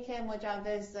فرمی که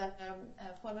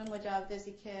فرم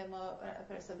مجوزی که ما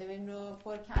فرستاده بودیم رو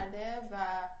پر کرده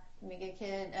و میگه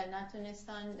که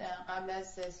نتونستن قبل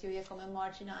از 31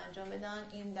 مارچ اینو انجام بدن.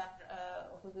 این در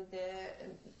حدود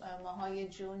ماهای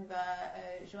جون و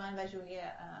ژوئیه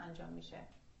انجام میشه.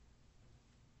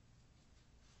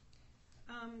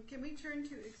 Can we turn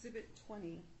to Exhibit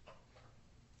 20?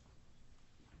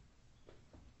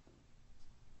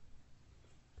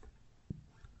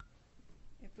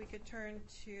 If we could turn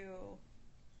to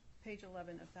page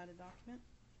 11 of that document.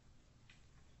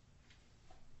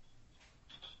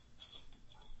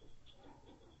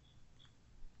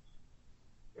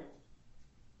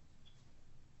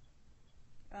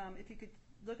 If you could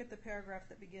look at the paragraph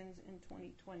that begins in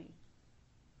 2020.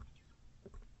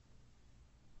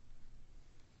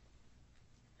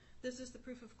 This is the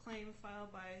proof of claim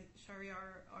filed by Shahryar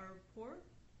Arpoor,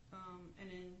 and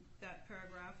in that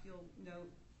paragraph you'll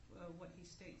note what he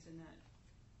states in that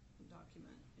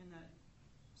document, in that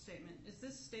statement. Is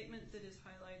this statement that is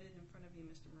highlighted in front of you,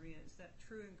 Mr. Maria, is that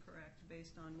true and correct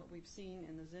based on what we've seen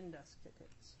in the Zendesk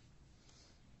tickets?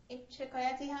 این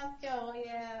شکایتی هست که آقای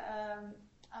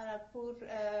عربپور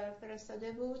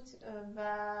فرستاده بود و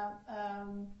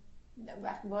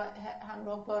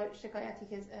همراه با شکایتی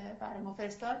که برای ما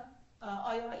فرستاد.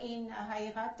 آیا این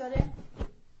حقیقت داره؟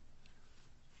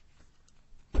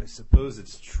 I suppose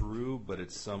it's true, but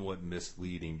it's somewhat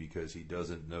misleading because he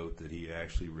doesn't note that he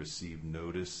actually received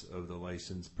notice of the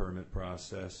license permit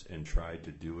process and tried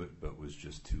to do it, but was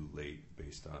just too late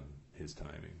based on his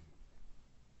timing.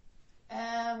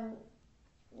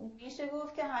 میشه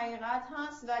گفت که حقیقت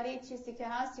هست، ولی چیزی که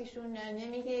هست ایشون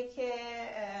نمیگه که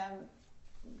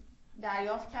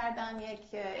دریافت کردن یک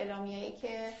اعلامیه‌ای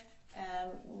که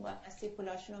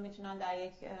پولاشون رو میتونن در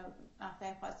یک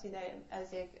مقطع خاصی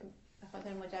از یک به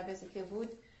خاطر مجوزی که بود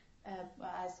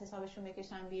از حسابشون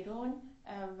بکشن بیرون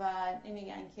و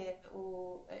نمیگن که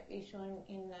ایشون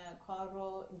این کار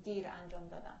رو دیر انجام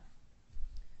دادن.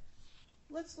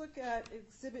 Let's look at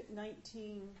Exhibit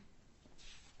 19,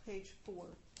 page 4,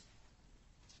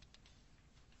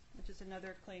 which is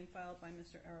another claim filed by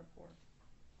Mr. Arabpour.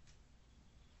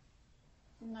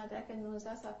 مدرک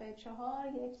 19 صفحه 4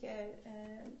 یک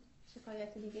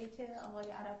شکایت دیگه که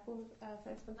آقای عربپور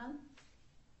فرستادن.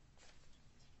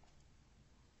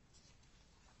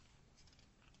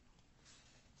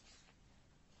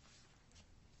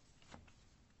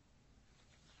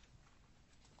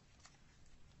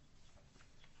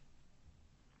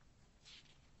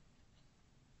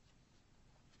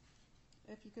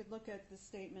 If you could look at the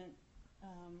statement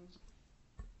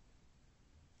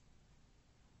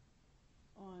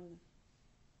on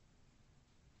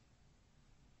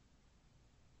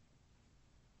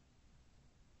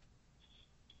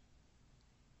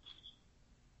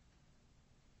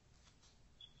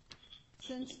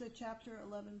since the Chapter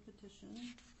 11 petition,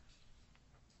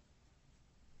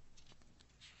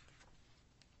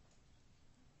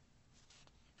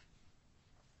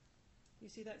 you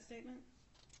see that statement?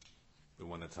 The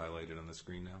one that's highlighted on the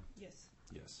screen now? Yes.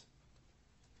 Yes.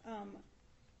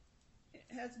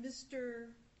 Has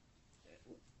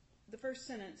the first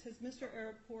sentence, has Mr.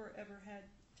 Arabpour ever had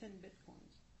 10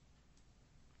 bitcoins?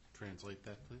 Translate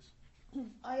that, please.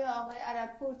 آیا آقای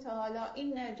عربپور تا حالا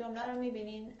این جمله رو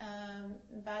میبینین؟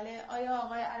 بله. آیا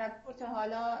آقای عربپور تا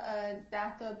حالا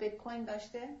 10 تا بیت کوین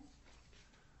داشته؟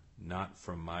 Not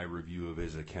from my review of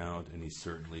his account, and he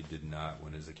certainly did not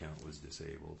when his account was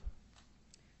disabled.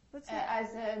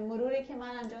 از مروری که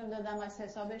من انجام دادم از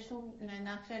حسابشون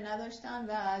نقشه نداشتن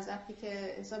و از وقتی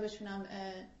که حسابشون هم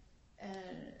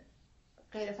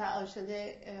غیر فعال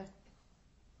شده.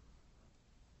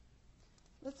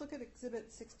 Let's look at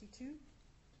Exhibit 62.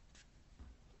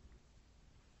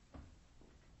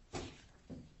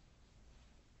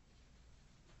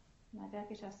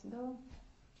 مدرک 62.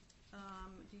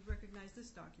 Do you recognize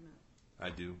this document? I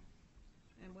do.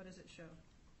 And what does it show?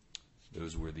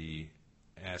 Those were the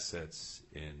assets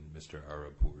in Mr.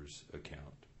 Arabpour's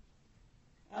account.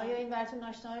 آیا این براتون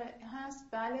آشنا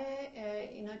هست؟ بله.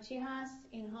 اینا چی هست؟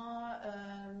 اینها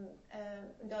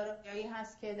دارایی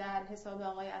هست که در حساب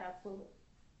آقای عربپور.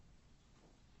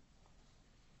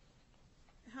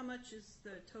 How much is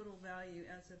the total value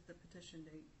as of the petition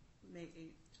date, May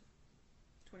 8,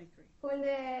 23? کل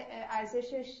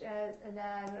ارزشش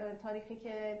در تاریخی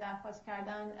که درخواست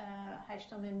کردن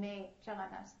 8 می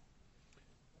چقدر است؟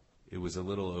 It was a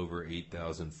little over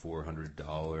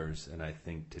 $8,400, and I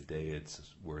think today it's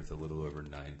worth a little over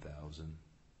 $9,000.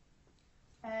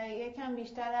 یکم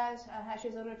بیشتر از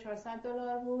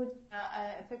 $8,400 بود.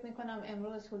 فکر میکنم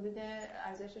امروز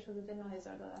ارزشش حدود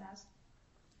 $9,000 هست.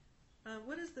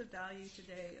 What is the value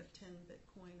today of 10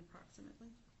 Bitcoin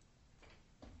approximately?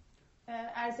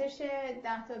 ارزش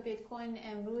 10 تا بیت کوین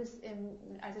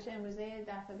ارزش امروزه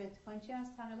 10 تا بیت کوین چی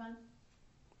هست تقریبا؟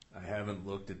 I haven't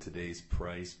looked at today's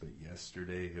price, but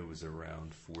yesterday it was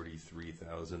around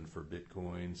 43,000 for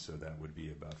Bitcoin, so that would be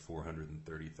about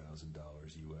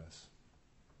 $430,000 US.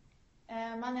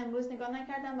 من امروز نگاه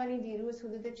نکردم ولی دیروز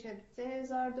حدود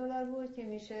 43,000 دلار بود که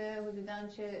میشه حدوداً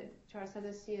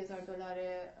 430,000 دلار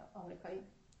آمریکایی.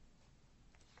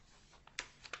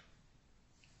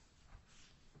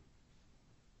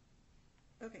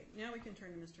 Okay, now we can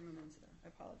turn to Mr. Momenzada. I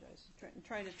apologize.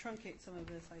 Trying to truncate some of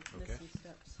this. I missed some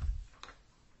steps.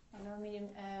 حالا میریم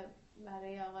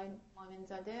برای آقای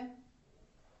مومنزاده.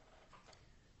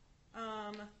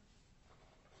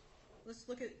 Let's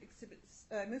look at exhibits.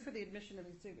 Move for the admission of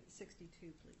exhibit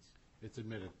 62, please. It's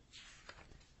admitted.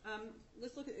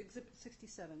 Let's look at exhibit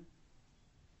 67.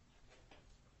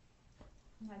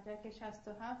 مدرک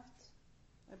 67.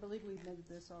 I believe we admitted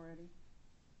this already.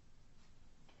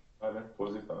 بله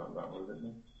توضیح دارم در مورد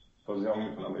این توضیح هم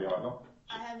میتونم بگم الان.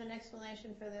 I have an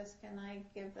explanation for this. Can I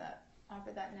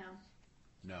offer that now?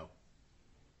 No.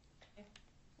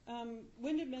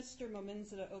 When did Mr.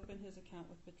 Momenzada open his account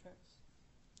with Bittrex?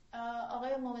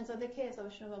 آقای مومنزاده که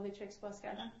حسابشون رو با بیترکس باز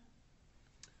کردن؟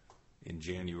 In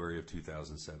January of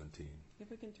 2017. If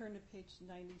we can turn to page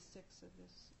 96 of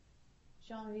this.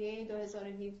 ژانویه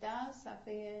 2017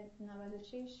 صفحه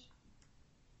 96.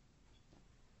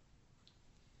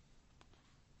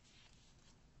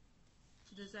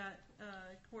 Does that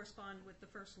correspond with the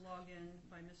first login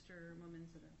by Mr.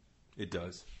 Momenzada? It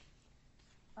does.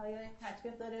 آیا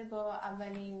تطبیق داره با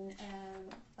اولین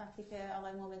وقتی که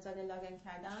آقای مومنزاده لاگین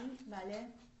کردن؟ بله.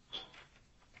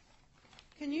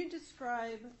 Can you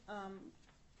describe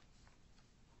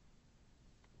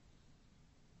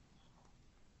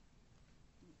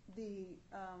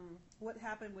what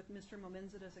happened with Mr.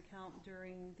 Momenzada's account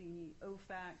during the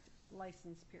OFAC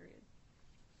license period?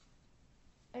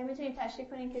 میتونید تشریح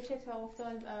کنید که چه اتفاق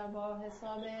افتاد با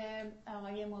حساب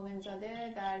آقای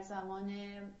مومنزاده در زمان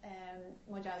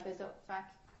مجوز اوفک؟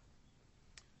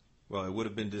 Well, it would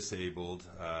have been disabled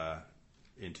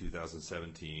in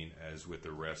 2017, as with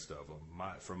the rest of them.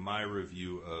 From my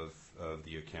review of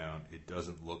the account, it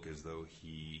doesn't look as though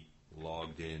he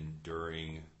logged in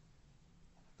during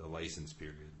the license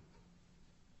period.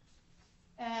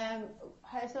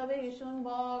 حساب ایشون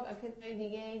با کسای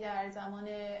دیگه در زمان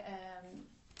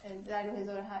در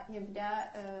 2017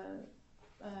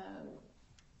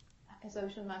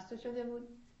 حسابشون مسدود شده بود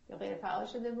یا غیر فعال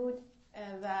شده بود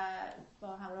و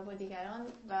با همراه با دیگران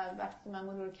و وقتی من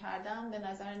مرور کردم به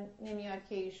نظر نمیاد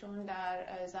که ایشون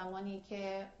در زمانی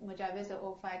که مجوز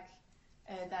اوفک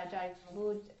در جریان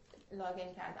بود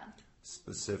لاگین کردن.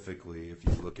 Specifically, if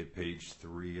you look at page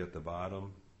 3 at the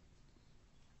bottom,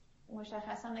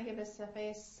 مشخصا اگه به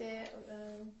صفحه 3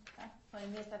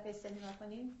 پایین صفحه 3 نگاه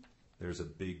کنیم there's a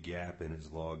big gap in his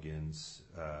logins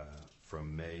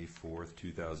from May 4th,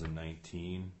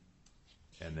 2019,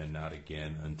 and then not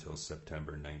again until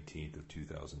September 19th of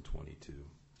 2022.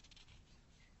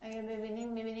 اگه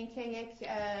میبینیم که یک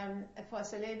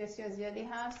فاصله بسیار زیادی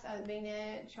هست از بین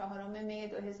 4 می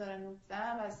 2019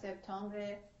 و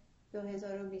سپتامبر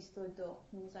 2022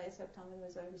 19 سپتامبر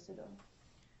 2022.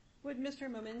 Would Mr.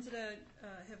 Momenzada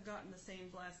have gotten the same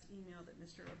blast email that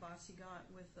Mr. Abbasi got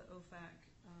with the OFAC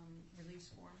release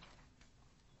form?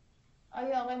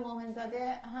 آیا آقای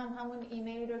مومنزاده همون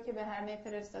ایمیلی رو که به هر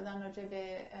فرستادن راجع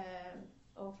به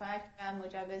اوفک و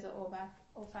مجوز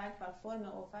اوفک و فرم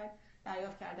اوفک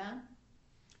دریافت کردن؟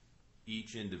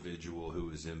 Each individual who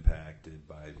is impacted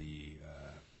by the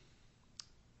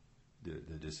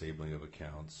disabling of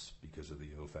accounts because of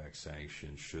the OFAC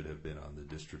sanction should have been on the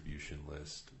distribution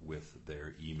list with their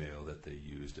email that they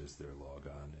used as their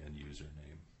logon and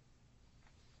username.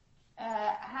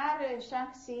 هر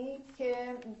شخصی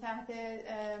که تحت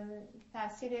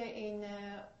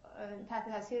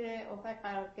تاثیر اوفک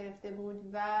قرار گرفته بود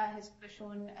و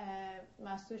حسابشون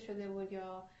مسدود شده بود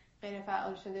یا غیر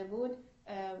فعال شده بود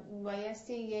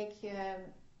بایستی یک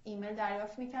ایمیل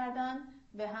دریافت میکردن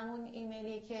به همون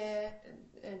ایمیلی که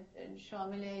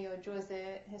شامل یا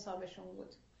جزء حسابشون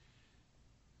بود.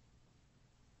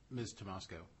 Ms.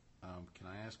 Tomasco, can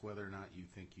I ask whether or not you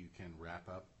think you can wrap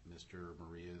up Mr.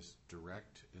 Maria's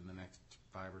direct in the next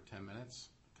 5 or 10 minutes?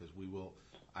 Because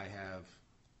I have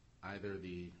either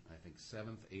I think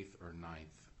 7th, 8th, or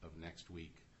 9th of next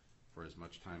week for as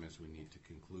much time as we need to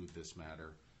conclude this matter,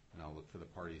 and I'll look for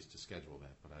the parties to schedule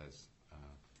that. But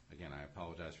again, I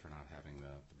apologize for not having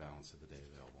the balance of the day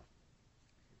available.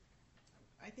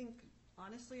 I think,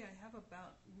 honestly, I have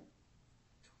about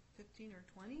 15 or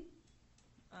 20.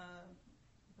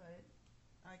 but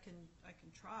I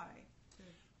can try to.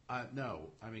 No,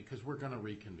 I mean, because we're going to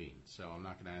reconvene, so I'm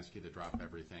not going to ask you to drop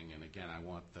everything. And again, I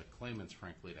want the claimants,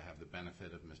 frankly, to have the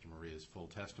benefit of Mr. Maria's full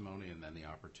testimony and then the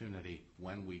opportunity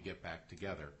when we get back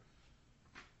together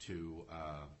to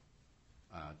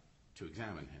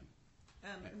examine him.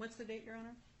 And what's the date, Your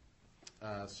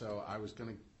Honor? So I was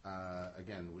going to,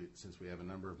 again, since we have a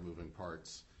number of moving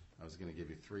parts, I was going to give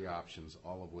you three options,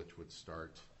 all of which would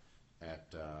start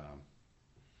at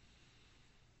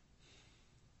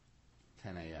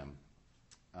 10 a.m.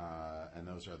 And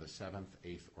those are the 7th,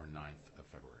 8th, or 9th of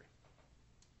February.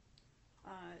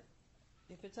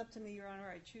 If it's up to me, Your Honor,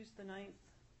 I choose the 9th.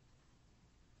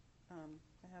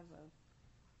 I have a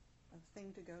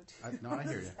thing to go to. No, I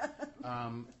hear you.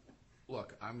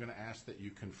 Look, I'm going to ask that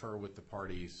you confer with the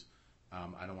parties.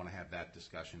 I don't want to have that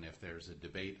discussion. If there's a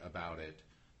debate about it,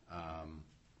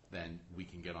 then we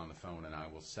can get on the phone and I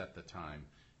will set the time.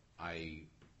 I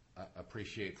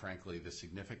appreciate, frankly, the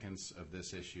significance of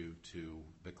this issue to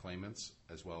the claimants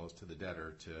as well as to the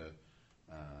debtor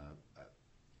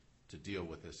to deal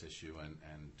with this issue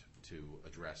and to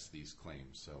address these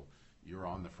claims. So you're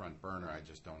on the front burner. I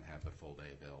just don't have the full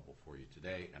day available for you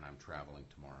today, and I'm traveling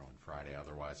tomorrow and Friday.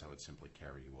 Otherwise, I would simply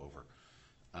carry you over.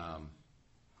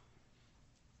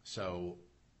 So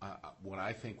what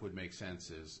I think would make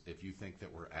sense is if you think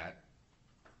that we're at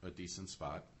a decent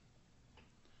spot,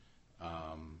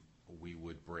 we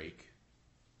would break,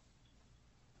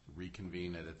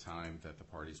 reconvene at a time that the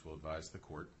parties will advise the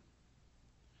court.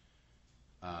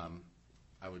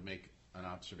 I would make an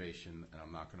observation, and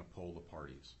I'm not going to poll the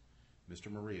parties.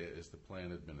 Mr. Maria is the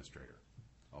plan administrator.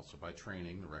 Also, by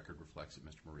training, the record reflects that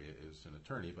Mr. Maria is an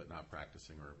attorney, but not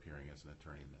practicing or appearing as an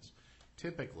attorney in this.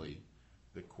 Typically,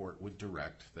 the court would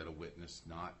direct that a witness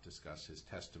not discuss his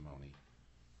testimony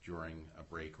during a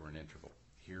break or an interval.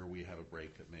 Here we have a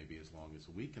break that may be as long as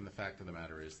a week, and the fact of the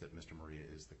matter is that Mr. Maria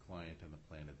is the client and the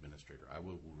plan administrator. I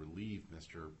will relieve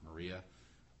Mr. Maria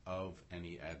of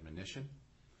any admonition,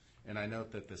 and I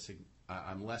note that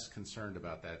I'm less concerned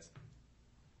about that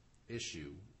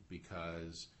issue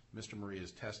because Mr.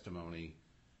 Maria's testimony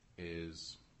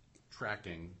is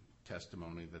tracking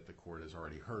testimony that the court has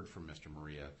already heard from Mr.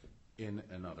 Maria in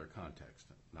another context,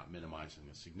 not minimizing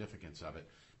the significance of it,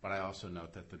 but I also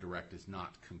note that the direct is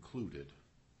not concluded.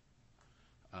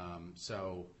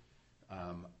 So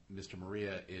Mr.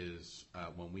 Maria is,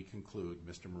 when we conclude,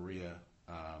 Mr. Maria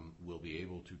will be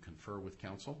able to confer with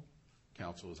counsel.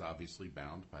 Counsel is obviously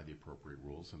bound by the appropriate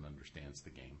rules and understands the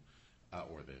game,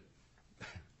 or the,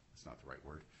 it's not the right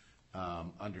word,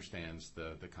 understands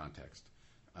the context.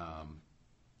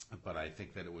 But I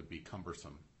think that it would be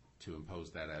cumbersome to impose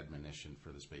that admonition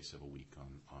for the space of a week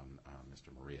on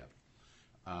Mr. Maria.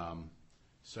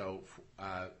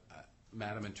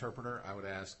 Madam Interpreter, I would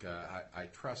ask, I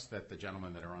trust that the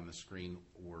gentlemen that are on the screen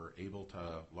were able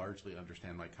to largely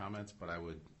understand my comments, but I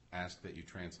would ask that you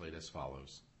translate as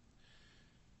follows.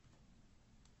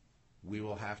 We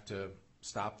will have to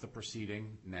stop the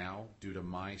proceeding now due to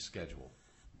my schedule.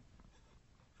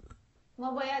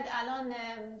 ما باید الان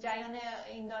جریان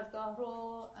این دادگاه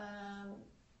رو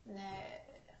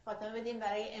خاتمه بدیم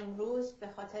برای امروز به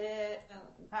خاطر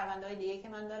پرونده‌های دیگه که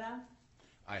من دارم.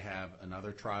 I have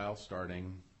another trial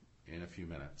starting in a few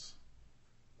minutes.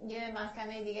 یه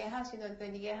محکمه دیگه هست، یه دادگاه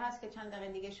دیگه هست که چند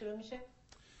دقیقه دیگه شروع میشه.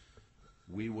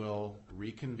 We will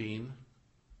reconvene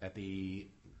at the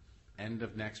end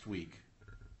of next week.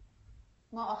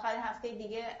 ما آخر هفته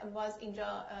دیگه باز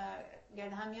اینجا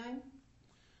گرد هم میایم.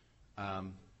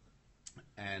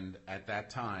 And at that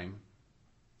time,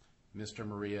 Mr.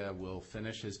 Maria will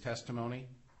finish his testimony,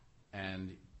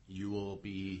 and you will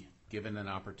be given an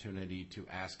opportunity to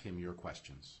ask him your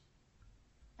questions.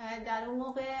 در اون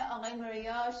موقع آقای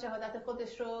ماریا شهادت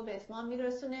خودش رو به اتمام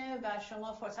میرسونه و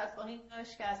شما فرصت خواهید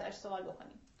داشت که ازش سوال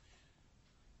بکنید.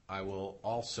 I will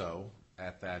also,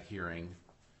 at that hearing,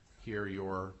 hear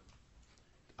your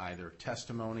either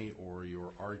testimony or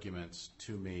your arguments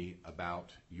to me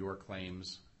about your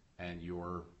claims and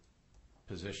your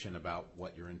position about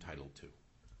what you're entitled to.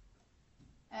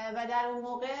 و در اون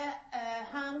موقع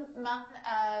هم من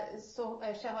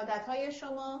شهادت‌های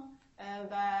شما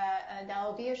و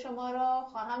دعاوی شما را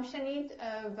خواهم شنید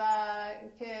و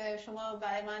که شما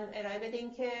برای من ارائه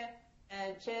بدین که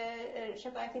چه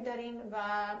شکایتی دارین و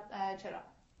چرا.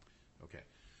 Okay.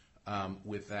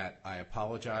 With that, I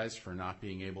apologize for not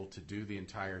being able to do the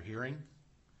entire hearing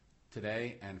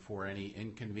today and for any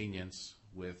inconvenience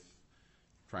with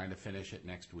trying to finish it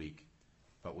next week.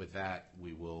 But with that,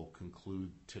 we will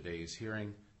conclude today's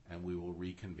hearing and we will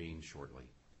reconvene shortly.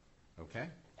 Okay?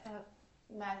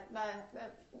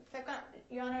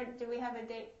 Your Honor, do we have a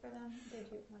date for them? Did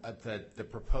you? The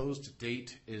proposed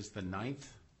date is the 9th,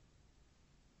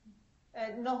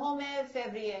 9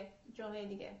 فوریه جمعه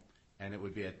دیگه. and it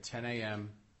would be at 10 a.m.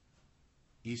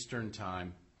 Eastern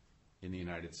Time in the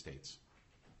United States.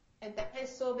 10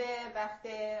 صبح وقت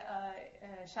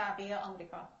شرقی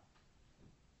آمریکا.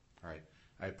 All right.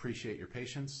 I appreciate your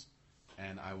patience,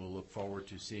 and I will look forward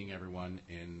to seeing everyone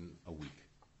in a week.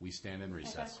 We stand in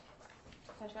recess.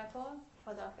 تشکر.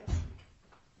 خداحافظ.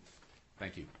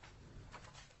 Thank you.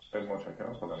 خیلی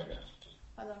متشکرم. خدا نگهدار.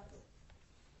 خداحافظ.